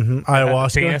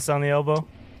 Ayahuasca. Penis on the elbow.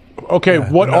 Okay,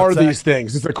 what are nutsack. these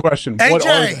things? Is the question. What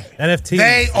are AJ, they? NFTs.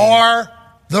 they are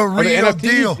the Are they real NFTs?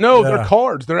 deal. No, they're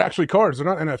cards. They're actually cards. They're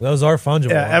not NFTs. Those are fungible.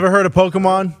 Yeah, ever heard of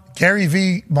Pokemon? Gary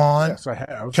V. Mon. Yes, I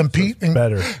have. Compete in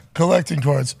better. collecting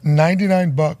cards.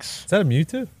 $99. Is that a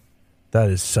Mewtwo? That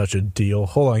is such a deal.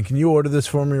 Hold on, can you order this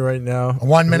for me right now?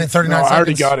 1 minute, 39 No, seconds. I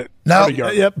already got it. No.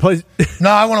 Yep, please. No,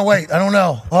 I want to wait. I don't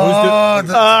know. What do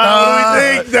we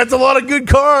think? That's a lot of good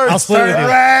cards. I'll split it with you.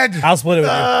 Red. I'll split it with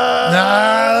you.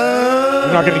 No.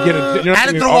 You're not going to get it. Add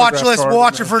it to the watch list. We'll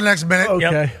watch it for the next minute.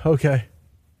 Okay, okay.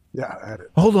 Yeah, add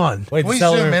it. Hold on. Wait, Can we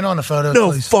zoom in on the photo,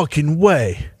 No please? fucking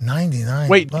way. 99.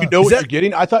 Wait, you know what you're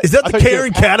getting? I thought Is that I the thought you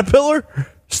Karen were- Caterpillar?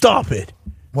 Stop it.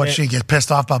 What, she get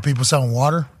pissed off about people selling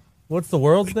water? What's the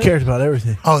world's name? Cares about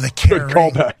everything. Oh, the Karen.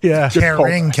 callback. Yeah.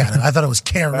 Karen Cannon. I thought it was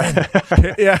Karen.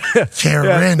 Yeah. Karen.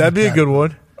 Yeah, that'd be a good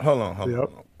one. Hold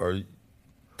on. Are you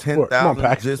Come on, 10,000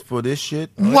 Pac. just for this shit?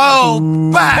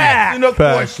 Whoa, back. No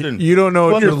Pac, question. you don't know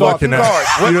what What you're the fuck looking card?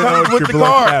 at. What You don't know comes what with you're the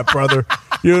looking card? at, brother.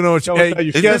 You don't know what you. Hey,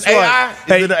 Is guess this what? AI?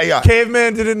 Hey, Is it AI?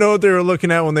 Caveman didn't know what they were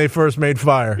looking at when they first made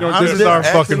fire. This is our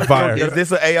fucking fire. Is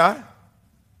this an AI?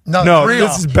 No, real.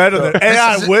 this is better than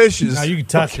AI is- wishes. Now you can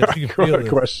touch it. You can feel Good it.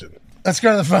 question. Let's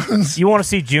go to the phones. You want to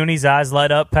see Junie's eyes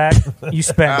light up, Pat? You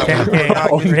spend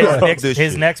 $10K for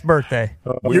his next birthday.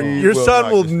 Your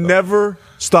son will never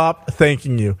stop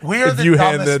thanking you We're if the you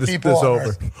hand dumbest this people on over.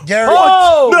 earth. Gary,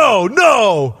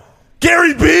 No,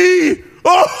 Gary B.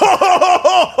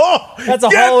 Oh, That's a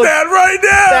get that right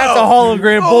now. That's a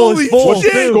hologram Holy bullet full.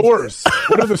 shit. Scores.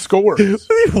 What are the scores?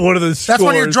 What are the scores? that's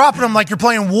when you're dropping them like you're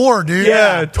playing war, dude.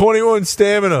 Yeah, 21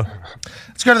 stamina.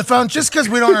 Let's go to the phone. Just because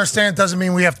we don't understand doesn't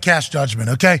mean we have to cast judgment,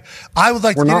 okay? I would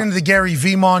like to get into the Gary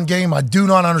Vemon game. I do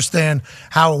not understand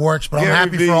how it works, but I'm Gary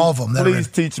happy V, for all of them. That are in. Please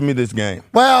teach me this game.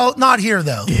 Well, not here,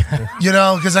 though. You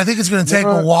know, because I think it's going to take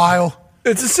a while.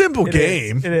 It's a simple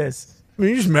game. It is. I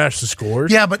mean, you just match the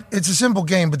scores. Yeah, but it's a simple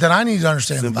game, but then I need to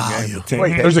understand Simple the game value. for 10K.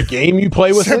 Wait, there's a game you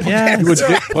play with it? Simple game. You would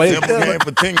play Simple it? game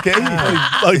for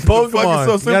 10K. Like Pokemon. Fucking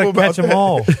so You simple gotta catch about them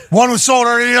all. One was sold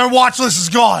already. Your watch list is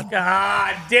gone.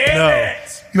 God damn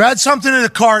it. You add something in the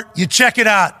cart, you check it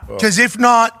out. Because if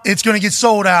not, it's going to get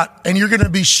sold out, and you're going to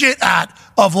be shit out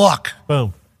of luck.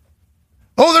 Boom.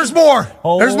 Oh, there's more.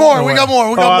 There's more. We got more.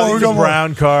 We got more. We These got are more.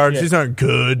 brown cards. These aren't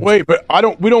good. Wait, but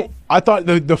I thought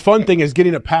the fun thing is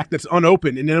getting a pack that's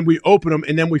unopened, and then we open them,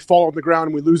 and then we fall on the ground,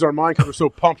 and we lose our mind because we're so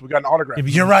pumped we got an autograph.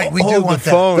 You're right. We do want that.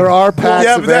 phone. There are packs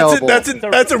Yeah, but available.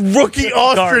 that's a rookie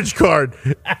ostrich card.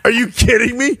 Are you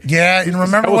kidding me? Yeah, and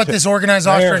remember what this organized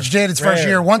ostrich did its first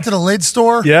year? Went to the lid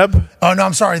store. Yep. Oh, no,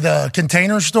 I'm sorry, the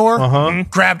container store.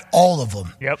 Grabbed all of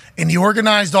them. Yep. And the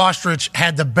organized ostrich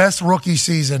had the best rookie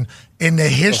season in the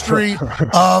history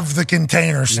of the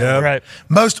container store. Yep. Right.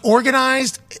 Most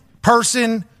organized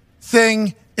person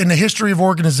thing in the history of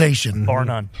organization. Bar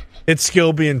none. Its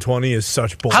skill being 20 is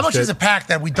such bullshit. How much is a pack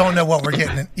that we don't know what we're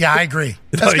getting? Yeah, I agree.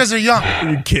 That's because they're young.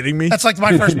 Are you kidding me? That's like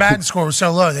my first Madden score was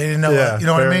so low. They didn't know. Yeah, You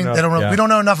know what I fair mean? enough. They don't. Yeah. We don't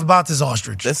know enough about this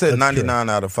ostrich. That said 99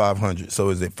 out of 500. So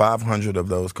is it 500 of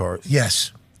those cards?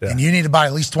 Yes. And you need to buy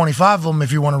at least 25 of them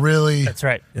if you want to really That's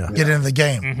right. get into the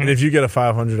game. And if you get a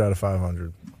 500 out of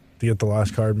 500 to get the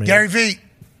last card, maybe. Gary V,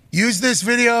 use this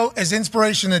video as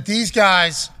inspiration that these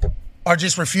guys are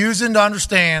just refusing to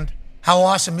understand how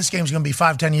awesome this game's going to be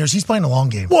 5-10 years. He's playing the long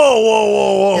game.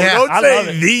 Whoa. Yeah, Don't I love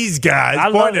say it. these guys. I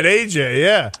love Point it. at AJ,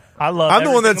 yeah. I love I'm the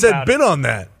one that everything said about bid it. on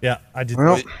that. Yeah, I did.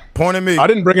 Well, Point at me. I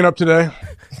didn't bring it up today.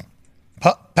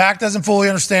 Pac doesn't fully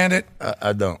understand it.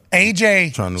 I don't.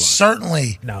 AJ Trying to lie.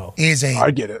 certainly is a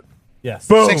I get it. Yes.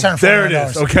 Boom. $649. There it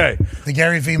is. Okay. the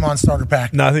Gary Vemon starter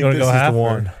pack. No, I think wanna this go is half the or-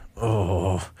 one.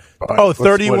 Oh, let's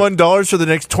split it. $31 for the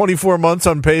next 24 months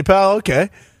on PayPal? Okay.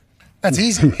 That's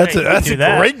easy. That's a do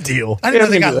that. great deal. I didn't know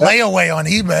they Yeah, got we can do layaway on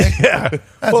eBay. Yeah. That's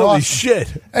Holy awesome.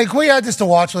 shit. Hey, can we add this to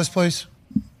watch list, please?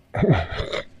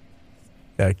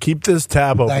 Yeah, keep this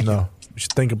tab open, Thank you. though. We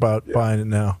should think about buying it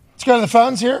now. Let's go to the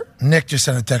phones here. Nick just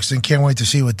sent a text in. Can't wait to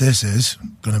see what this is.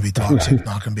 Going to be toxic.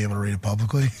 Not going to be able to read it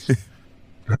publicly.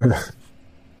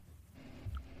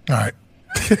 All right.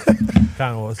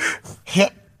 Kind of was.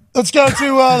 Let's go to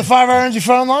the 5-Hour Energy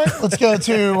phone line. Let's go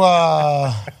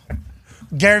to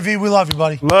Gary V. We love you,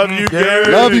 buddy. Love you, Gary.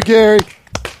 Love you, Gary.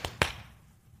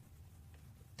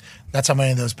 That's how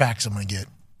many of those packs I'm going to get.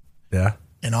 Yeah.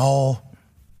 And all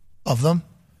of them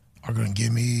are going to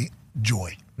give me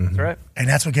joy. That's right. And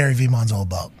that's what Gary V-Mon's all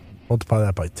about. Multiply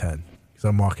that by 10 because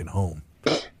I'm walking home.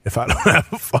 If I don't have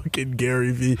a fucking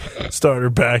Gary V starter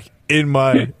pack in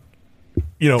my,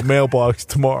 mailbox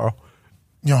tomorrow.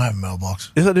 You don't have a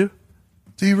mailbox. Yes, I do.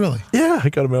 Do you really? Yeah, I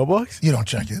got a mailbox. You don't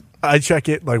check it. I check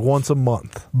it like once a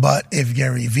month. But if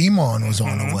Gary V-Mon was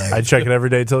on the way. I check it every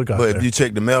day till it got there. But if you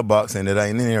check the mailbox and it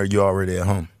ain't in there, you're already at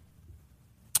home.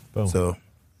 Boom. So,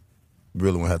 you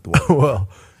really won't have to worry. Well,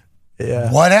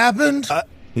 yeah. What happened?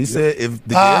 He said if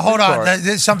hold on.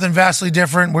 There's something vastly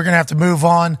different. We're going to have to move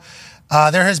on.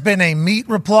 There has been a meat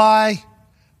reply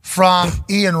from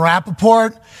Ian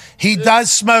Rapoport. He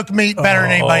does smoke meat better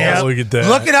than anybody else. Look at that.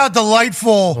 Look at how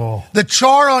delightful the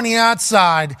char on the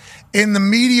outside and the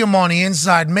medium on the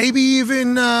inside. Maybe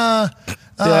even...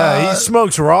 he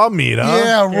smokes raw meat, huh?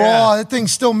 Yeah, raw. That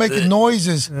thing's still making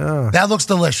noises. Yeah. That looks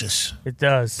delicious. It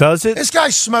does. Does it? This guy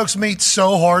smokes meat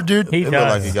so hard, dude. He It does. look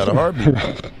like he got a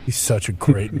heartbeat. He's such a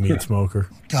great meat smoker.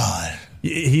 God.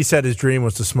 He said his dream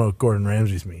was to smoke Gordon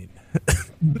Ramsay's meat.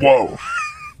 Whoa.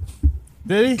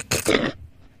 Did he?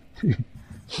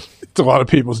 It's a lot of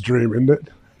people's dream, isn't it?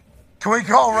 Can we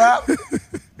call Rap?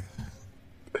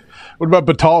 What about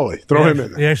Batali? Throw him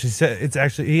in there. He actually said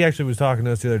he actually was talking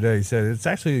to us the other day. He said it's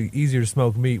actually easier to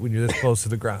smoke meat when you're this close to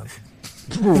the ground.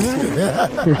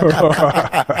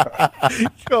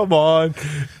 Come on.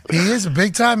 He is a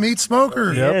big-time meat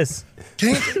smoker. Yes.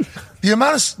 The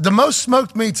most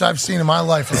smoked meats I've seen in my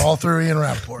life are all through Ian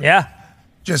Rapoport. Yeah.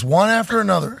 Just one after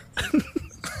another.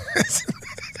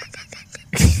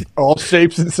 All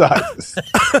shapes and sizes.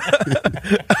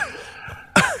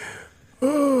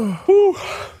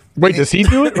 Wait, does he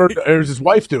do it or does his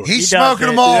wife do it? He's smoking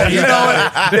them all. You know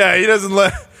it. Yeah, he doesn't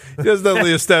let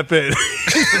Leah step in.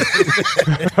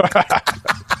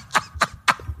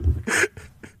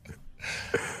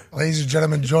 Ladies and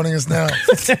gentlemen, joining us now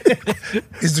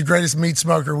is the greatest meat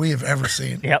smoker we have ever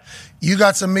seen. Yep. You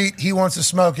got some meat, he wants to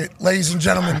smoke it. Ladies and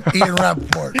gentlemen, Ian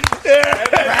Rapoport.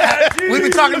 We've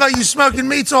been talking about you smoking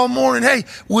meats all morning. Hey,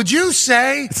 would you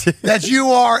say that you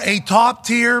are a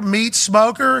top-tier meat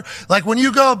smoker? Like when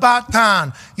you go about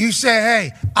town, you say,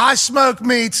 hey, I smoke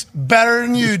meats better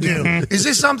than you do. Is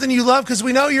this something you love? Because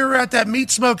we know you were at that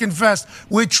meat smoking fest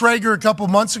with Traeger a couple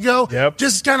months ago. Yep.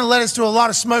 Just kind of led us to a lot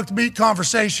of smoked meat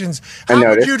conversations. I How would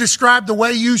noticed. you describe the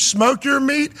way you smoke your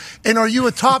meat? And are you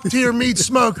a top-tier meat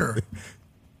smoker?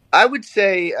 I would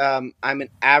say I'm an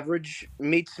average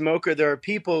meat smoker. There are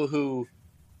people who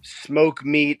smoke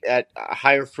meat at a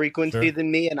higher frequency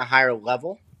than me and a higher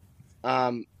level.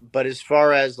 But as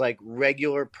far as like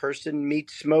regular person meat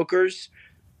smokers,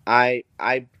 I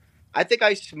think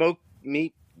I smoke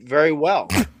meat very well.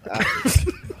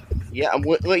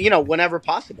 Whenever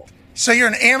possible. So you're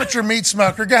an amateur meat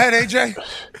smoker. Go ahead, AJ.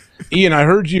 Ian, I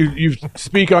heard you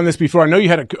speak on this before. I know you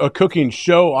had a cooking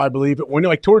show, I believe. But when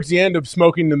towards the end of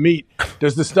smoking the meat,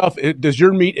 does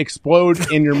your meat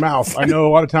explode in your mouth? I know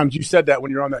a lot of times you said that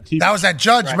when you're on that TV. That was that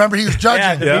judge. Remember, he was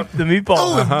judging. Yeah, the meatball.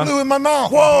 Oh, it blew in my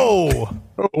mouth. Whoa.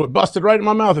 Oh, it busted right in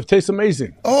my mouth. It tastes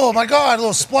amazing. Oh, my God. A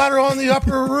little splatter on the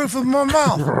upper roof of my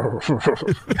mouth.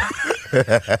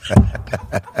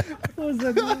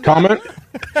 Comment?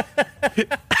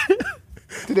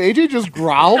 Did AJ just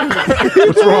growl?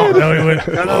 What's wrong? No, he went.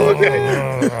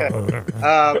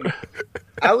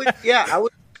 I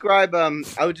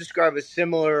would describe a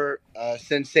similar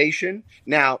sensation.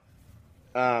 Now,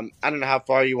 I don't know how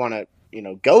far you want to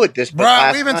go with this, but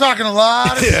Right, we've been talking a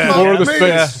lot of More of smoked the meat.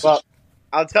 space. Well,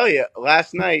 I'll tell you,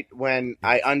 last night when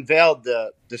I unveiled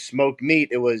the smoked meat,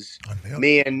 it was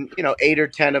me and 8 or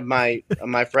 10 of my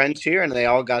friends here, and they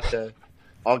all got to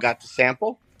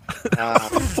sample.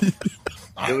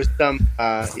 There was some,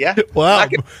 Wow,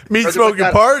 meat smoking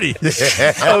party.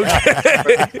 Okay.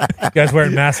 You guys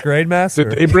wearing masquerade masks?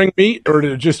 Did they bring meat or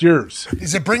did it just yours?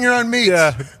 Is it bring your own meat?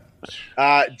 Yeah.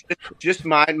 Just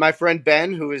mine. My friend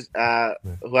Ben, who I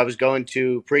was going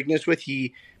to Preakness with,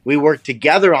 we worked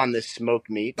together on this smoked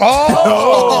meat.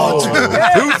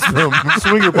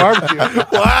 Swinger barbecue.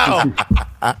 Wow.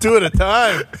 2 at a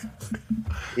time.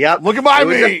 Yep. Look at my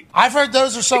meat. I've heard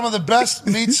those are some of the best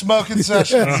meat smoking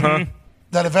sessions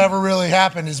that have ever really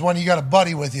happened is when you got a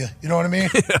buddy with you. You know what I mean?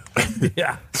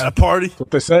 Yeah. At a party. That's what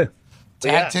they say.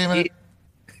 Tag teaming it.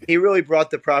 He really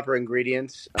brought the proper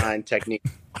ingredients and technique.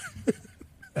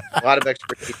 A lot of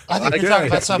expertise. I think you're talking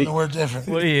about something we're different.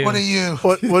 What are you? What are you?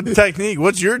 What technique?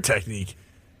 What's your technique?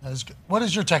 What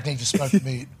is your technique to smoke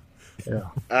meat?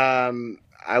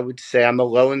 I would say I'm a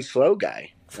low and slow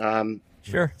guy.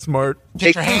 Sure. Smart.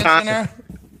 Get your hands in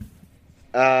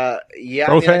there. Yeah,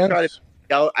 Both I hands?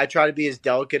 I try to be as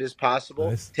delicate as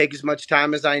possible. Take as much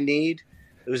time as I need.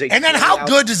 It was And then how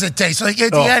good does it taste? Like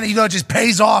at the end, it just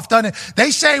pays off, doesn't it?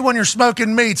 They say when you're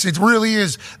smoking meats, it really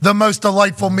is the most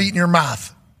delightful meat in your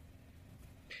mouth.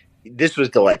 This was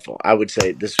delightful. I would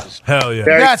say this was hell yeah.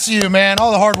 That's you, man.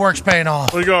 All the hard work's paying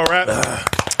off. We go, Rat.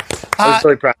 I was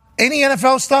really proud. Any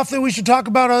NFL stuff that we should talk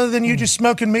about other than you just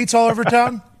smoking meats all over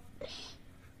town?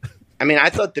 I mean,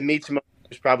 I thought the meat smoke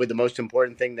was probably the most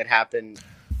important thing that happened,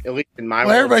 at least in my Well,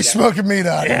 world. everybody's smoking meat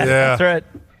out here. That's right.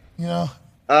 You know?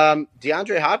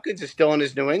 DeAndre Hopkins is still on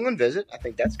his New England visit. I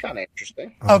think that's kind of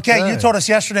interesting. Okay, you told us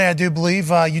yesterday, I do believe,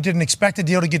 you didn't expect a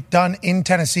deal to get done in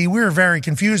Tennessee. We were very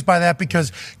confused by that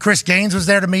because Chris Gaines was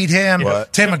there to meet him.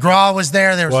 What? Tim McGraw was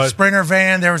there. There was What? a Sprinter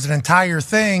van. There was an entire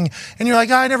thing. And you're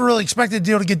like, I never really expected a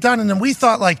deal to get done. And then we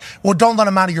thought, like, well, don't let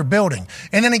him out of your building.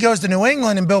 And then he goes to New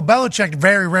England, and Bill Belichick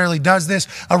very rarely does this,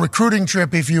 a recruiting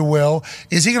trip, if you will.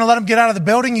 Is he going to let him get out of the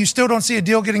building? You still don't see a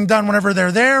deal getting done whenever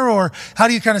they're there? Or how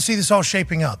do you kind of see this all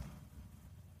shaping up?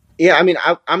 Yeah, I mean,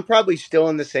 I'm probably still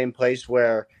in the same place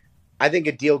where I think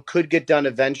a deal could get done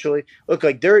eventually. Look,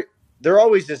 like there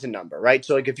always is a number, right?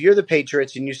 So, like, if you're the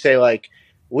Patriots and you say, like,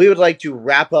 we would like to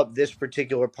wrap up this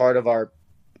particular part of our,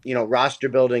 roster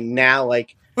building now,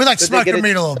 like We like smoke your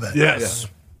meat a little bit. Yes.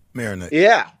 Marinate.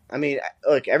 Yeah, I mean,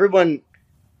 look, everyone.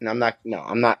 No, I'm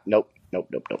not. Nope. But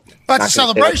it's a Not gonna say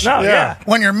celebration. No, yeah.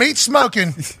 When you're meat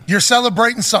smoking, you're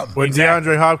celebrating something. When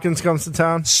DeAndre Hopkins comes to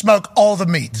town, Smoke all the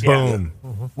meat. boom.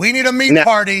 We need a meat No.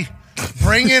 party.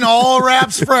 Bring in all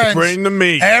Rap's friends. Bring the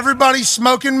meat. Everybody's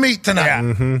smoking meat tonight.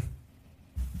 Yeah.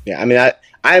 Yeah, I mean,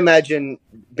 I imagine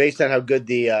based on how good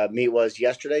the meat was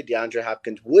yesterday, DeAndre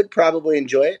Hopkins would probably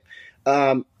enjoy it,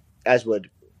 as would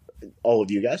all of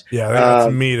you guys. Yeah, they got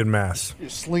some meat in mass. You're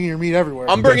slinging your meat everywhere.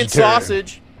 I'm bringing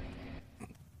sausage.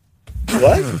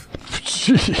 What?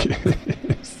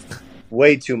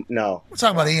 Way too no. We're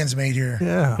talking about Ian's meat here.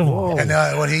 Yeah. Whoa. And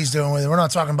what he's doing with it. We're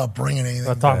not talking about bringing anything.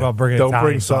 Not talking about bringing Don't Italian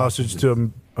bring sausage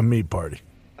to a meat party.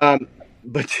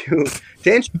 But to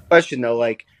answer your question though,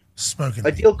 like Smoking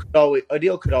a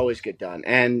deal could always get done,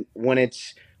 and when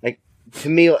it's like, to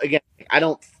me, again, I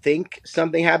don't think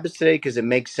something happens today because it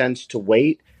makes sense to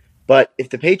wait. But if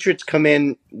the Patriots come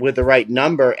in with the right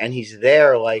number and he's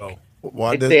there, like,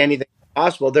 Why I'd does- say anything is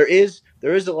possible. There is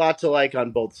a lot to like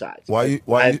on both sides. Why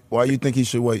you think he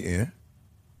should wait in?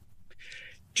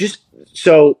 Just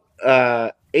so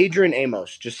Adrian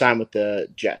Amos just signed with the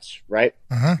Jets, right?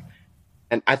 Uh-huh.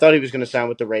 And I thought he was going to sign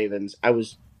with the Ravens. I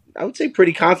would say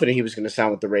pretty confident he was going to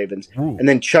sign with the Ravens. Ooh. And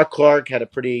then Chuck Clark had a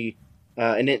pretty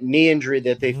a knee injury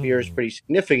that they fear is pretty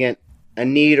significant. A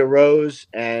need arose,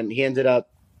 and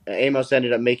Amos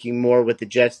ended up making more with the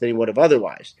Jets than he would have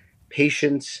otherwise.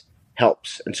 Patience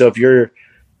helps. And so if you're,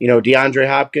 DeAndre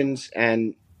Hopkins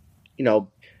and,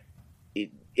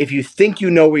 if you think you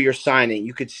know where you're signing,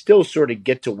 you could still sort of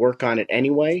get to work on it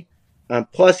anyway.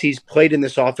 Plus, he's played in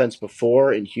this offense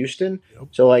before in Houston. Yep.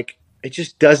 So, like, it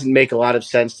just doesn't make a lot of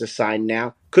sense to sign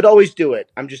now. Could always do it.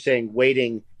 I'm just saying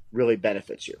waiting really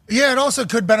benefits you. Yeah, it also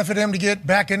could benefit him to get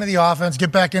back into the offense,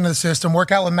 get back into the system, work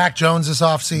out with Mac Jones this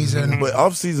offseason. But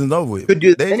offseason's over with. Could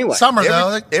do that anyway. Summer,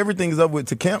 though. Everything's up with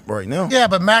to camp right now. Yeah,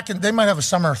 but Mac, they might have a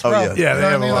summer throw. Oh, yeah. They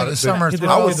have a lot of summer throw.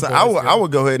 I would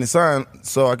go ahead and sign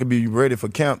so I could be ready for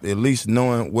camp, at least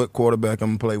knowing what quarterback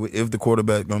I'm going to play with, if the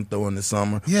quarterback going to throw in the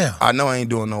summer. Yeah. I know I ain't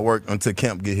doing no work until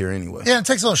camp get here anyway. Yeah, it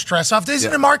takes a little stress off.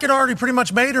 Isn't the market already pretty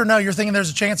much made, or no? You're thinking there's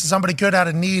a chance that somebody could, out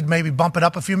of need, maybe bump it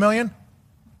up a few million?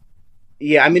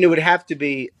 Yeah, I mean, it would have to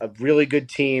be a really good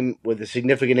team with a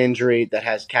significant injury that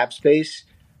has cap space,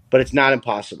 but it's not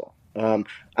impossible. On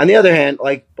the other hand,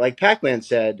 like Pacman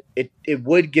said, it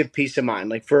would give peace of mind.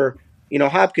 Like for,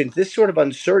 Hopkins, this sort of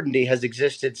uncertainty has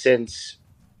existed since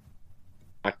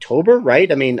October,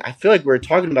 right? I mean, I feel like we were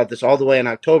talking about this all the way in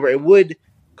October. It would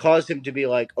cause him to be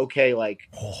like, okay, like,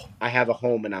 I have a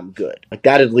home and I'm good. Like,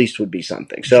 that at least would be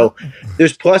something. So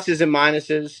there's pluses and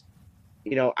minuses.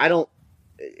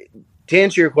 To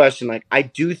answer your question, like, I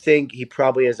do think he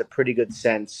probably has a pretty good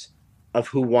sense of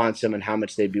who wants him and how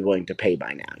much they'd be willing to pay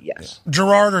by now. Yes.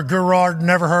 Gerard or Gerard,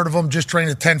 never heard of him. Just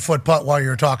trained a 10-foot putt while you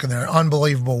were talking there.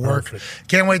 Unbelievable work. Perfect.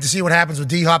 Can't wait to see what happens with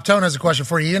D-Hop. Tone has a question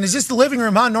for you. And is this the living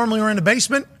room, huh? Normally we're in the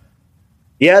basement?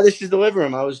 Yeah, this is the living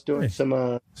room. I was doing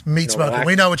some meat smoking.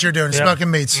 We know what you're doing.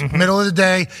 Smoking meats. Middle of the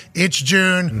day. It's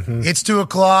June. It's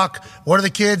 2:00. What are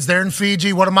the kids? They're in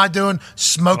Fiji. What am I doing?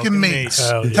 Smoking meats.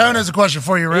 Tone has a question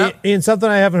for you, Rap. Ian, something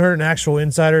I haven't heard an actual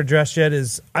insider address yet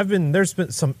is there's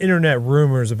been some internet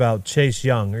rumors about Chase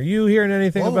Young. Are you hearing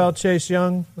anything about Chase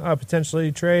Young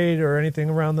potentially trade or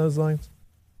anything around those lines?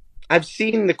 I've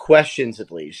seen the questions at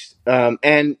least,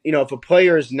 and if a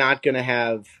player is not going to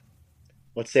have,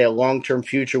 let's say, a long-term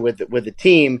future with the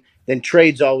team, then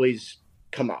trades always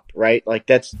come up, right? Like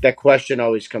that question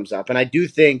always comes up. And I do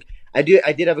think I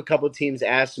did have a couple of teams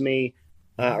ask me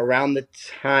around the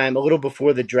time, a little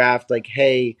before the draft, like,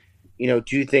 hey, do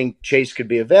you think Chase could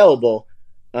be available?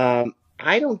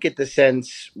 I don't get the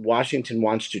sense Washington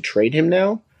wants to trade him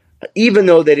now, even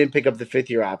though they didn't pick up the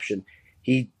 5th-year option.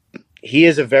 He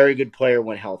is a very good player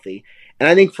when healthy. And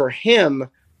I think for him,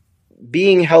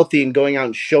 being healthy and going out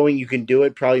and showing you can do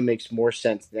it probably makes more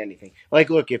sense than anything.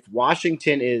 Like, look, if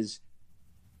Washington is,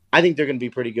 I think they're going to be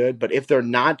pretty good, but if they're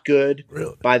not good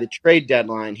by the trade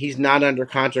deadline, he's not under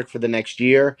contract for the next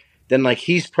year, then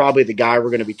he's probably the guy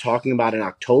we're going to be talking about in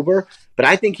October. But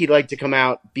I think he'd like to come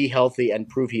out, be healthy, and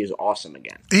prove he is awesome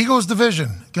again. Eagles division,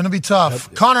 going to be tough.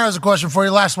 Yep. Connor has a question for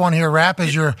you. Last one here, Rap,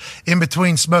 as you're in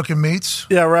between smoking meats.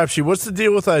 Yeah, Rapshi, what's the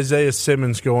deal with Isaiah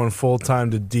Simmons going full-time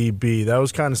to DB? That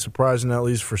was kind of surprising, at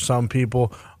least for some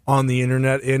people on the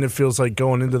internet, and it feels like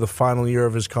going into the final year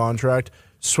of his contract,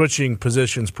 switching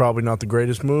positions probably not the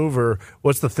greatest move, or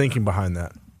what's the thinking behind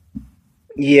that?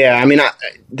 Yeah, I mean,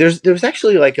 there was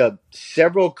actually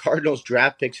several Cardinals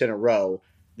draft picks in a row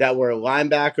that were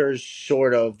linebackers,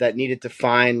 sort of, that needed to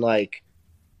find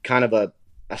kind of a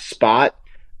spot.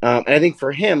 And I think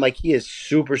for him, he is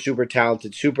super, super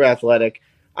talented, super athletic.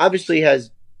 Obviously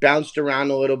has bounced around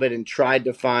a little bit and tried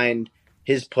to find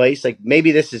his place.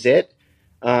 Maybe this is it.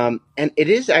 And it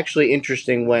is actually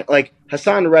interesting when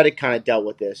Hassan Reddick kind of dealt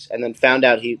with this and then found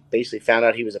out he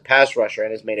was a pass rusher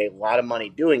and has made a lot of money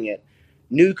doing it.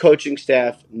 New coaching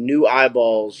staff, new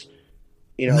eyeballs,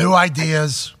 new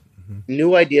ideas.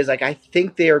 New ideas. I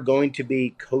think they are going to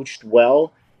be coached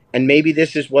well, and maybe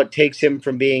this is what takes him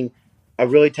from being a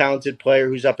really talented player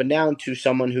who's up and down to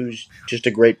someone who's just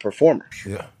a great performer.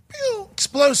 Yeah.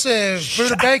 Explosive.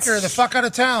 Buda Baker, the fuck out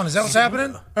of town. Is that what's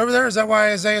happening over there? Is that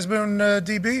why Isaiah's been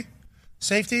DB?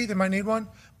 Safety? They might need one.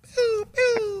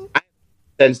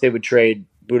 Since they would trade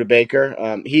Buda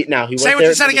Baker, he say what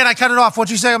you said again. I cut it off. What'd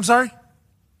you say? I'm sorry.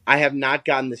 I have not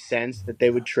gotten the sense that they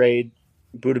would trade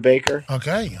Buda Baker.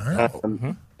 Okay. All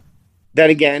right. Then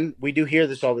again, we do hear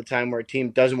this all the time where a team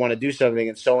doesn't want to do something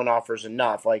and someone offers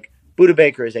enough. Buda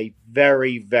Baker is a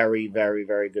very, very, very,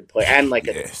 very good player and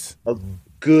a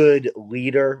good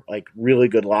leader, really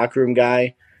good locker room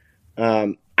guy.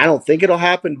 I don't think it'll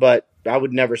happen, but I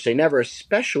would never say never,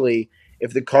 especially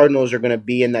if the Cardinals are going to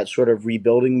be in that sort of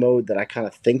rebuilding mode that I kind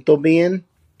of think they'll be in.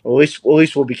 At least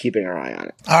we'll be keeping our eye on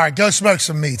it. All right, go smoke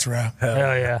some meats, Rap. Hell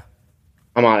yeah.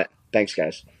 I'm on it. Thanks,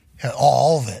 guys. Yeah,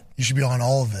 all of it. You should be on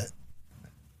all of it.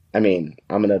 I mean,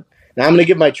 I'm gonna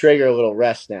give my trigger a little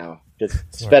rest now. Just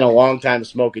spent a long time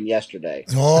smoking yesterday.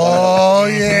 Oh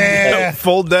yeah,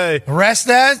 full day. Rest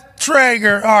that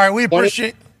Traeger. All right, we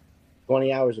appreciate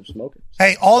 20 hours of smoking.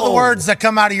 Hey, all the words that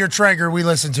come out of your Traeger, we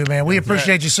listen to, man. We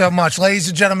appreciate you so much, ladies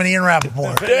and gentlemen. Ian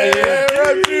Rapoport.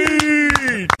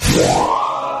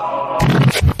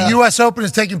 U.S. Open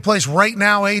is taking place right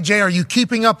now. AJ, are you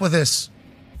keeping up with this?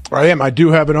 I am. I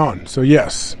do have it on. So,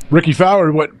 yes. Ricky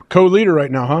Fowler, co-leader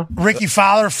right now, huh? Ricky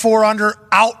Fowler, 4 under,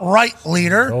 outright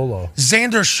leader. Solo.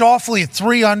 Xander Schauffele at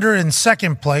 3 under in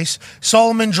second place.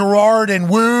 Solomon Girard and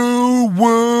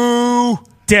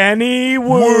Danny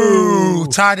Wu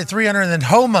tied at 3 under, and then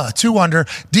Homa 2 under.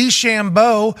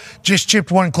 DeChambeau just chipped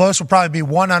one close, will probably be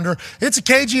 1 under. It's a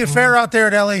cagey affair out there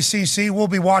at LACC. We'll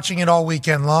be watching it all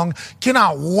weekend long.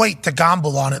 Cannot wait to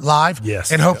gamble on it live. Yes,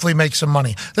 and hopefully make some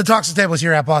money. The Talks the Table is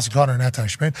here at Boston Connor and Ty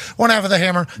Schmidt. One half of the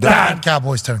Hammer, Don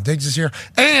Cowboys Tone Diggs is here,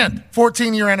 and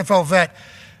 14-year NFL vet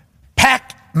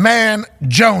Pacman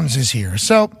Jones is here.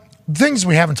 So, things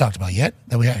we haven't talked about yet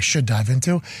that we should dive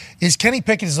into is Kenny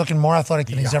Pickett is looking more athletic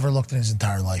than he's ever looked in his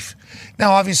entire life.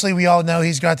 Now, obviously, we all know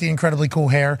he's got the incredibly cool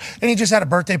hair, and he just had a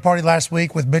birthday party last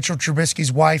week with Mitchell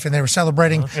Trubisky's wife, and they were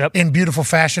celebrating in beautiful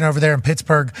fashion over there in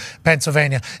Pittsburgh,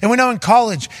 Pennsylvania. And we know in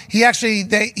college, he actually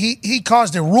he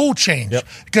caused a rule change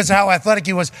because of how athletic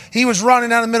he was. He was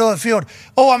running down the middle of the field.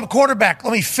 Oh, I'm a quarterback.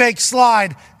 Let me fake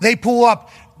slide. They pull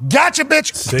up. Gotcha,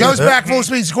 bitch. Goes back full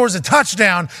speed, scores a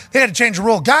touchdown. They had to change the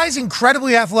rule. Guy's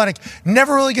incredibly athletic.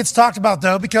 Never really gets talked about,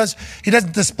 though, because he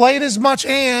doesn't display it as much,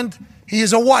 and he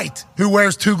is a white who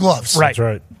wears 2 gloves. Right. That's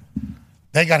right.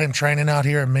 They got him training out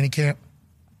here at minicamp.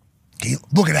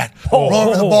 Look at that. Roll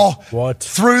over the ball. What?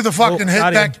 Through the fucking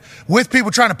hit deck with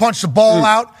people trying to punch the ball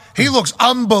out. He looks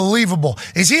unbelievable.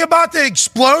 Is he about to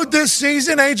explode this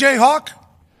season, A.J. Hawk?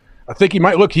 I think he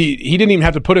might. Look, he didn't even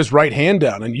have to put his right hand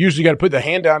down. And usually you got to put the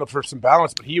hand down for some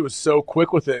balance, but he was so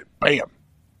quick with it. Bam.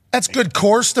 That's good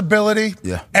core stability.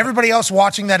 Yeah. Everybody else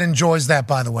watching that enjoys that,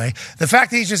 by the way. The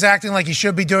fact that he's just acting like he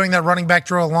should be doing that running back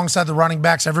drill alongside the running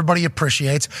backs, everybody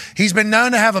appreciates. He's been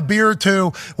known to have a beer or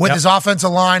two with his offensive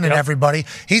line and everybody.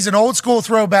 He's an old school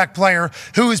throwback player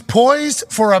who is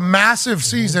poised for a massive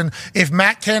season if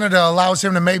Matt Canada allows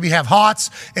him to maybe have hots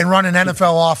and run an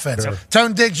NFL offense.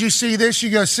 Tone Diggs, you see this, you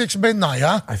go 6 midnight,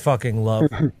 huh? I fucking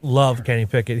love Kenny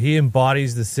Pickett. He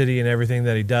embodies the city and everything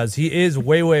that he does. He is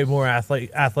way more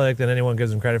athletic than anyone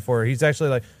gives him credit for. He's actually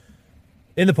like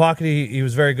in the pocket. He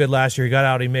was very good last year. He got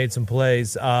out. He made some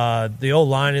plays. The old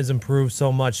line has improved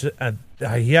so much.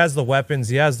 He has the weapons.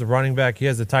 He has the running back. He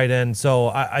has the tight end. So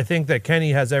I think that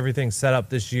Kenny has everything set up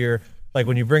this year. Like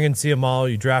when you bring in Ciamalo,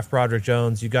 you draft Broderick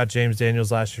Jones. You got James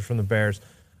Daniels last year from the Bears.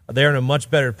 They're in a much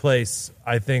better place,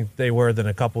 I think, they were than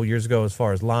a couple years ago as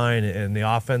far as line and the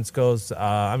offense goes.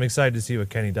 I'm excited to see what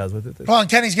Kenny does with it. Well, and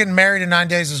Kenny's getting married in 9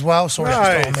 days as well, so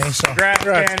Nice. told me. So. Congrats,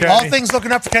 Kenny. All things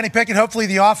looking up for Kenny Pickett. Hopefully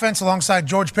the offense alongside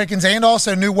George Pickens and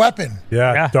also new weapon.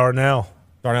 Yeah. Darnell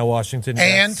Washington.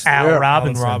 And yes. Al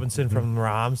Robinson. Robinson from the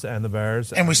Rams and the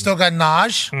Bears. And we still got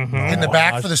Naj in the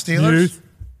back for the Steelers.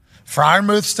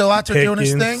 Freiermuth's still out there doing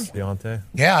his thing. Deontay.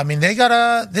 Yeah, I mean, they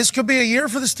got this could be a year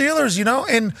for the Steelers, you know?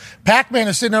 And Pacman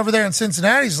is sitting over there in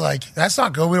Cincinnati. He's like, that's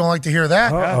not good. We don't like to hear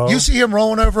that. Uh-oh. You see him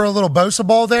rolling over a little Bosa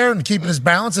ball there and keeping his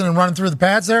balance and then running through the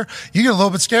pads there. You get a little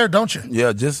bit scared, don't you?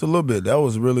 Yeah, just a little bit. That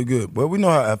was really good. But we know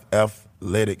how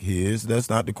athletic he is. That's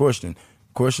not the question.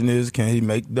 Question is, can he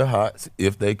make the hots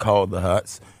if they call the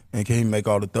hots? And can he make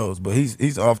all the throws? But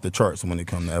he's off the charts when it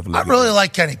comes to athletic. I really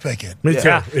like Kenny Pickett. Me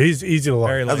too. He's easy to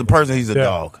like. As a person, he's a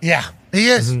dog. Yeah, he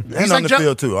is. And He's on like the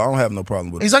field, too. I don't have no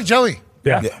problem with it. He's like Joey.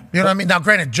 Yeah. You know what I mean? Now,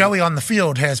 granted, Joey on the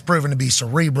field has proven to be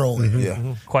cerebral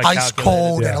and Quite ice calculated.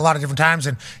 cold at a lot of different times.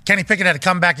 And Kenny Pickett had to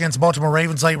come back against the Baltimore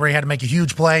Ravens late where he had to make a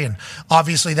huge play. And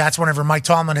obviously that's whenever Mike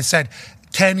Tomlin had said,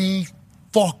 Kenny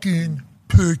fucking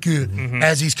Pickett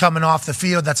as he's coming off the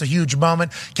field. That's a huge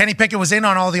moment. Kenny Pickett was in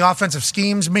on all the offensive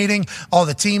schemes meeting, all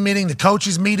the team meeting, the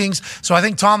coaches meetings. So I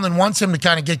think Tomlin wants him to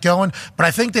kind of get going. But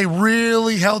I think they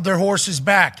really held their horses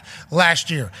back last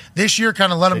year. This year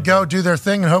kind of let them go, do their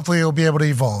thing, and hopefully he'll be able to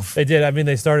evolve. They did. I mean,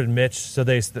 they started Mitch, so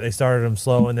they started him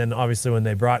slow. And then obviously when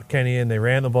they brought Kenny in, they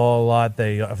ran the ball a lot.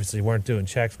 They obviously weren't doing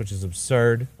checks, which is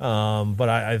absurd. But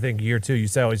I think year two, you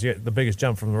say always the biggest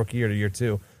jump from the rookie year to year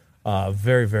two.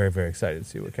 Very, very, very excited to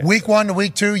see what Kenny Week 1 to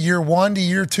week 2, year 1 to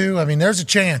year 2. I mean, there's a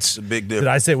chance. It's a big difference. Did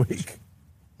I say week?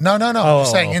 No. I'm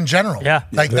saying in general. Yeah.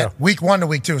 Like that week 1 to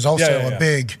week 2 is also Yeah. a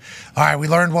big, all right, we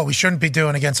learned what we shouldn't be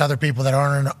doing against other people that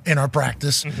aren't in our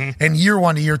practice. And year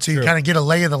 1 to year 2, you kind of get a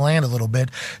lay of the land a little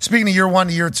bit. Speaking of year 1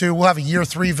 to year 2, we'll have a year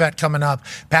 3 vet coming up.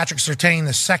 Patrick Surtain,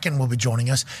 the second, will be joining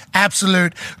us.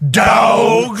 Absolute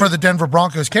dog for the Denver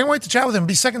Broncos. Can't wait to chat with him.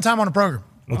 Be second time on the program.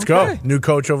 Let's go. New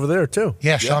coach over there, too.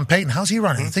 Yeah, Sean Payton. How's he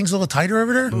running? Things a little tighter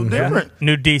over there? Different.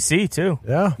 New DC, too.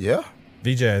 Yeah. Yeah.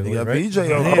 VJ, I They believe, got right?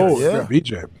 BJ on there. Yeah.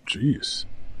 BJ. Jeez.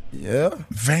 Yeah.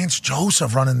 Vance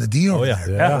Joseph running the deal over there.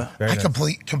 Yeah. Very I nice.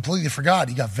 completely forgot.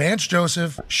 You got Vance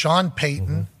Joseph, Sean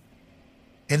Payton,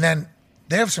 and then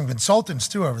they have some consultants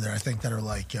too over there. I think that are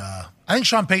like. I think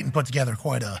Sean Payton put together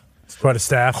quite a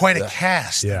staff, quite a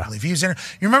cast. I believe he was in.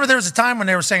 You remember there was a time when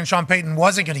they were saying Sean Payton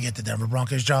wasn't going to get the Denver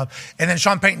Broncos job, and then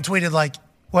Sean Payton tweeted like,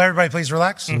 "Well, everybody, please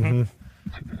relax.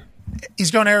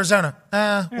 He's going to Arizona.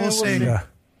 We'll see." Yeah.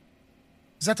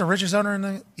 Is that the richest owner in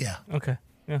the? Yeah. Okay.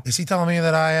 Yeah. Is he telling me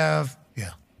that I have?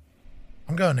 Yeah.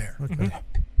 I'm going there.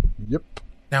 Yep.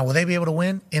 Now, will they be able to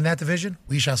win in that division?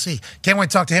 We shall see. Can't wait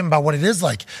to talk to him about what it is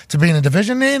like to be in a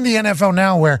division in the NFL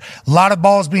now where a lot of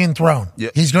balls being thrown.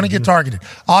 Yep. He's going to get targeted.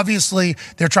 Obviously,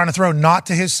 they're trying to throw not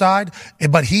to his side,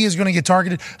 but he is going to get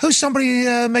targeted. Who's somebody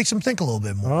makes him think a little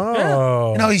bit more?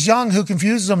 Oh. You know, he's young, who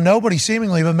confuses him. Nobody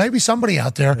seemingly, but maybe somebody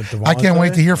out there. I can't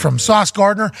wait to hear from. Sauce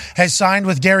Gardner has signed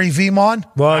with Gary Vemon.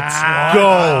 Let's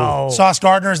go. Sauce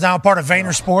Gardner is now a part of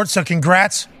Vayner Sports, so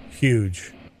congrats.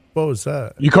 Huge. What was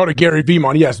that? You called it Gary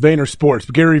Vemon. Yes, Vayner Sports.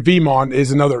 But Gary Vemon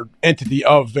is another entity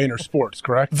of Vayner Sports,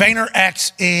 correct? Vayner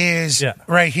X is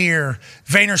right here.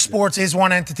 Vayner Sports is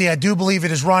one entity. I do believe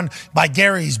it is run by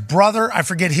Gary's brother. I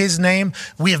forget his name.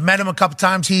 We have met him a couple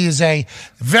times. He is a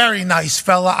very nice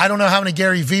fella. I don't know how many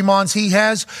Gary Vemons he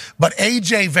has, but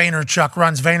AJ Vaynerchuk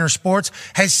runs Vayner Sports,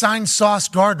 has signed Sauce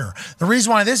Gardner. The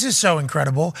reason why this is so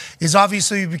incredible is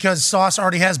obviously because Sauce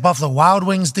already has Buffalo Wild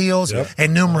Wings deals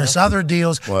and numerous other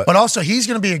deals. But also, he's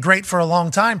going to be a great for a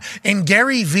long time. And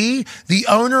Gary Vee, the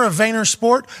owner of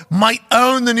VaynerSport, might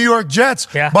own the New York Jets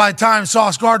by the time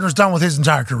Sauce Gardner's done with his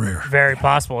entire career. Very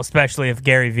possible, especially if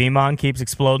Gary Veemon keeps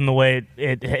exploding the way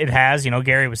it has. You know,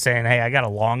 Gary was saying, hey, I got a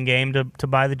long game to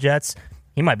buy the Jets.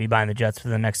 He might be buying the Jets for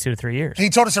the next 2 to 3 years. He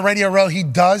told us at Radio Row he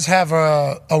does have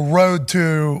a road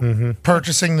to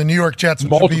purchasing the New York Jets.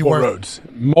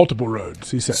 Multiple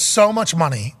roads, he said. So much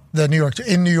money. In New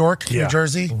York, New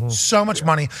Jersey, so much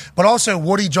money. But also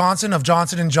Woody Johnson of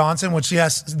Johnson & Johnson, which,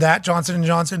 yes, that Johnson &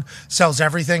 Johnson sells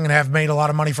everything and have made a lot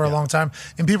of money for a long time.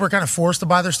 And people are kind of forced to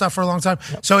buy their stuff for a long time.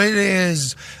 So it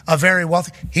is a very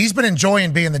wealthy. He's been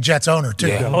enjoying being the Jets owner, too.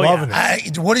 Loving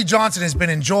it. Woody Johnson has been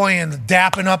enjoying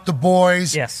dapping up the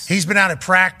boys. Yes. He's been out at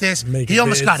practice. Making He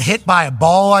almost bids. got hit by a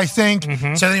ball, I think.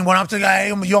 So then he went up to the guy,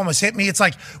 hey, you almost hit me. It's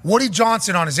like Woody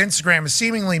Johnson on his Instagram is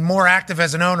seemingly more active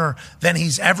as an owner than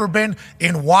he's ever been.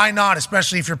 And why not,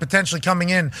 especially if you're potentially coming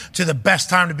in to the best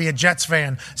time to be a Jets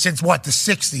fan since, the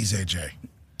 60s, AJ?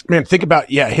 Man, think about,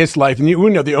 his life. And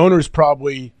we know the owners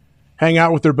probably hang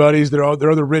out with their buddies, their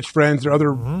other rich friends, their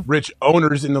other rich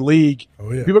owners in the league.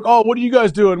 Oh, yeah. People are like, what are you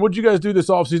guys doing? What did you guys do this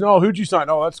offseason? Oh, who'd you sign?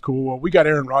 Oh, that's cool. Well, we got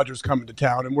Aaron Rodgers coming to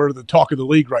town, and we're the talk of the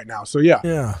league right now. So,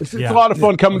 it's a lot of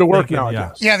fun coming to work now, I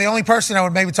guess. Yeah, the only person I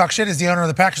would maybe talk shit is the owner of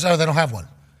the Packers. Oh, they don't have one.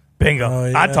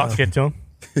 Bingo. I'd talk shit to him.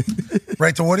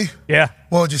 Right to Woody? Yeah.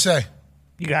 What would you say?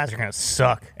 You guys are going to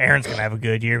suck. Aaron's going to have a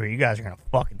good year, but you guys are going to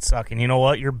fucking suck. And you know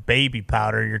what? Your baby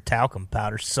powder, your talcum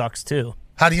powder sucks too.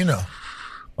 How do you know?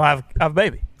 Well, I have a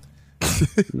baby.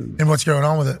 And what's going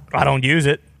on with it? I don't use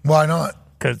it. Why not?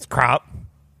 Because it's crop.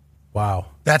 Wow.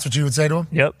 That's what you would say to him?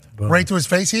 Yep. Right to his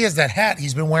face? He has that hat.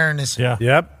 He's been wearing this. Yeah.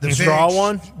 Yep. The big straw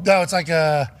one? No, it's like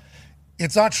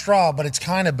it's not straw, but it's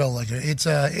kind of built like it. It's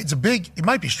a big, it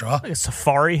might be straw. Like a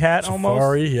safari hat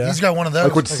almost. Yeah. He's got one of those.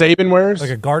 Like what Saban wears?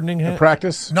 Like a gardening hat? In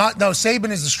practice? No,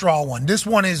 Saban is the straw one. This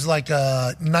one is like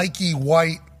a Nike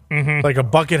white. Like a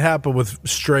bucket hat, but with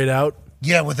straight out.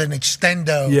 Yeah, with an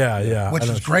extendo. Yeah. Which I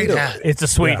know. is a great hat. It's a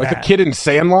sweet Like hat. the kid in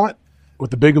Sandlot with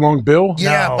the big long bill?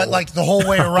 Yeah, No. but like the whole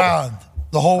way around.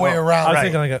 The whole way around. I was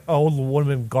thinking like an old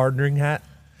woman gardening hat.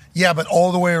 Yeah, but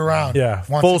all the way around. Yeah.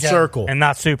 Once Full again. circle. And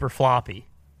not super floppy.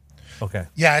 Okay.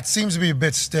 Yeah, it seems to be a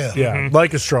bit stiff. Yeah.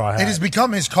 Like a straw hat. It has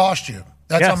become his costume.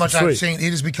 That's Yes, how much sweet. I've seen. It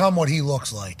has become what he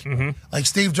looks like. Like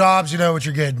Steve Jobs, you know what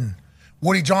you're getting.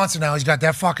 Woody Johnson now, he's got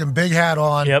that fucking big hat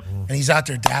on. Yep. And he's out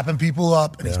there dapping people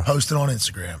up, and he's posting on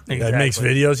Instagram. Yeah, he makes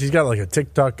videos. He's got like a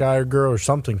TikTok guy or girl or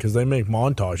something because they make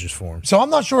montages for him. So I'm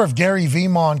not sure if Gary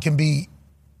Veemon can be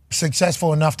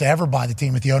successful enough to ever buy the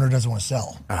team if the owner doesn't want to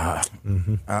sell.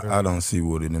 I don't see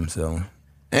Woody them selling.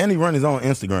 And he run his own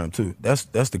Instagram too. That's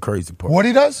the crazy part. What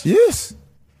he does? Yes.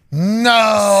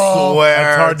 No. Swear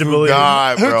That's hard to believe.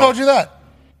 God, Who bro. told you that?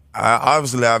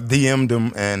 Obviously, I've DM'd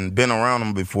him and been around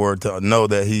him before to know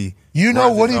that he. You know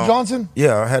runs his Woody own- Johnson?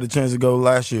 Yeah, I had a chance to go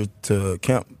last year to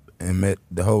camp and met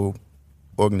the whole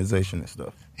organization and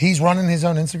stuff. He's running his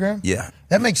own Instagram? Yeah.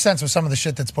 That makes sense with some of the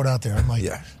shit that's put out there. I'm like,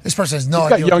 Yeah. this person has no He's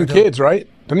got idea. what young they're doing. kids, right?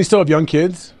 Doesn't he still have young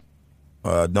kids?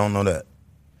 Don't know that.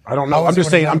 I don't know. How I'm was just it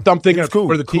when saying, he I'm went? thinking It's of cool.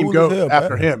 where the team Cool goes as hell,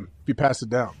 after man. him if he passes it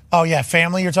down. Oh, yeah,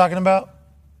 family you're talking about?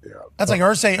 Yeah. That's like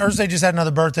Ursay. Ursay just had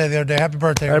another birthday the other day. Happy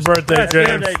birthday, Happy Ursay. birthday,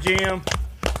 James. Birthday, Jim.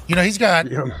 You know, he's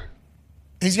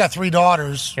got 3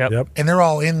 daughters, Yep. and they're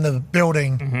all in the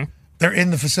building. They're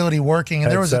in the facility working.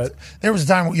 And there was a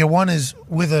time, one is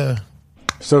with a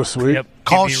So sweet. Yep.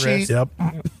 call Give me sheet, rest.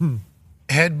 Yep.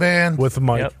 headband, With the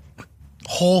mic. Yep.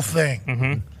 whole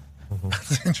thing.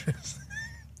 That's interesting.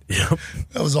 Yep.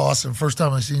 That was awesome. First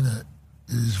time I seen that.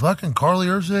 Is fucking Carly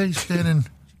Ursay standing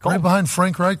right behind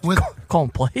Frank Reich with Call him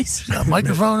plays. a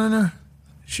microphone in her?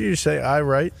 She just say, I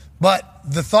right? But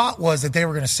the thought was that they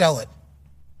were going to sell it,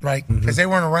 right? Because they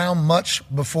weren't around much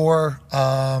before,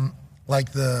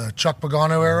 like the Chuck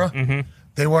Pagano era.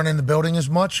 They weren't in the building as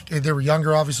much. They were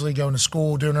younger, obviously, going to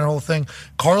school, doing their whole thing.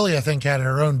 Carly, I think, had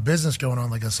her own business going on,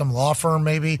 like some law firm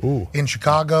maybe in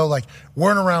Chicago. Like,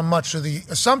 weren't around much. So the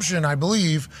assumption, I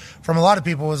believe, from a lot of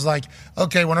people was like,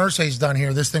 okay, when Ursay's done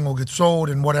here, this thing will get sold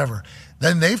and whatever.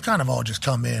 Then they've kind of all just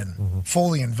come in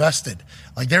fully invested.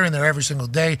 Like, they're in there every single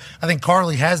day. I think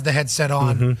Carly has the headset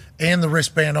on and the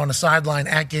wristband on the sideline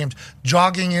at games,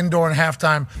 jogging indoor and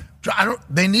halftime.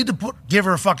 They need to give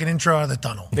her a fucking intro out of the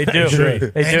tunnel. They do.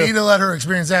 They need to let her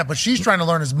experience that. But she's trying to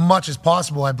learn as much as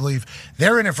possible, I believe.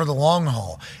 They're in it for the long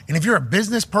haul. And if you're a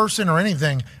business person or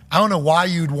anything, I don't know why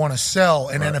you'd want to sell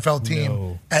an NFL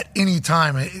team at any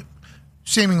time,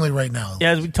 seemingly right now. Yeah,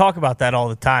 as we talk about that all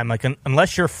the time, like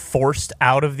unless you're forced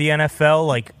out of the NFL,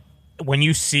 like when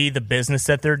you see the business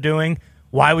that they're doing,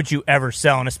 why would you ever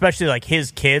sell? And especially like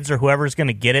his kids or whoever's going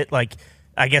to get it, like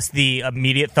I guess the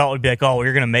immediate thought would be like, oh,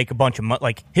 you're going to make a bunch of money.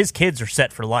 Like, his kids are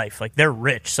set for life. Like, they're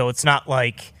rich. So it's not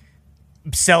like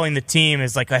selling the team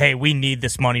is like, hey, we need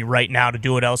this money right now to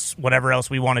do whatever else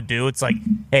we want to do. It's like,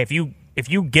 hey, if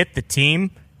you get the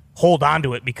team, hold on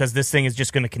to it because this thing is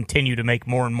just going to continue to make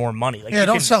more and more money. Like,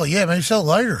 don't sell it yet, maybe sell it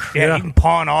later. Yeah, you can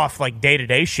pawn off like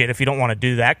day-to-day shit if you don't want to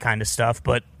do that kind of stuff,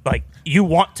 but like you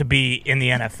want to be in the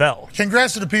NFL.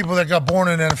 Congrats to the people that got born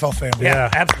in an NFL family.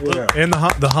 Yeah, absolutely. Yeah. And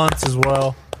the Hunts as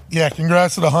well. Yeah,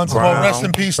 congrats to the Hunts. Well, rest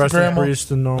in peace to Grandma. Rest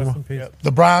in Norma.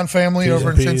 The Brown family Peace over in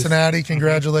and peace. Cincinnati.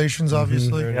 Congratulations,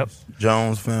 obviously. Yep.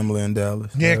 Jones family in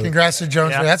Dallas. Yeah, congrats to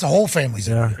Jones. Yeah. That's a whole family.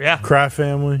 Yeah. Kraft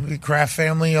family. Kraft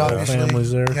family, obviously.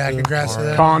 Family's there. Yeah, congrats to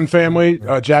them. Con family,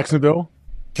 Jacksonville.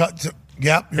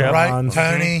 Yep, you're right.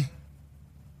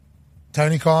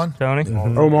 Tony Khan. Tony.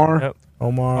 Omar. Yep.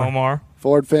 Omar.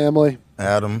 Ford family.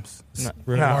 Adams.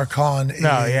 Omar Khan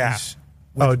is...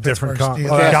 different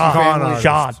Khan.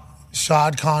 Shad.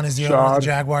 Shad Khan is the owner of the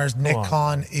Jaguars. Nick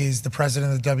Khan is the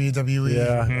president of the WWE.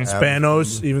 Yeah.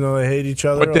 Spanos, even though they hate each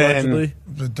other, But then- allegedly.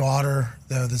 The daughter,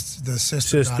 the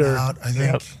sister got out, I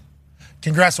think. Yep.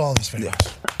 Congrats to all these families.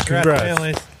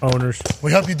 Congrats, owners.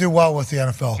 We hope you do well with the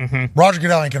NFL. Roger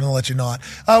Goodell ain't going to let you not.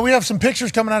 We have some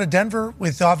pictures coming out of Denver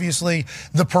with obviously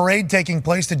the parade taking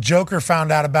place that Joker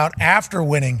found out about after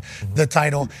winning the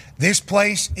title. This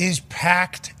place is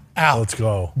packed out. Let's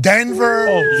go. Denver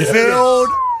filled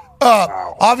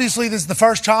up. Obviously, this is the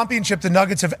first championship the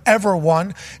Nuggets have ever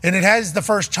won, and it has the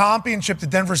first championship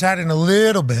that Denver's had in a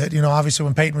little bit. You know, obviously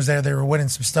when Peyton was there, they were winning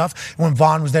some stuff. When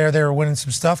Vaughn was there, they were winning some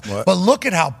stuff. But look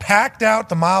at how packed out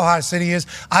the Mile High City is.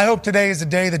 I hope today is a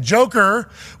day that Joker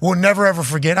will never, ever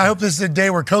forget. I hope this is a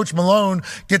day where Coach Malone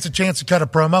gets a chance to cut a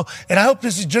promo, and I hope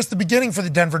this is just the beginning for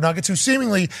the Denver Nuggets, who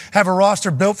seemingly have a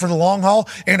roster built for the long haul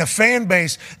and a fan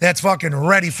base that's fucking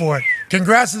ready for it.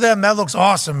 Congrats to them. That looks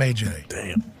awesome, AJ.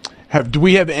 Damn. Do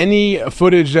we have any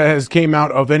footage that has came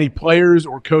out of any players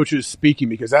or coaches speaking?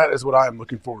 Because that is what I am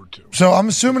looking forward to. So I'm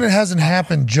assuming it hasn't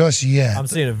happened just yet. I'm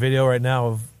seeing a video right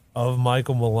now of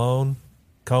Michael Malone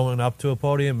coming up to a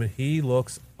podium, and he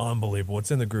looks unbelievable.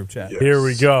 It's in the group chat. Here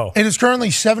we go. It is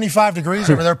currently 75 degrees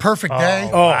over there. Perfect day.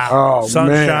 Oh, sun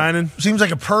man. shining. Seems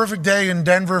like a perfect day in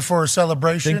Denver for a I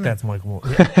celebration. think that's Michael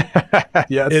Malone.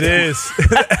 Yeah, It is.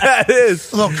 It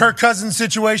is. A little Kirk Cousins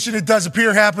situation. It does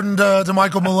appear happened to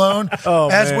Michael Malone.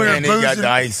 Man. We were And he got the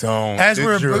ice on. as The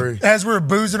we jury. were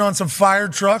boozing on some fire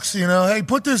trucks. You know, hey,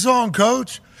 put this on,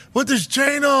 Coach. Put this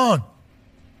chain on.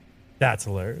 That's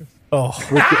hilarious. Oh,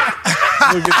 look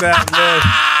at that, man.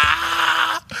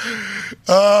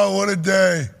 Oh, what a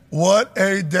day! What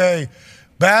a day!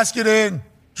 Basket in,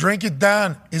 drink it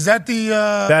down. Is that the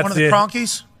That's one of the it.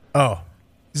 Cronkies? Oh,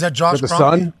 Is that Josh the Kroenke?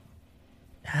 sun.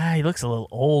 He looks a little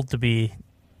old to be.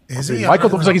 Is he? Michael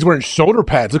looks like he's wearing shoulder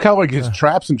pads. Look how like his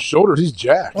traps and shoulders. He's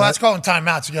jacked. Well, that's calling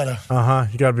timeouts. You gotta.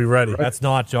 You got to be ready. That's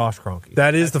not Josh Kroenke.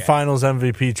 That is the Finals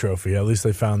MVP trophy. At least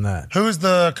they found that. Who's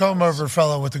the comb over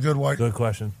fellow with the good white? Good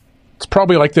question. It's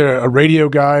probably like a radio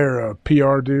guy or a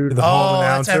PR dude. The home Oh,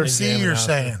 that's announcer. MC. You're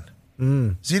saying.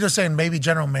 Zito's saying maybe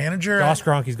general manager. Josh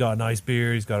Kroenke's got a nice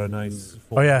beard. He's got a nice.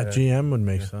 Oh yeah, GM would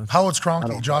make sense. How old's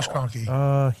Kroenke? Josh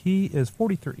Kroenke. He is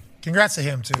 43. Congrats to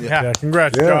him too. Yeah,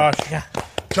 congrats, Yeah. Josh.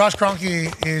 Josh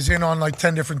Kroenke is in on like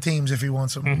 10 different teams if he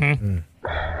wants them.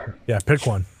 Yeah, pick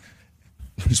one.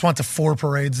 He just went to 4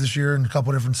 parades this year in a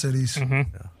couple different cities, a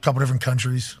couple different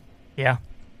countries. Yeah,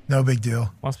 No big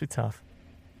deal. must be tough.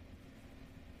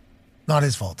 Not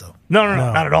his fault though. No,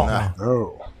 not at all.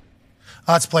 Oh,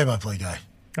 It's play-by-play guy.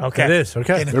 Okay. It is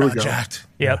okay. Getting the crowd jacked.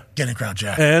 Yep. Getting the crowd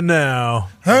jacked. And now,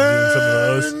 doing some of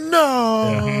those.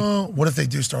 No. What if they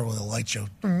do start with a light show?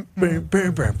 Michael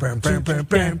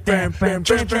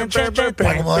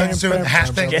Malone's doing the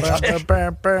hashtag.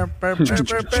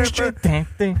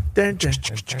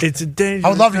 It's a danger. I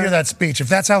would love to hear that speech. If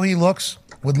that's how he looks,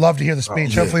 would love to hear the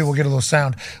speech. Hopefully we'll get a little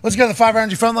sound. Let's go to the 5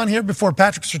 Energy phone line here before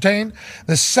Patrick Surtain,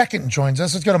 the second, joins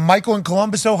us. Let's go to Michael in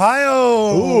Columbus,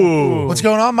 Ohio. Ooh. What's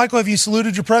going on, Michael? Have you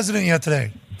saluted your president yet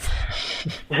today?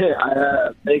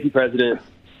 Thank you, President.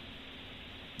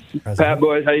 Pat,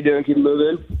 boys, how you doing? Keep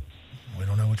moving. We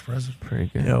don't know which president. Pretty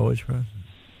good. Yeah, which one?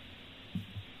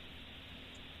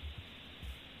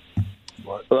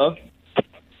 Hello?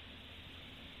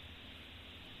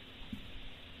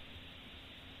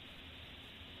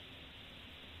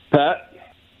 Pat?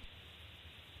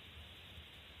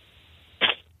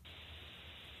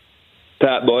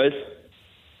 Pat, boys?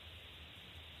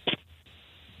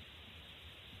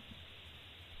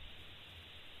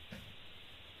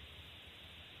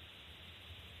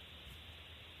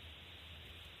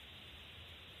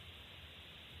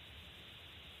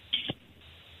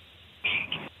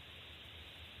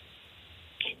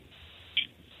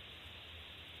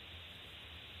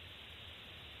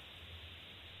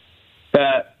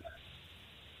 Pat.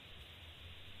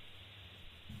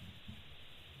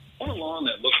 On a lawn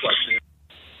that looks like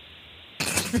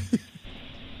this.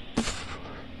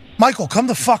 Michael, come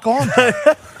the fuck on.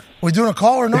 We doing a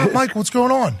call or not, Mike? What's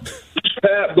going on?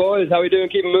 Pat, boys, how we doing?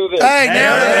 Keep it moving. Hey,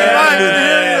 Mike, good to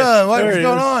hear you. What's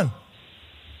going on?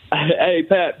 Hey,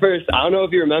 Pat, first, I don't know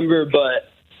if you remember, but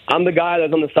I'm the guy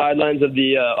that's on the sidelines of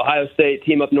the Ohio State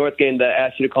Team Up North game that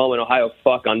asked you to call him an Ohio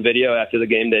fuck on video after the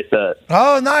game day set.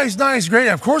 Oh, nice, great.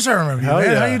 Of course I remember you, man.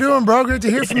 Yeah. How you doing, bro? Great to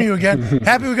hear from you again.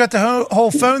 Happy we got the whole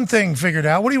phone thing figured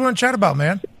out. What do you want to chat about,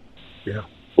 man? Yeah.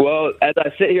 Well, as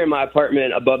I sit here in my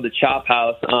apartment above the Chop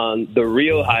House on the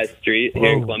real High Street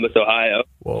here in Columbus, Ohio,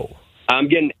 I'm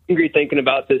getting angry thinking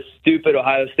about this stupid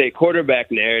Ohio State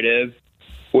quarterback narrative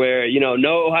where,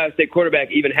 no Ohio State quarterback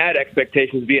even had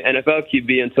expectations to be an NFL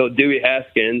QB until Dewey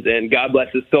Haskins, and God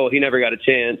bless his soul, he never got a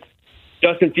chance.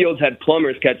 Justin Fields had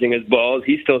plumbers catching his balls.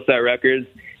 He still set records.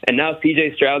 And now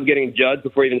C.J. Stroud's getting judged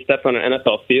before he even steps on an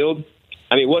NFL field.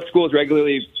 I mean, what schools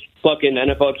regularly fucking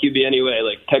NFL QB anyway,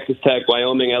 like Texas Tech,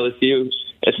 Wyoming, LSU?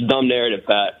 It's a dumb narrative,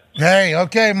 Pat. Hey,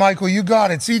 okay, Michael, you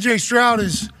got it. C.J. Stroud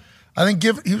is, I think,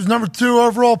 he was number 2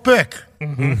 overall pick.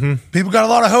 Mm-hmm. People got a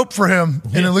lot of hope for him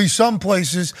in at least some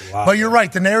places. Wow. But you're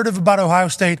right. The narrative about Ohio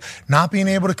State not being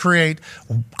able to create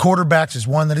quarterbacks is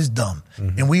one that is dumb.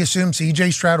 Mm-hmm. And we assume C.J.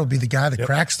 Stroud will be the guy that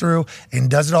cracks through and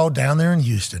does it all down there in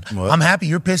Houston. I'm happy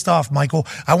you're pissed off, Michael.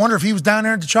 I wonder if he was down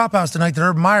there at the Chop House tonight that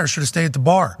Urban Meyer should have stayed at the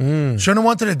bar. Shouldn't have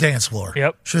went to the dance floor.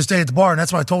 Yep. Should have stayed at the bar, and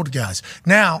that's what I told the guys.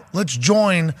 Now, let's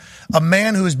join a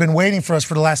man who has been waiting for us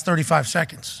for the last 35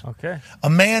 seconds. Okay. A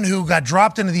man who got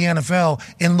dropped into the NFL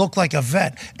and looked like a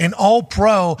vet, an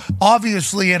all-pro,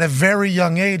 obviously at a very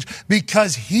young age,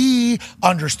 because he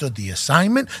understood the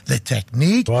assignment, the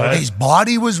technique, his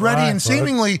body was ready, and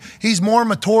seemingly he's more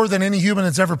mature than any human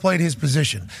that's ever played his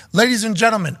position. Ladies and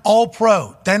gentlemen,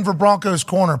 all-pro, Denver Broncos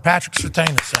corner, Patrick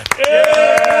Surtain.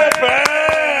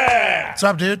 What's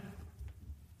up, dude?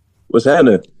 What's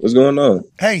happening? What's going on?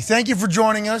 Hey, thank you for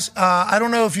joining us. I don't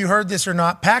know if you heard this or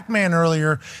not. Pacman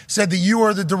earlier said that you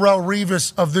are the Darrelle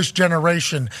Revis of this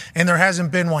generation, and there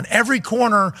hasn't been one. Every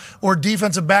corner or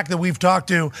defensive back that we've talked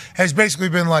to has basically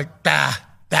been like,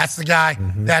 that's the guy.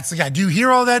 That's the guy. Do you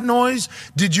hear all that noise?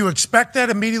 Did you expect that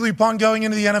immediately upon going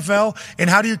into the NFL? And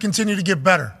how do you continue to get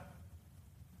better?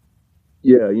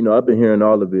 Yeah, I've been hearing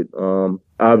all of it.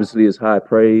 Obviously, it's high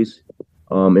praise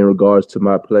in regards to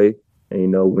my play.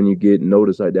 And, when you get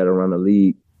noticed like that around the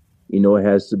league, it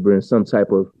has to bring some type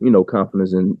of,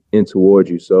 confidence in towards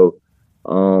you. So,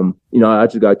 I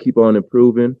just got to keep on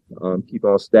improving, keep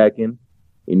on stacking,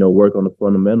 work on the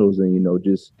fundamentals and,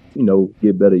 just,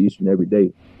 get better each and every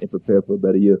day and prepare for a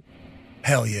better year.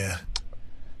 Hell yeah.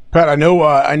 Pat, I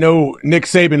know Nick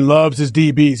Saban loves his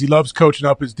DBs. He loves coaching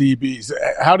up his DBs.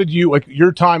 How did you,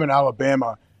 your time in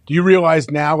Alabama, do you realize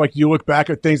now, you look back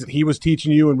at things that he was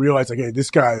teaching you and realize, hey,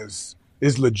 this guy is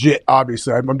legit,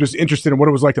 obviously. I'm just interested in what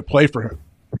it was like to play for him.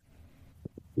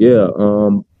 Yeah,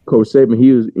 Coach Saban,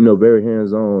 he was, very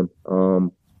hands-on.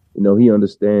 He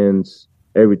understands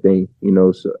everything,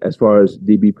 so as far as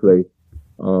DB play.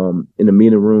 In the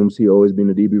meeting rooms, he always been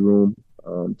in the DB room,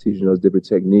 teaching us different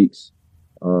techniques.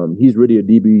 He's really a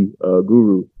DB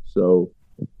guru. So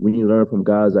when you learn from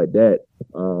guys like that,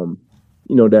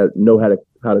 that know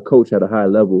how to coach at a high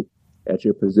level at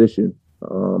your position,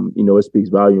 it speaks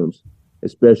volumes,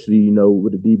 especially,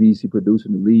 with the DBs he produced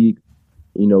in the league.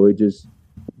 It just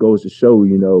goes to show,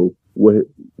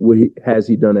 what has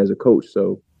he done as a coach.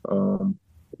 So,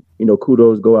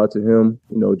 kudos go out to him,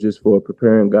 just for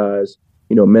preparing guys,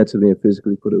 mentally and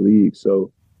physically for the league.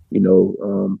 So,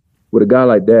 with a guy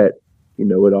like that,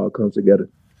 it all comes together.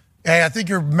 Hey, I think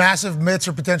your massive mitts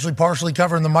are potentially partially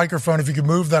covering the microphone. If you could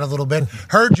move that a little bit.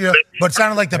 Heard you, but it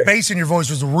sounded like the bass in your voice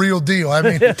was the real deal. I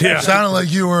mean, it sounded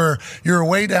like you were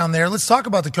way down there. Let's talk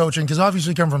about the coaching, because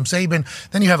obviously you come from Saban,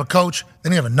 then you have a coach,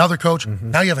 then you have another coach,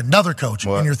 now you have another coach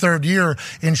in your third year.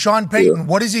 In Sean Payton,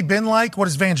 what has he been like? What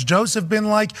has Vance Joseph been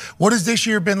like? What has this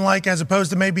year been like as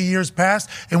opposed to maybe years past?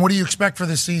 And what do you expect for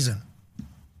this season?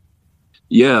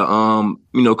 Yeah,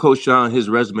 Coach Sean, his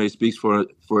resume speaks for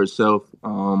itself.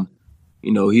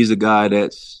 He's a guy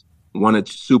that's won a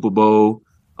Super Bowl,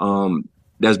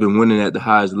 that's been winning at the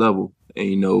highest level.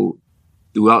 And,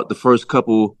 throughout the first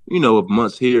couple, of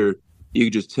months here, you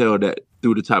can just tell that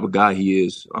through the type of guy he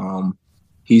is.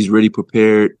 He's really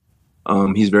prepared.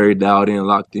 He's very dialed in,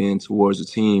 locked in towards the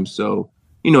team. So,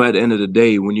 at the end of the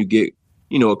day, when you get,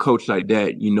 a coach like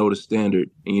that, the standard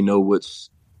and you know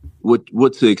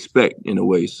what to expect in a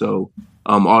way. So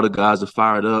all the guys are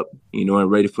fired up,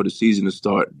 and ready for the season to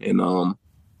start. And,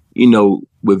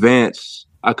 with Vance,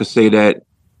 I could say that,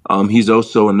 He's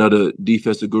also another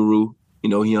defensive guru.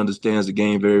 He understands the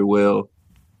game very well.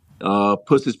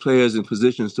 Puts his players in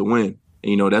positions to win.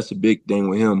 And, that's a big thing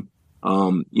with him.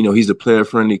 He's a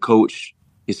player-friendly coach.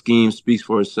 His scheme speaks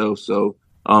for itself. So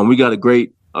we got a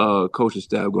great coaching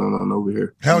staff going on over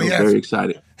here. Hell yeah. Very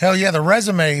excited. Hell yeah, the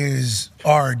resumes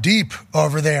are deep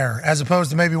over there as opposed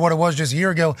to maybe what it was just a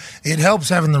year ago. It helps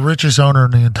having the richest owner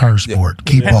in the entire sport.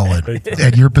 Keep balling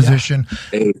at your position.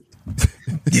 Hey.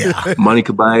 Yeah. Money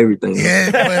could buy everything.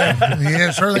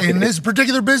 Yeah, certainly. In this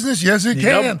particular business, yes, it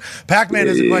can. Pacman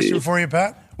has a question for you,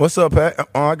 Pat. What's up, Pat?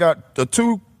 I got a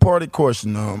two-parted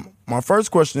question. My first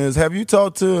question is, have you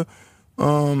talked to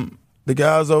the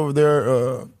guys over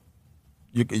there,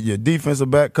 your defensive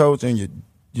back coach and your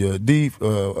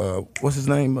what's his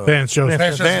name? Vance Joseph.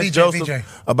 Vance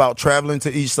Joseph, about traveling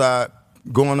to each side,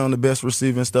 going on the best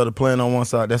receiver instead of playing on one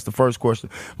side? That's the first question.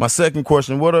 My second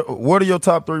question, what are your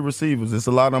top three receivers? There's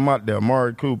a lot of them out there.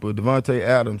 Amari Cooper, Devontae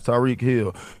Adams, Tyreek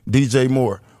Hill, DJ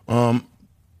Moore.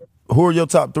 Who are your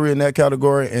top three in that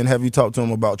category, and have you talked to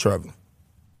them about traveling?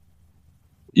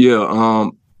 Yeah, I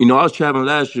was traveling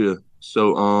last year.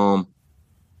 So,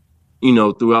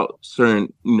 throughout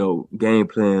certain, game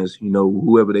plans,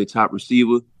 whoever they top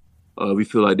receiver, we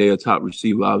feel like they're a top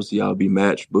receiver. Obviously, I'll be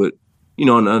matched. But,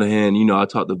 on the other hand, I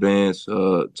talked to Vance,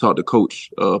 talked to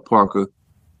Coach Parker.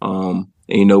 And,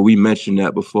 we mentioned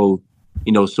that before,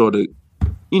 sort of,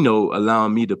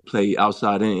 allowing me to play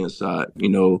outside and inside,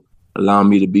 allowing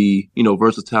me to be,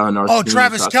 versatile in our scheme.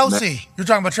 Travis Kelce. You're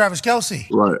talking about Travis Kelce.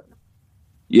 Right.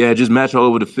 Yeah, just match all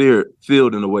over the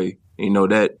field in a way.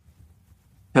 That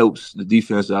helps the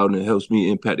defense out and it helps me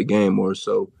impact the game more.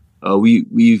 So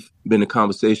we've been in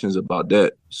conversations about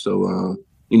that. So,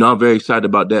 I'm very excited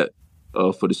about that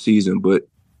for the season. But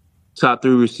top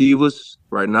three receivers,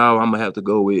 right now, I'm going to have to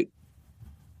go with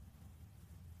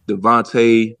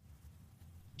Devontae,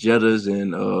 Jettas,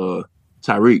 and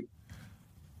Tyreek.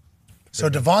 So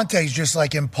Devontae's just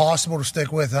like impossible to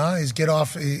stick with, huh?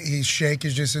 His shake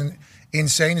is just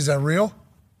insane. Is that real?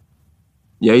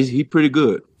 Yeah, he's pretty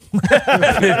good. You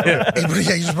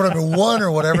just put up a one or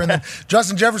whatever. And then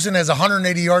Justin Jefferson has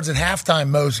 180 yards at halftime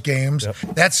most games. Yep.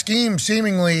 That scheme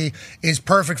seemingly is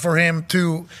perfect for him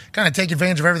to kind of take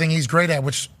advantage of everything he's great at,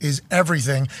 which is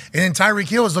everything. And then Tyreek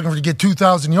Hill is looking to get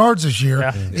 2,000 yards this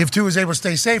year if Tua is able to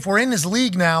stay safe. We're in this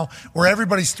league now where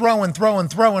everybody's throwing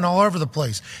all over the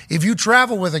place. If you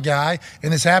travel with a guy,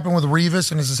 and this happened with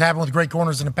Revis and this has happened with great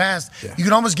corners in the past, you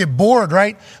can almost get bored,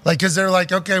 right? Like, because they're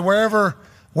like, okay,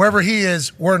 wherever he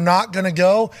is, we're not going to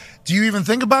go. Do you even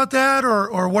think about that,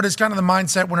 or what is kind of the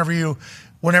mindset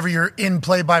whenever you're in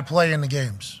play-by-play in the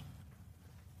games?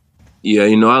 Yeah,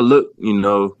 I look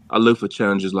for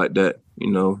challenges like that,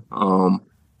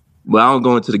 But I don't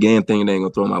go into the game thinking they ain't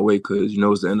going to throw my way because, it's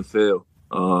the NFL.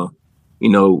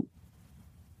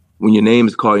 When your name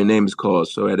is called, your name is called.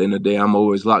 So at the end of the day, I'm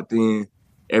always locked in,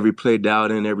 every play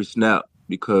dialed in, every snap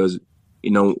because,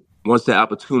 once that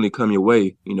opportunity come your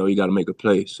way, you got to make a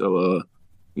play. So,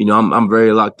 I'm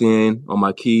very locked in on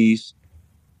my keys,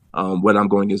 whether I'm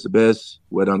going against the best,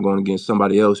 whether I'm going against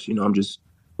somebody else. I'm just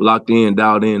locked in,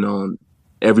 dialed in on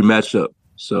every matchup.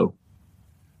 So,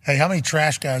 hey, how many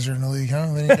trash guys are in the league,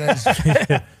 huh? Any guys,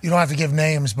 you don't have to give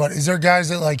names, but is there guys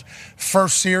that, like,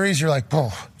 first series, you're like,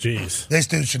 jeez, this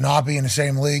dude should not be in the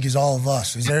same league as all of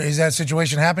us? Is that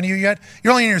situation happened to you yet?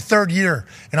 You're only in your third year,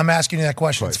 and I'm asking you that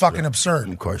question. It's fucking absurd.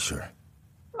 I'm quite sure.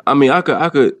 I mean, I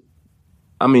could.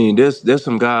 I mean, there's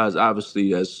some guys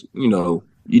obviously that's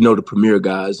the premier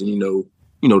guys and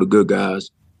the good guys,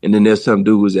 and then there's some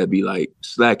dudes that be like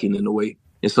slacking in a way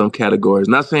in some categories.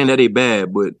 Not saying that they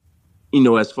bad, but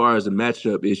as far as the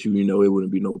matchup issue, it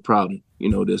wouldn't be no problem.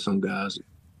 There's some guys,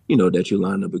 that you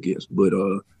line up against. But,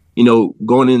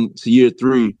 going into year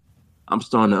 3, I'm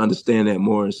starting to understand that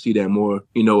more and see that more.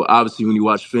 Obviously when you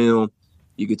watch film,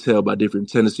 you could tell by different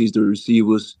tendencies to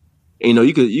receivers. And,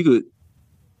 you could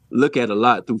look at a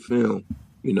lot through film.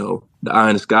 The eye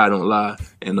in the sky don't lie.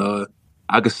 And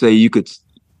I could say you could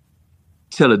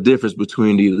tell a difference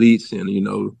between the elites and,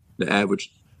 the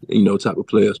average, type of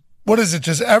players. What is it,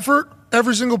 just effort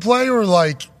every single play, or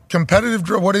like competitive?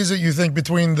 What is it you think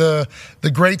between the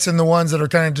greats and the ones that are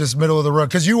kind of just middle of the road?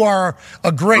 Because you are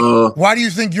a great. Why do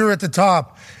you think you're at the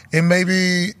top and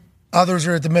maybe others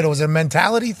are at the middle? Is it a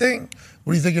mentality thing?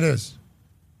 What do you think it is?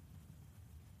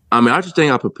 I mean, I just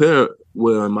think I prepare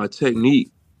well, and my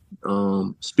technique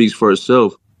speaks for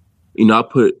itself. I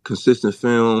put consistent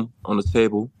film on the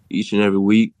table each and every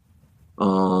week.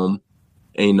 And,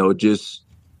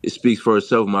 it speaks for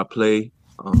itself, my play.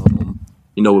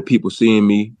 With people seeing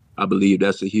me, I believe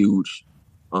that's a huge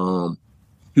part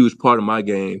of my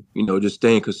game. Just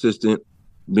staying consistent,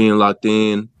 being locked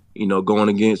in, going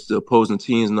against the opposing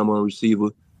team's number one receiver.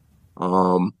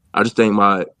 I just think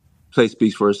my play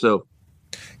speaks for itself.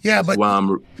 Yeah, That's but why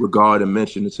I'm regarded and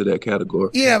mentioned into that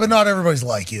category. yeah, but not everybody's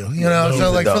like you,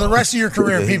 So, like, for the rest of your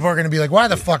career, people are going to be like, "Why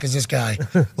the fuck is this guy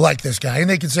like this guy?" And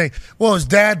they can say, "Well, his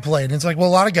dad played." And it's like, well,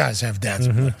 a lot of guys have dads.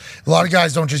 A lot of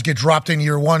guys don't just get dropped in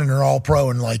year one and they're all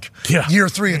pro. And like year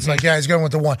three, it's like, yeah, he's going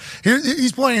with the one.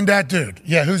 He's playing that dude.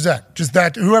 Yeah, who's that? Just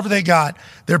that. Whoever they got,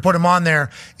 they're putting him on there.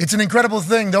 It's an incredible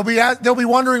thing. They'll be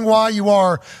wondering why you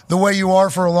are the way you are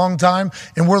for a long time,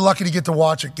 and we're lucky to get to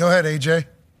watch it. Go ahead, AJ.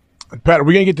 Pat, are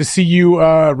we going to get to see you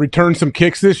return some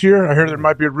kicks this year? I hear there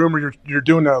might be a rumor you're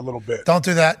doing that a little bit. Don't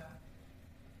do that.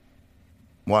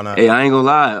 Why not? Hey, I ain't gonna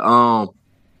lie.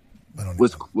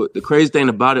 What the crazy thing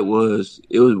about it was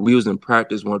we was in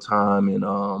practice one time, and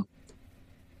a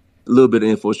little bit of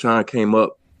info came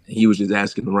up. He was just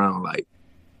asking around, like,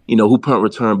 who punt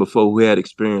return before, who had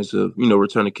experience of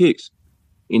returning kicks.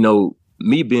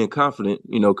 Me being confident,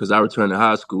 because I returned to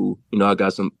high school. I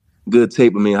got some good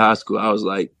tape of me in high school. I was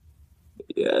like,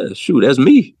 yeah, shoot, that's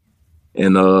me.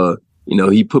 And,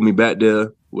 he put me back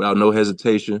there without no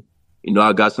hesitation.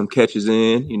 I got some catches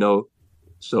in,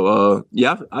 So,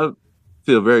 I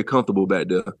feel very comfortable back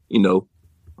there,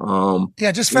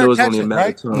 Yeah, just fair catch it,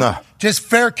 right? No. Just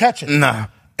fair catch it. No.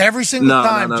 Every single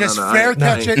time, fair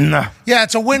catch it. No. Yeah,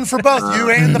 it's a win for both you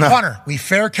and the punter. We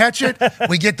fair catch it.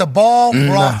 We get the ball.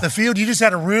 We're off the field. You just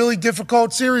had a really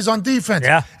difficult series on defense.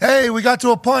 Yeah. Hey, we got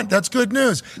to a punt. That's good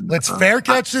news. Let's fair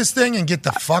catch this thing and get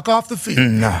the fuck off the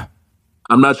field. No.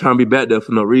 I'm not trying to be back there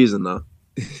for no reason, though.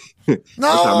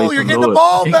 No, you're getting the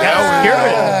ball back.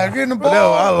 Yeah, getting the ball.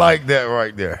 No, I like that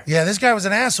right there. Yeah, this guy was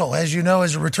an asshole. As you know,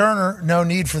 as a returner, no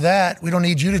need for that. We don't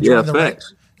need you to join the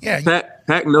facts. Yeah,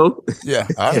 Pack, no. Yeah,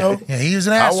 I know. Yeah, he was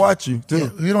an asshole. I watch you too. Yeah,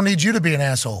 we don't need you to be an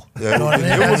assoll. Yeah, You know what I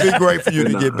mean? it would be great for you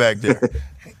to get back there.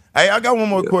 Hey, I got one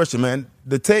more question, man.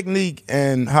 The technique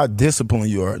and how disciplined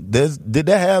you are. Did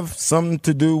that have something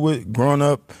to do with growing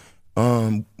up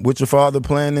with your father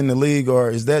playing in the league, or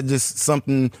is that just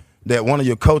something that one of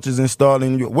your coaches installed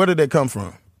in you? Where did that come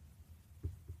from?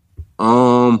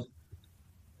 My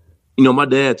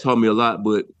dad taught me a lot,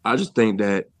 but I just think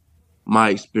that my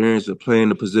experience of playing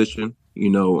the position,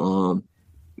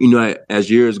 as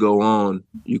years go on,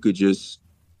 you could just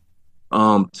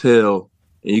tell,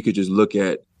 and you could just look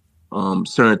at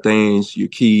certain things, your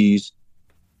keys,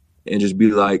 and just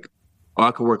be like, oh,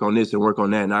 I could work on this and work on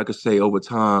that. And I could say over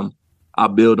time, I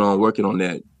build on working on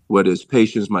that, whether it's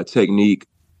patience, my technique,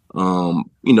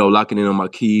 locking in on my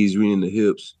keys, reading the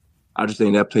hips. I just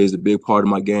think that plays a big part of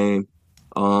my game.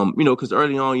 Because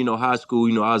early on, high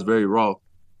school, I was very raw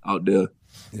out there.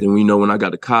 Then, when I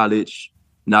got to college,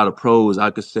 now the pros, I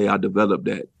could say I developed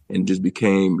that and just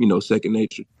became, second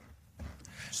nature.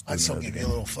 I'd still give you a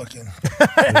little fucking,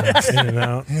 in and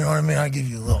out. you know what I mean? I'd give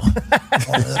you a little,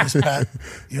 pat.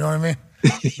 You know what I mean?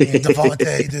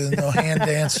 Devontae doing the hand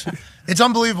dance. It's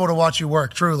unbelievable to watch you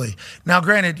work, truly. Now,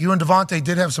 granted, you and Devontae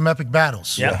did have some epic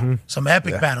battles. Yeah. Some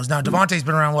epic battles. Now, Devontae's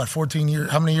been around, 14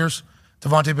 years? How many years?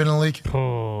 Devontae been in the league?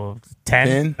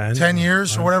 10. 10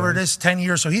 years or whatever it is, 10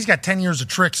 years. So he's got 10 years of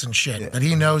tricks and shit, but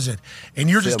he knows it. And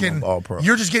you're just getting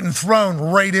thrown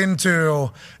right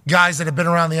into guys that have been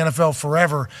around the NFL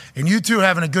forever. And you two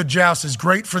having a good joust is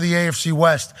great for the AFC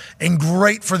West and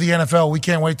great for the NFL. We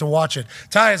can't wait to watch it.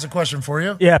 Ty has a question for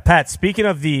you. Yeah, Pat, speaking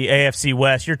of the AFC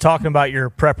West, you're talking about your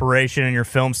preparation and your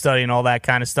film study and all that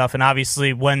kind of stuff. And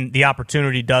obviously when the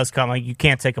opportunity does come, like, you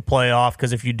can't take a play off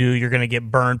because if you do, you're going to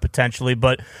get burned potentially.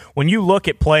 But when you look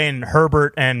at playing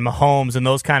Herbert and Mahomes and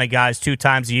those kind of guys 2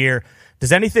 times a year,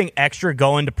 does anything extra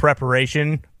go into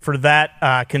preparation for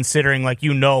that, considering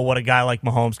what a guy like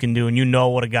Mahomes can do and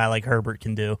what a guy like Herbert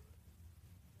can do?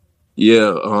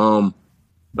 Yeah,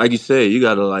 like you said, you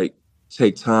got to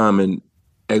take time and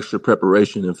extra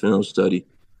preparation and film study.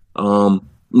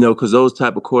 Because those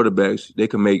type of quarterbacks, they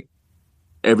can make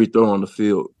every throw on the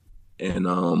field, and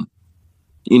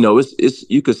it's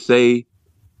you could say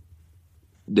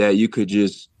that you could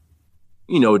just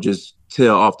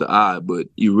tell off the eye, but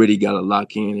you really got to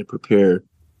lock in and prepare,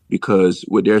 because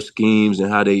with their schemes and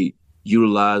how they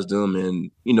utilize them and,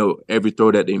 every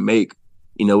throw that they make,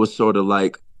 it's sort of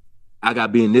like, I got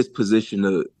to be in this position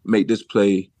to make this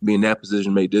play, be in that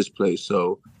position to make this play.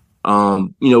 So,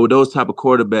 with those type of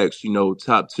quarterbacks,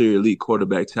 top tier elite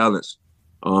quarterback talents,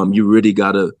 you really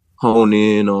got to hone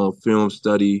in on film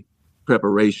study,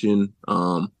 preparation,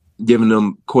 giving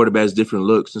them quarterbacks different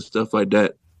looks and stuff like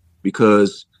that,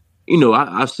 because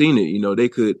I've seen it.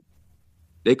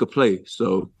 They could play.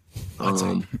 So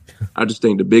I just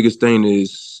think the biggest thing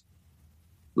is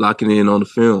locking in on the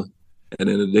film at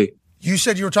the end of the day. You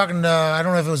said you were talking to, I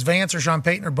don't know if it was Vance or Sean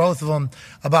Payton or both of them,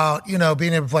 about,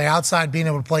 being able to play outside, being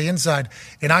able to play inside.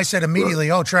 And I said immediately,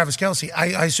 Travis Kelce.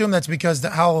 I assume that's because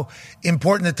how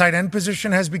important the tight end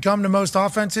position has become to most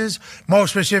offenses, more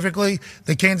specifically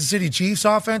the Kansas City Chiefs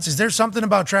offense. Is there something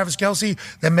about Travis Kelce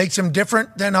that makes him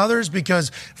different than others? Because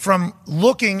from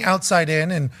looking outside in,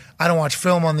 and I don't watch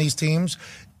film on these teams,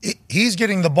 he's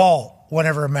getting the ball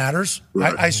whenever it matters.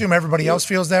 Right. I assume everybody else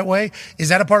feels that way. Is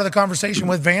that a part of the conversation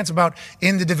with Vance about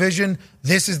in the division,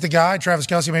 this is the guy, Travis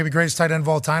Kelce, maybe greatest tight end of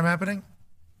all time happening?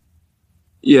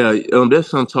 Yeah, there's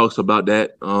some talks about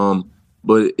that,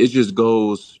 but it just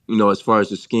goes, as far as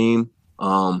the scheme,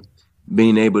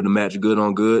 being able to match good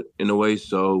on good in a way,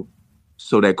 so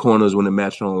that corners when they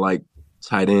match on like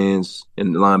tight ends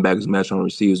and the linebackers match on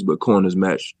receivers, but corners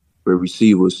match with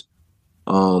receivers.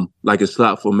 Like in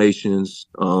slot formations,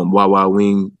 wide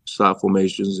wing slot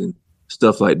formations and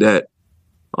stuff like that.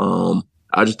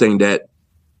 I just think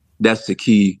that's the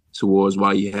key towards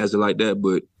why he has it like that.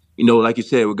 But, like you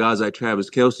said, with guys like Travis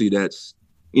Kelce, that's,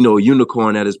 a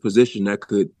unicorn at his position that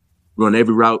could run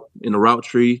every route in the route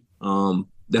tree.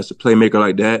 That's a playmaker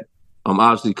like that.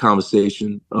 Obviously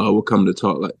conversation will come to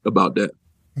talk about that.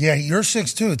 Yeah, you're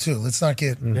 6'2", too. Let's not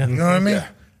get, you know what I mean? Yeah.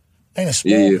 Ain't a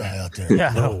small guy out there.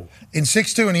 Yeah. No. In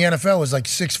 6'2" in the NFL is like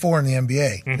 6'4" in the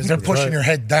NBA. Because they're pushing your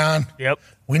head down. Yep.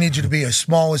 We need you to be as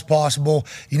small as possible.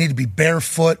 You need to be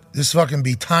barefoot. This fucking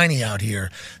be tiny out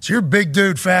here. So you're a big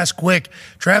dude, fast, quick.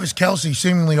 Travis Kelce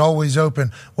seemingly always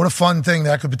open. What a fun thing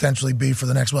that could potentially be for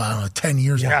the next, 10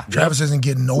 years. Yeah. Travis isn't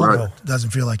getting older,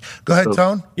 doesn't feel like. Go ahead,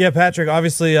 Tone. Yeah, Patrick,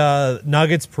 obviously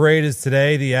Nuggets parade is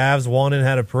today. The Avs won and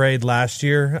had a parade last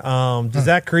year. Does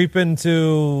that creep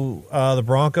into the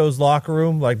Broncos locker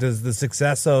room? Like, does the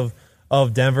success of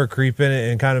Denver creep in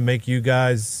it and kind of make you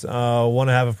guys want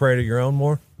to have a parade of your own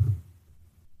more?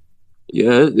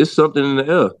 Yeah, it's something in the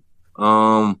air.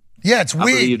 Yeah, it's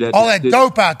weed. All that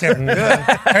dope out there.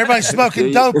 Everybody's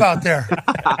smoking dope out there.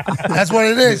 That's what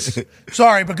it is.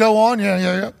 Sorry, but go on.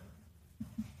 Yeah.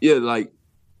 Yeah, like,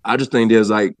 I just think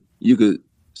there's, you could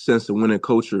sense the winning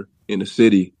culture in the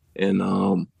city. And,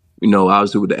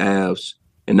 obviously with the Avs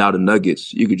and now the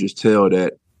Nuggets, you could just tell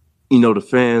that, the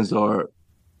fans are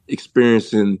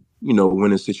experiencing,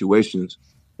 winning situations.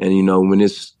 And, when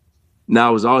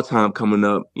now it's our time coming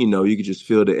up, you could just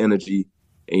feel the energy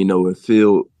and, and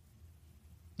feel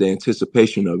the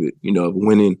anticipation of it, of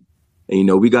winning.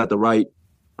 And, we got the right,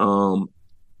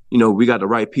 we got the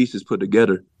right pieces put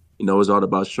together. It's all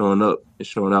about showing up and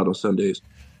showing out on Sundays.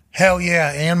 Hell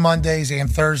yeah. And Mondays and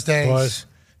Thursdays.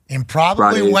 And probably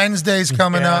Fridays. Wednesdays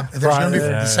coming up. There's going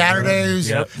to be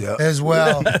Saturdays as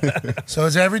well. So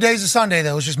it's every day's a Sunday,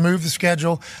 though. Let's just move the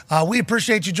schedule. We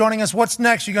appreciate you joining us. What's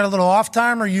next? You got a little off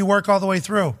time or you work all the way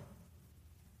through?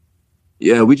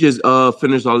 Yeah, we just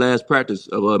finished our last practice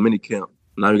of mini camp.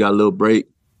 Now we got a little break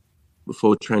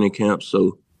before training camp.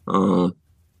 So, calm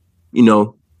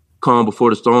before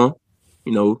the storm.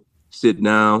 Sit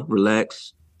down,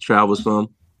 relax, travel some,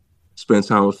 spend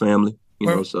time with family.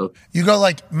 So you go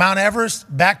like Mount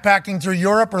Everest, backpacking through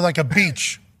Europe, or like a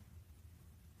beach?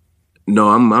 No,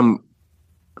 I'm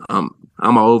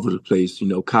all over the place.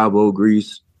 Cabo,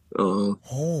 Greece. Traveling.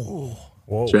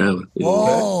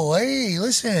 Whoa, hey,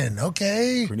 listen,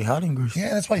 okay. Pretty hot in Greece.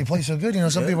 Yeah, that's why you play so good.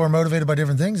 Some people are motivated by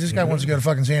different things. This guy wants to go to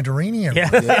fucking Santorini.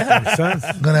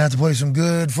 Gonna have to play some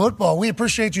good football. We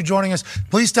appreciate you joining us.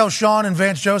 Please tell Sean and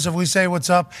Vance Joseph we say what's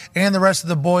up, and the rest of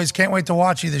the boys. Can't wait to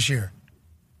watch you this year.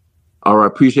 All right,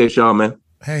 appreciate y'all, man.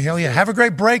 Hey, hell yeah. Have a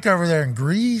great break over there in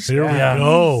Greece. Here we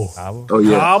go. Oh,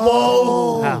 yeah.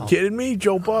 Cabo. Kidding me?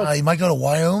 Joe Buck. You might go to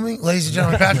Wyoming. Ladies and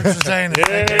gentlemen, Patrick Surtain.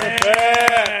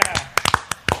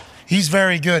 He's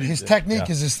very good. His technique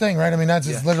is his thing, right? I mean, that's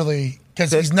just literally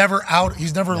because he's never out.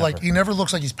 He's never he never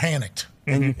looks like he's panicked.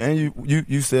 And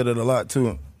you said it a lot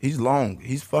too. He's long.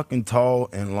 He's fucking tall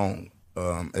and long.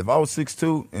 If I was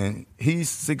 6'2" and he's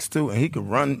 6'2" and he could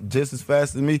run just as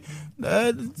fast as me,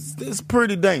 it's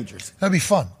pretty dangerous. That'd be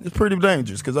fun. It's pretty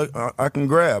dangerous because I can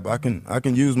grab. I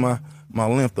can use my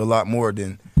length a lot more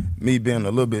than me being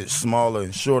a little bit smaller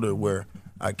and shorter where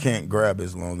I can't grab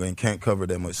as long and can't cover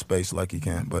that much space like he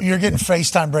can. But you're getting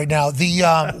FaceTime right now.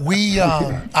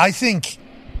 I think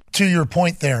to your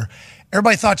point there,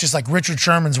 everybody thought just like Richard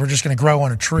Sherman's were just going to grow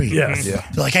on a tree. Yes. Yeah.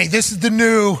 They're like, hey, this is the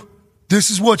new this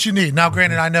is what you need. Now,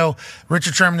 granted, I know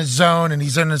Richard Sherman is zone and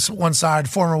he's on this one side,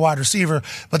 former wide receiver,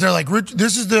 but they're like,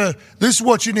 this is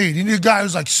what you need. You need a guy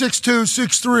who's like 6'2",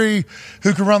 6'3",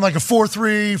 who can run like a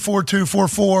 4'3", 4'2",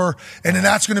 4'4", and then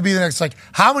that's going to be the next. Like,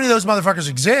 how many of those motherfuckers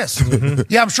exist?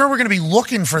 Yeah, I'm sure we're going to be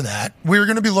looking for that. We're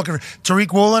going to be looking for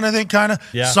Tariq Woolen, I think, kind of.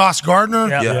 Yeah. Sauce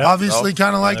Gardner, obviously,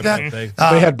 kind of like that.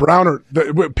 They had Browner.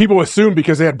 People assumed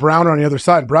because they had Browner on the other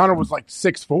side. Browner was like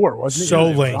 6'4", wasn't he? So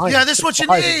late. Yeah, this is what you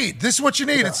need. This is what you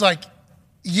need. It's like,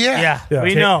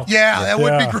 we know. Yeah, that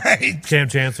would be great. Cam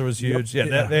Chancellor was huge.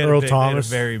 Yeah, they had Earl a Thomas.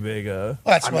 very big.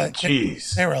 That's what.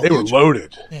 Jeez, They were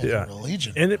loaded. Yeah, they were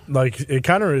legion. And it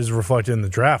kind of is reflected in the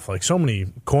draft. Like so many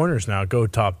corners now go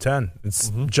top 10.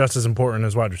 It's just as important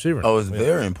as wide receiver. Oh, it's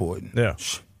very important. Yeah.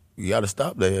 You got to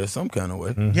stop there some kind of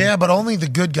way. Yeah, but only the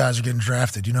good guys are getting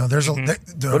drafted. You know, there's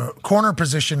the corner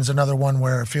position is another one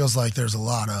where it feels like there's a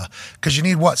lot of because you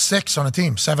need 6 on a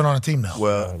team, 7 on a team now.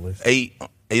 Well, 8.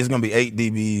 It's going to be 8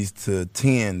 DBs to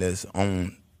 10 that's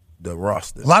on the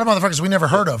roster. A lot of motherfuckers we never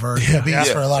heard of are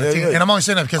DBs for a lot of teams, and I'm only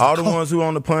saying that because all the ones who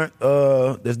on the punt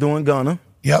that's doing gunner.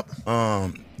 Yep.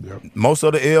 Most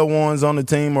of the L1s on the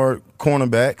team are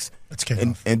cornerbacks. That's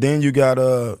and then you got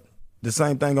the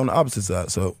same thing on the opposite side.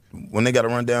 So when they got to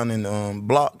run down and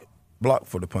block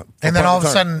for the punt. And then all of a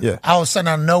sudden, out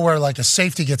of nowhere, like a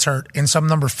safety gets hurt, and some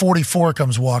number 44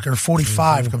 comes walking, or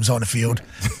 45 comes on the field.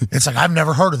 It's like, I've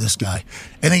never heard of this guy.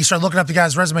 And then you start looking up the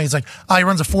guy's resume. He's like, he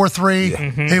runs a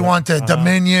 4.3. He went to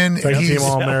Dominion.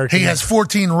 He has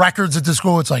 14 records at the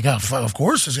school. It's like, of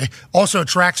course. Also a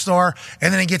track star.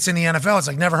 And then he gets in the NFL. It's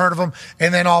like, never heard of him.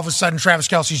 And then all of a sudden, Travis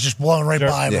Kelce's just blowing right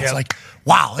by him. It's like,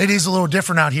 wow, it is a little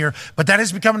different out here. But that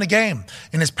is becoming a game.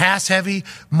 And it's pass heavy,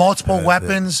 multiple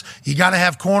weapons. You got to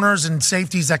have corners and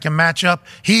safeties that can match up.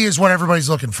 He is what everybody's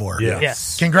looking for.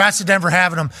 Yes. Congrats to Denver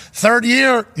having him. 3rd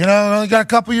year, only got a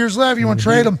couple years left. You want to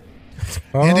trade him?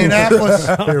 Indianapolis.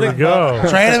 Here we go.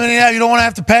 Trade him in Indianapolis. You don't want to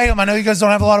have to pay him. I know you guys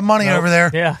don't have a lot of money over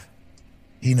there. Yeah.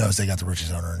 He knows they got the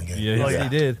richest owner in the game. Yeah, he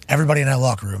did. Everybody in that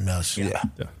locker room knows. Yeah.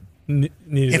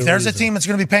 If there's a team that's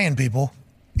going to be paying people,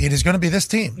 it is going to be this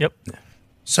team. Yep.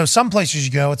 So some places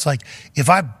you go, it's like, if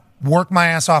I work my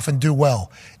ass off and do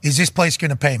well, is this place going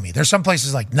to pay me? There's some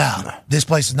places like, nah, this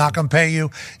place is not going to pay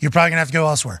you. You're probably going to have to go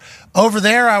elsewhere. Over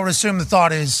there, I would assume the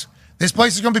thought is, this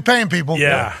place is going to be paying people.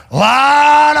 Yeah. A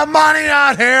lot of money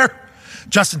out here.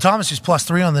 Justin Thomas, who's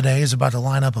 +3 on the day, is about to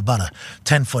line up about a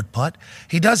 10-foot putt.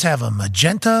 He does have a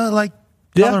magenta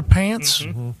color pants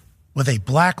with a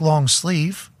black long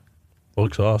sleeve.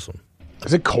 Looks awesome.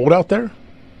 Is it cold out there?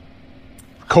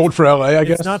 Cold for LA, I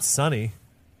guess. It's not sunny.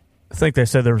 I think they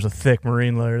said there was a thick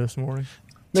marine layer this morning.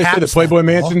 They say the Playboy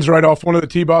Mansion's right off one of the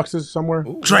tee boxes somewhere.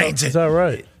 Drains it. Is that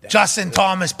right? Justin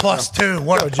Thomas +2.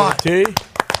 What a putt.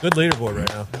 Good leaderboard right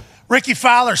now. Ricky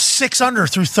Fowler, 6 under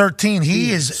through 13.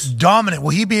 He is dominant. Will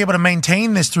he be able to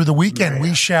maintain this through the weekend?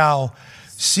 We shall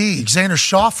see. Xander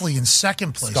Schauffele in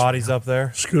 2nd place. Scotty's up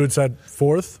there. Scoots at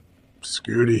 4th.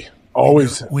 Scooty.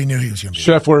 Always. We knew he was going to be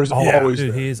Scheffler is always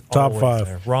Dude, there. he's Top always 5.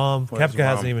 there. Rom. Koepka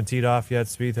hasn't even teed off yet.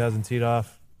 Spieth hasn't teed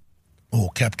off. Oh,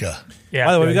 Koepka. Yeah.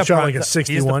 By the way, we He got shot prime like a time.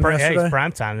 61 yesterday. He's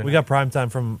prime time. We got prime time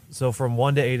from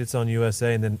 1 to 8 it's on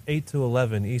USA, and then 8 to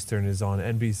 11 Eastern is on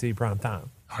NBC prime time.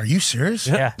 Are you serious?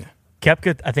 Yeah.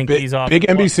 Koepka, I think he's off. Big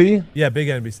NBC? Yeah, big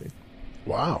NBC.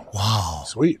 Wow.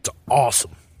 Sweet. It's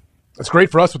awesome. That's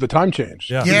great for us with the time change.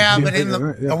 Yeah,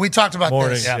 but we talked about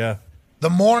Mornings, this. yeah. The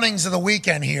mornings of the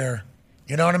weekend here.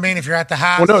 You know what I mean? If you're at the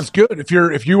house. Well, no, it's good. If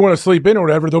you want to sleep in or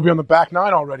whatever, they'll be on the back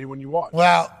 9 already when you watch.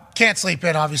 Well, can't sleep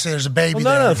in. Obviously, there's a baby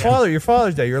Well, there. no, your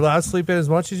Father's Day. You're allowed to sleep in as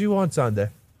much as you want Sunday.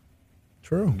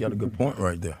 True. You got a good point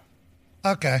right there.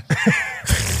 Okay.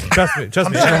 Trust me. Trust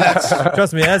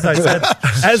me. As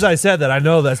I said that, I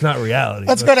know that's not reality.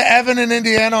 Let's go to Evan in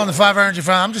Indiana on the 5 Energy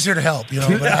Phone. I'm just here to help,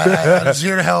 But I'm just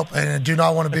here to help, and I do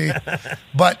not want to be.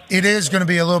 But it is going to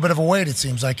be a little bit of a wait, it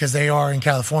seems like, because they are in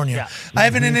California.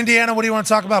 Evan in Indiana, what do you want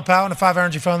to talk about, pal, on the 5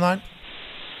 Energy Phone line?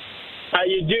 How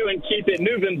you doing? Keep it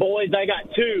moving, boys. I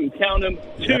got 2. Count them.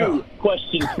 2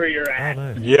 questions for your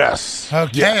ass. Yes.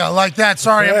 Okay, I like that.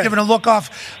 Sorry, I'm giving a look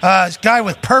off. This guy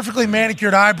with perfectly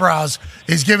manicured eyebrows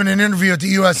is giving an interview at the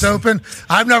U.S. Open.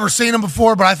 I've never seen him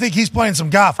before, but I think he's playing some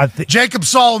golf. Jacob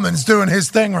Solomon's doing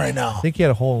his thing right now. I think he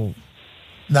had a hole.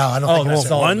 No, I don't think that's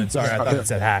that's one. Sorry, I thought it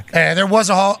said hack. There was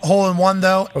a hole in one,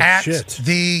 though, at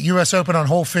the U.S. Open on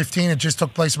hole 15. It just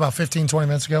took place about 15, 20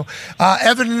 minutes ago.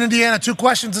 Evan in Indiana, 2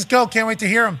 questions. Let's go. Can't wait to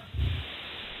hear them.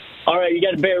 All right, you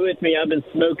got to bear with me. I've been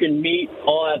smoking meat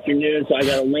all afternoon, so I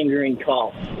got a lingering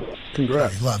cough.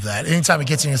 Congrats. Love that. Anytime it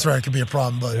gets in your throat, it could be a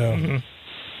problem. But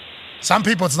Some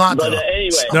people it's not. But though. anyway,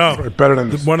 No, better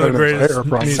than one of the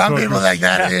greatest. Some people like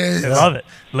that is. They love it.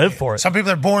 Live for it. Some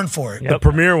people are born for it. The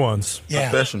premier ones.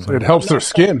 Yeah. It helps their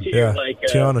skin. Yeah. Like,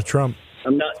 Tiana Trump.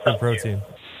 I'm not Good protein.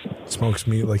 Smokes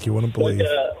meat like you wouldn't believe.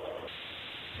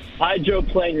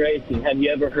 hydroplane racing. Have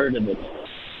you ever heard of this?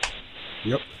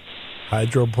 Yep.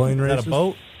 Hydroplane Is that races. a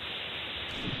boat?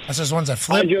 That's those ones that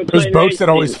flip. Those boats that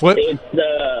always flip? It's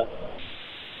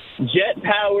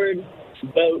jet-powered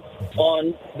boats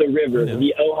on the river,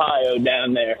 the Ohio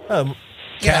down there.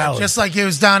 Yeah, just like it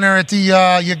was down there at the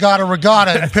Yagata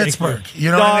Regatta in Pittsburgh.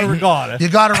 You know what I mean?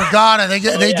 Yagata Regatta.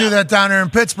 They do that down there in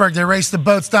Pittsburgh. They race the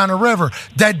boats down the river.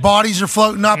 Dead bodies are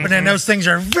floating up, and then those things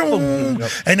are boom,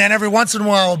 and then every once in a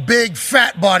while, a big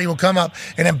fat body will come up,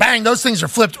 and then bang, those things are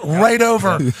flipped right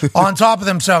over on top of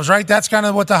themselves, right? That's kind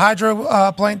of what the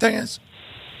hydroplane thing is?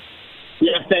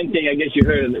 Yeah, same thing. I guess you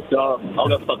heard of it, so I'll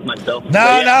go fuck myself. No,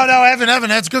 Evan,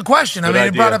 that's a good question. I mean,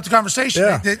 it brought up the conversation.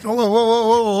 Yeah.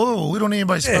 Whoa. We don't need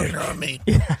anybody smoking on meat.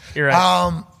 You're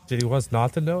right. Did he want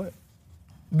not to know it?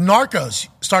 Narcos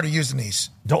started using these.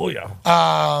 Oh, yeah.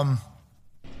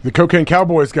 The Cocaine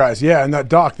Cowboys guys, yeah, and that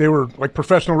doc, they were like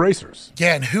professional racers.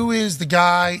 Yeah, and who is the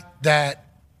guy that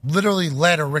literally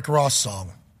led a Rick Ross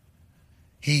song?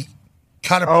 He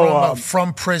cut a promo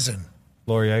from prison.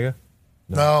 Loriega?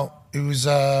 No, it was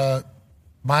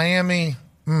Miami.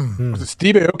 Was it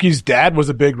Steve Aoki's dad was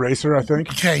a big racer, I think?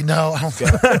 Okay, no, I don't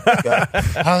think.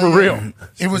 For real.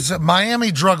 It was a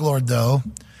Miami drug lord, though,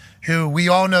 who we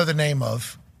all know the name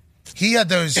of. He had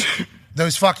those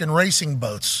fucking racing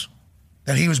boats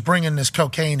that he was bringing this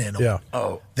cocaine in. Yeah.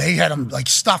 Oh. They had them like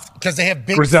stuffed because they have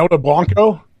big. Griselda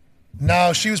Blanco?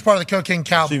 No, she was part of the Cocaine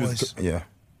Cowboys. Yeah.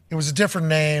 It was a different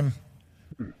name.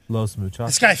 Los Muchachos.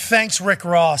 This guy thanks Rick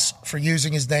Ross for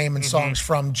using his name in songs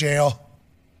from jail.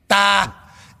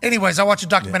 Anyways, I watched a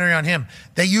documentary on him.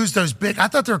 They used those big, I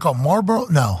thought they were called Marlboro.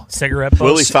 No. Cigarette boats.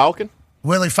 Willie Falcon?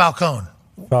 Willie Falcone.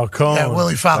 Yeah,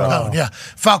 Willie Falcone. Yeah.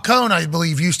 Falcone, I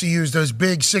believe, used to use those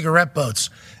big cigarette boats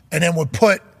and then would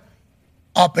put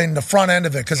up in the front end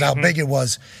of it because how big it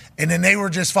was. And then they were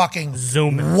just fucking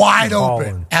zooming wide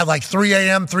open at like 3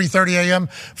 a.m., 3:30 a.m.,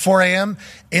 4 a.m.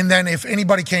 And then if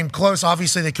anybody came close,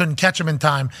 obviously they couldn't catch them in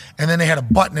time. And then they had a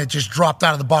button that just dropped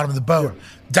out of the bottom of the boat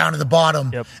down to the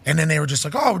bottom. Yep. And then they were just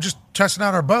like, oh, we're just testing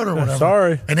out our boat or whatever.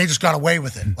 Sorry. And they just got away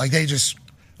with it. Like they just,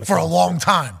 for a long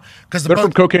time. Because They're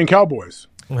from Cocaine Cowboys.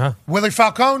 Willie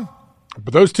Falcone?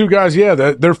 But those two guys, yeah,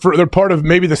 they're part of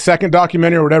maybe the second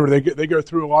documentary or whatever. They go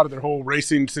through a lot of their whole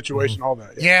racing situation, all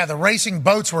that. Yeah, the racing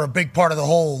boats were a big part of the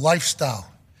whole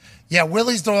lifestyle. Yeah,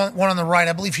 Willie's the one on the right.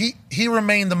 I believe he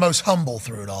remained the most humble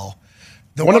through it all.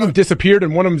 One of them disappeared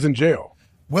and one of them's in jail.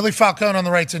 Willie Falcone on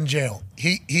the right's in jail.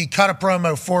 He cut a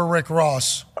promo for Rick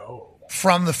Ross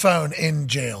from the phone in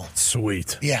jail.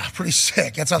 Sweet. Yeah, pretty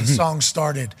sick. That's how the song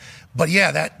started. But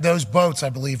yeah, those boats I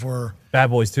believe were Bad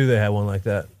Boys 2, they had one like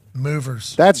that.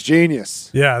 movers. That's genius.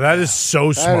 Yeah, that is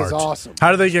so smart. That is awesome.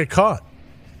 How did they get caught?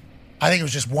 I think it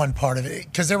was just one part of it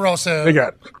because they were also They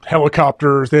got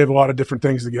helicopters. They have a lot of different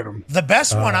things to get them. the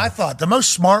best one. I thought the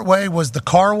most smart way was the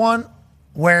car one,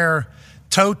 where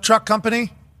tow truck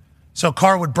company. So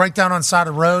car would break down on side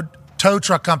of the road. Tow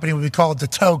truck company would be called the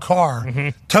tow car.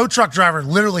 Tow truck driver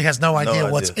literally has no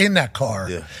idea what's in that car.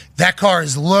 Yeah. That car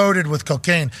is loaded with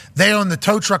cocaine. They own the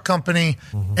tow truck company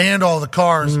and all the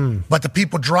cars, but the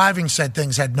people driving said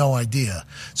things had no idea.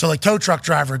 So like tow truck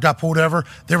driver got pulled over.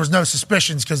 There was no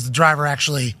suspicions because the driver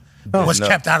actually was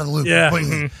kept out of the loop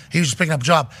completely. He was just picking up a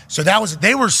job. So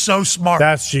they were so smart.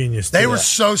 That's genius. They were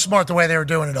so smart the way they were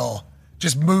doing it all.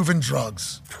 Just moving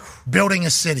drugs. Building a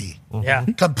city. Yeah.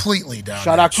 Completely down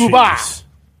Shout there. out Cuba.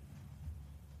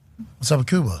 What's up with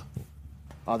Cuba?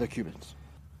 Oh, they're Cubans.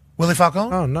 Willie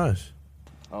Falcone? Oh, nice.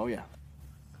 Oh, yeah.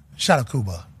 Shout out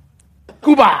Cuba.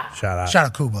 Cuba. Shout out. Shout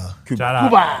out Cuba. Shout out.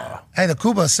 Cuba. Hey, the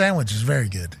Cuba sandwich is very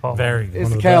good. Very good.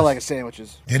 It's the Cadillac of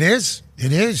sandwiches. It is.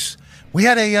 It is. We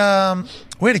had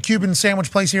a Cuban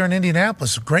sandwich place here in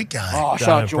Indianapolis. Great guy. Oh,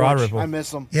 shout out George. I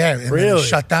miss him. Yeah, and then it Really?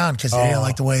 shut down because they didn't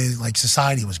like the way like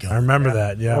society was going. I remember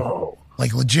that. Yeah.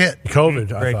 Like legit.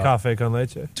 COVID. I Great thought. cafe con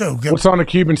leche. Dude, good. What's on a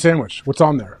Cuban sandwich? What's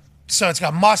on there? So it's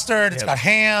got mustard, it's got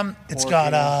ham, it's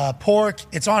got pork.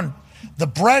 It's on. The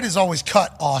bread is always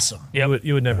cut awesome. Yeah,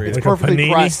 you would never eat it. Perfectly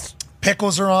pressed.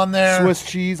 Pickles are on there. Swiss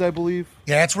cheese, I believe.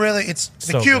 Yeah, it's the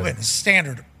So Cuban. good. It's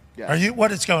standard. Yeah.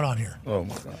 What is going on here? Oh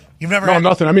my God. You've never No, had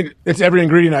nothing. I mean, it's every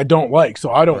ingredient I don't like, so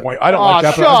I don't like that. But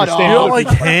I shut understand. up. You don't like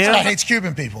This guy ham? hates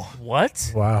Cuban people.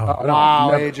 What? Wow.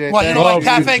 Wow, never. AJ. What, you don't like Love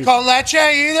cafe Cuban con leche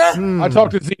either? I talk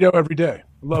to Zito every day.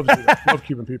 Love Zito. Love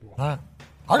Cuban people.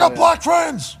 I I got black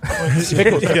friends.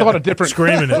 Pickles. There's a lot of different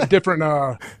Screaming it.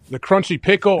 The crunchy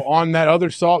pickle on that other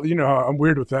salt. You know, I'm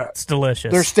weird with that. It's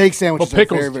delicious. Their steak sandwiches Well,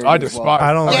 pickles, are very, very I good as despise. well.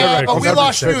 I don't. Yeah, like but we pickles.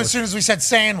 lost you as soon as we said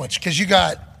sandwich because you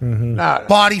got Nah,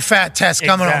 body fat test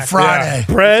coming on Friday.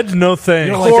 Yeah. Bread, no thanks.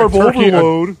 you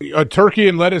know, like a turkey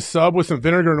and lettuce sub with some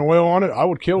vinegar and oil on it. I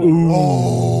would kill it.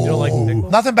 Oh. You don't like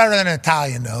pickles? Nothing better than an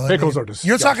Italian, though. Pickles are disgusting.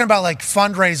 You're talking about like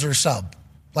fundraiser sub.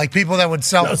 Like people that would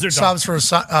sell Those are subs for a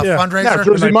fundraiser. Yeah,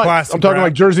 Jersey Like Mike's. plastic I'm talking wrap.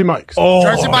 like Jersey Mike's.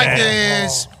 Jersey Mike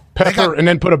is Pepper, and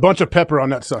then put a bunch of pepper on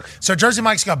that sucker. So Jersey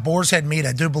Mike's got boar's head meat.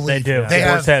 I do believe They do. They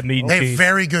Boar's head meat and They have cheese.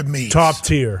 very good meat. Top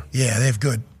tier. Yeah, they have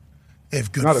good. They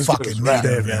have good Not as good fucking as meat. that.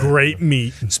 They have Yeah. great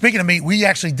meat. Speaking of meat, we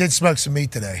actually did smoke some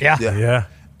meat today. Yeah.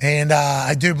 And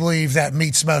I do believe that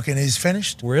meat smoking is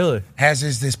finished. Really? As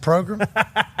is this program.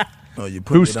 Oh, you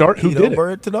Who did it?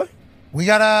 Bird today? We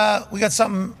got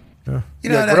something. You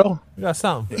know that grill? You got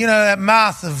something. You know that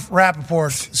mouth of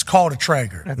Rapoport is called a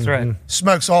Traeger. That's right.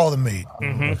 Smokes all the meat.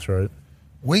 That's right.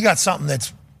 We got something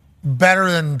that's better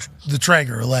than the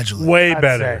Traeger, allegedly. Way I'd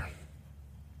better.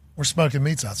 We're smoking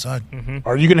meats outside.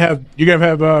 Are you gonna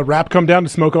have Rap come down to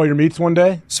smoke all your meats one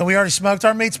day? So we already smoked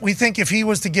our meats. We think if he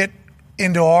was to get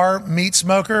into our meat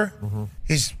smoker,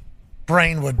 his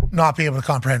brain would not be able to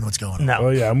comprehend what's going on. No. Oh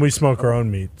yeah, and we smoke our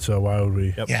own meat, so why would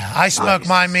we? Yeah, I smoke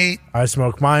my meat. I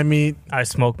smoke my meat. I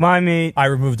smoke my meat. I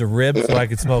removed a rib so I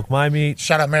could smoke my meat.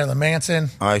 Shout out Marilyn Manson.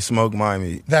 I smoke my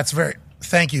meat. That's very.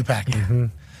 Thank you,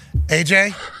 Pacman.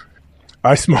 AJ.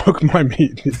 I smoke my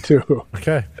meat too.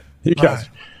 Okay. You guys,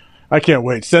 I can't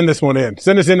wait. Send this one in.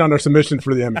 Send us in on our submission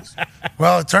for the Emmys.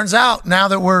 Well, it turns out now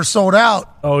that we're sold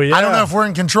out, Oh, yeah. I don't know if we're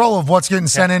in control of what's getting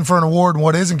sent in for an award and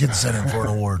what isn't getting sent in for an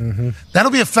award.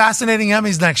 That'll be a fascinating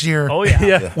Emmys next year. Oh, yeah.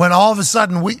 Yeah. When all of a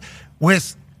sudden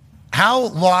with how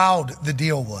loud the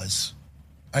deal was,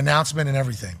 announcement and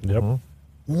everything, Yep.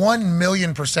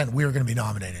 1,000,000% we were going to be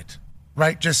nominated,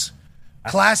 right? Just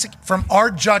classic from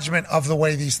our judgment of the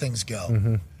way these things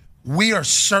go. We are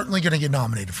certainly going to get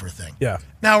nominated for a thing. Yeah.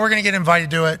 Now we're going to get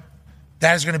invited to it.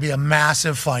 That is going to be a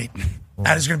massive fight.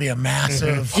 That is going to be a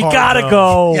massive. You gotta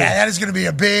go. Yeah, that is going to be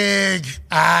a big.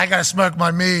 I got to smoke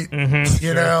my meat.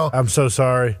 You know. I'm so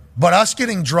sorry. But us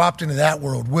getting dropped into that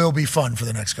world will be fun for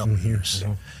the next couple of years.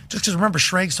 Just because remember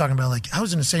Schraig's talking about like I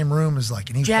was in the same room as like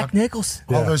and he Jack Nicholson.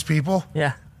 all those people.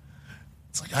 Yeah.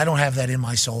 It's like I don't have that in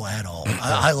my soul at all.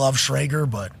 I love Schrager,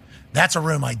 but that's a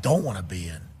room I don't want to be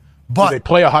in. Do they But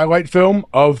play a highlight film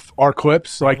of our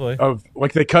clips, Probably.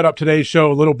 like they cut up today's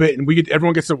show a little bit, and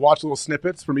everyone gets to watch little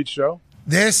snippets from each show.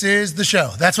 this is the show.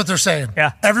 That's what they're saying.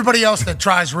 Yeah. Everybody else that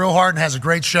tries real hard and has a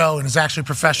great show and is actually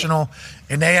professional,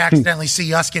 and they accidentally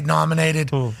see us get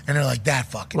nominated, and they're like, that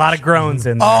fucking. A lot of groans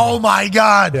in there. Oh my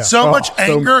God! So much so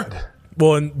anger, mad.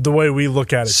 Well, and the way we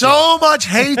look at it, so much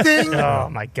hating. Oh,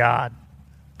 my God.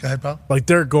 Go ahead, Paul. like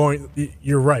they're going.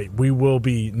 You're right. We will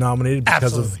be nominated because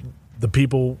Absolutely. of the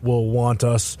people will want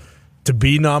us to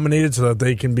be nominated so that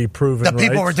they can be proven. The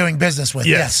people right. we're doing business with,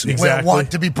 Yes, yes, exactly. will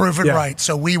want to be proven Yeah. right.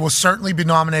 So we will certainly be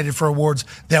nominated for awards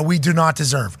that we do not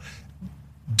deserve.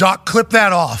 Doc, clip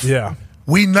that off. Yeah.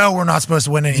 We know we're not supposed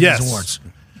to win any of Yes. these awards.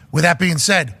 With that being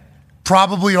said,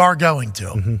 probably are going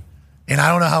to. And I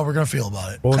don't know how we're going to feel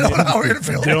about it. Well, I don't know how we're going to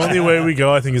feel the about only it. way we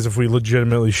go, I think, is if we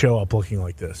legitimately show up looking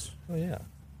like this. Oh, yeah.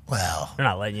 Well, They're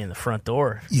not letting you in the front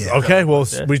door. yeah. Okay. Well,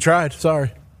 we tried.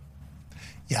 Sorry.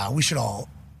 Yeah, we should all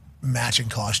match in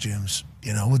costumes.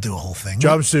 You know, we'll do a whole thing.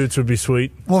 Jumpsuits would be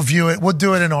sweet, We'll view it. We'll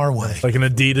do it in our way. like an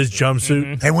Adidas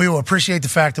jumpsuit. And we will appreciate the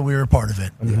fact that we were a part of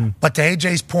it. But to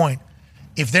AJ's point,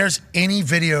 if there's any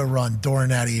video run during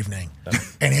that evening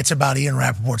and it's about Ian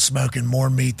Rapoport smoking more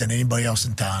meat than anybody else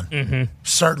in town,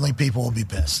 certainly people will be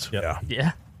pissed. Yeah.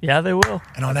 Yeah. Yeah, they will.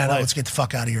 And on that note, let's get the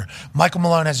fuck out of here. Michael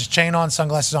Malone has his chain on,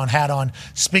 sunglasses on, hat on,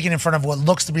 speaking in front of what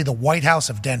looks to be the White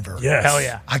House of Denver. Yes. Hell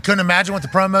yeah. I couldn't imagine what the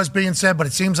promo's being said, but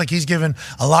it seems like he's given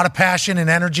a lot of passion and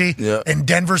energy, Yeah. and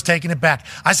Denver's taking it back.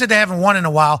 I said they haven't won in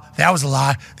a while. That was a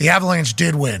lie. The Avalanche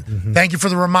did win. Thank you for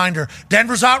the reminder.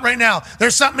 Denver's hot right now.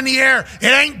 There's something in the air. It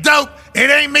ain't dope. It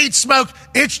ain't meat smoke.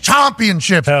 It's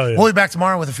championship. Hell yeah. We'll be back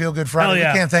tomorrow with a Feel Good Friday. Hell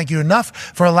yeah. We can't thank you enough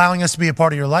for allowing us to be a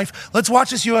part of your life. Let's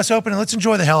watch this U.S. Open and let's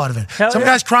enjoy the hell out of it. Hell Some yeah.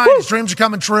 guy's crying. His dreams are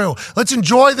coming true. Let's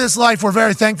enjoy this life. We're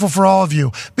very thankful for all of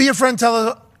you. Be a friend.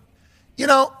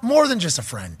 More than just a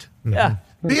friend. Yeah.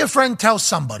 Be a friend. Tell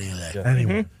somebody today.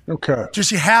 Anyway, Okay.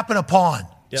 Just you happen upon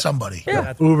somebody.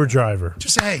 Uber driver.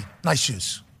 Just say, hey, nice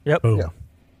shoes. Yep. Boom.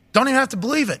 Don't even have to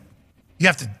believe it. You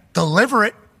have to deliver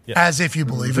it as if you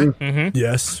believe it.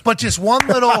 Yes. But just one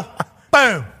little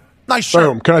boom. Nice shirt.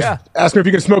 Boom. Can I ask me if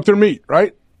you can smoke their meat,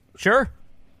 right? Sure.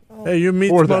 Hey, you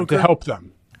meat Or them smoker. to help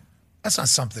them. That's not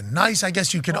something nice. I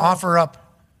guess you can offer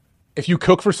up if you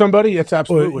cook for somebody, it's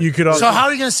absolutely. You could. So how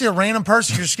are you going to see a random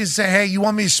person? You're just going to say, "Hey, you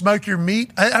want me to smoke your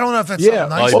meat?" I don't know if that's something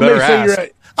nice. Well, maybe say you're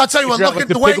at, I'll tell you what. Look like at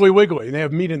the the way. Piggly Wiggly, and they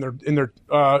have meat in their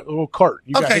little cart.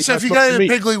 Okay, so if you go to the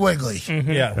Piggly Wiggly,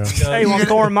 Hey, you want to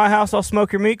go over to my house? I'll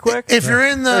smoke your meat quick. if you're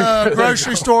in the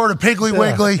grocery store or the Piggly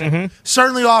Wiggly,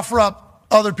 certainly offer up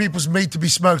other people's meat to be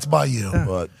smoked by you.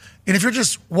 But And if you're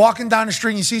just walking down the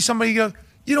street and you see somebody, you go,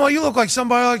 you know what, you look like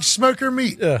somebody like smoke your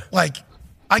meat. Like,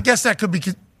 I guess that could be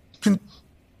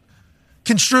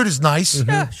construed as nice.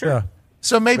 Yeah, sure.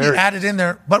 So maybe add it in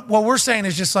there. But what we're saying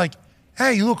is just like,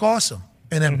 hey, you look awesome.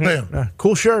 And then boom.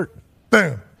 Cool shirt.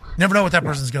 Boom. Never know what that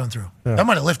person's going through. That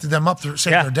might have lifted them up to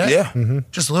save their day. Yeah.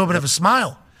 Just a little bit of a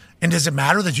smile. And does it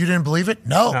matter that you didn't believe it?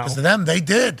 No, because to them, they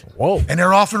did. Whoa. And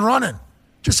they're off and running.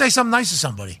 Just say something nice to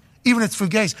somebody, even if it's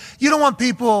fugazi. You don't want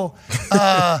people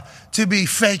to be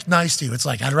fake nice to you. It's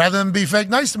like, I'd rather them be fake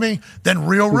nice to me than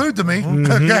real rude to me.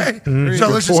 Okay? So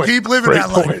let's just keep living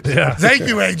that life. Yeah. Thank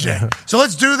you, AJ. So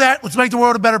let's do that. Let's make the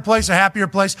world a better place, a happier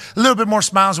place, a little bit more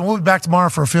smiles, and we'll be back tomorrow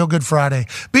for a Feel Good Friday.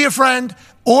 Be a friend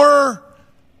or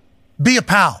be a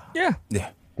pal. Yeah.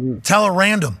 Tell a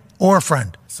random or a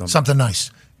friend something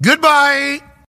nice. Goodbye.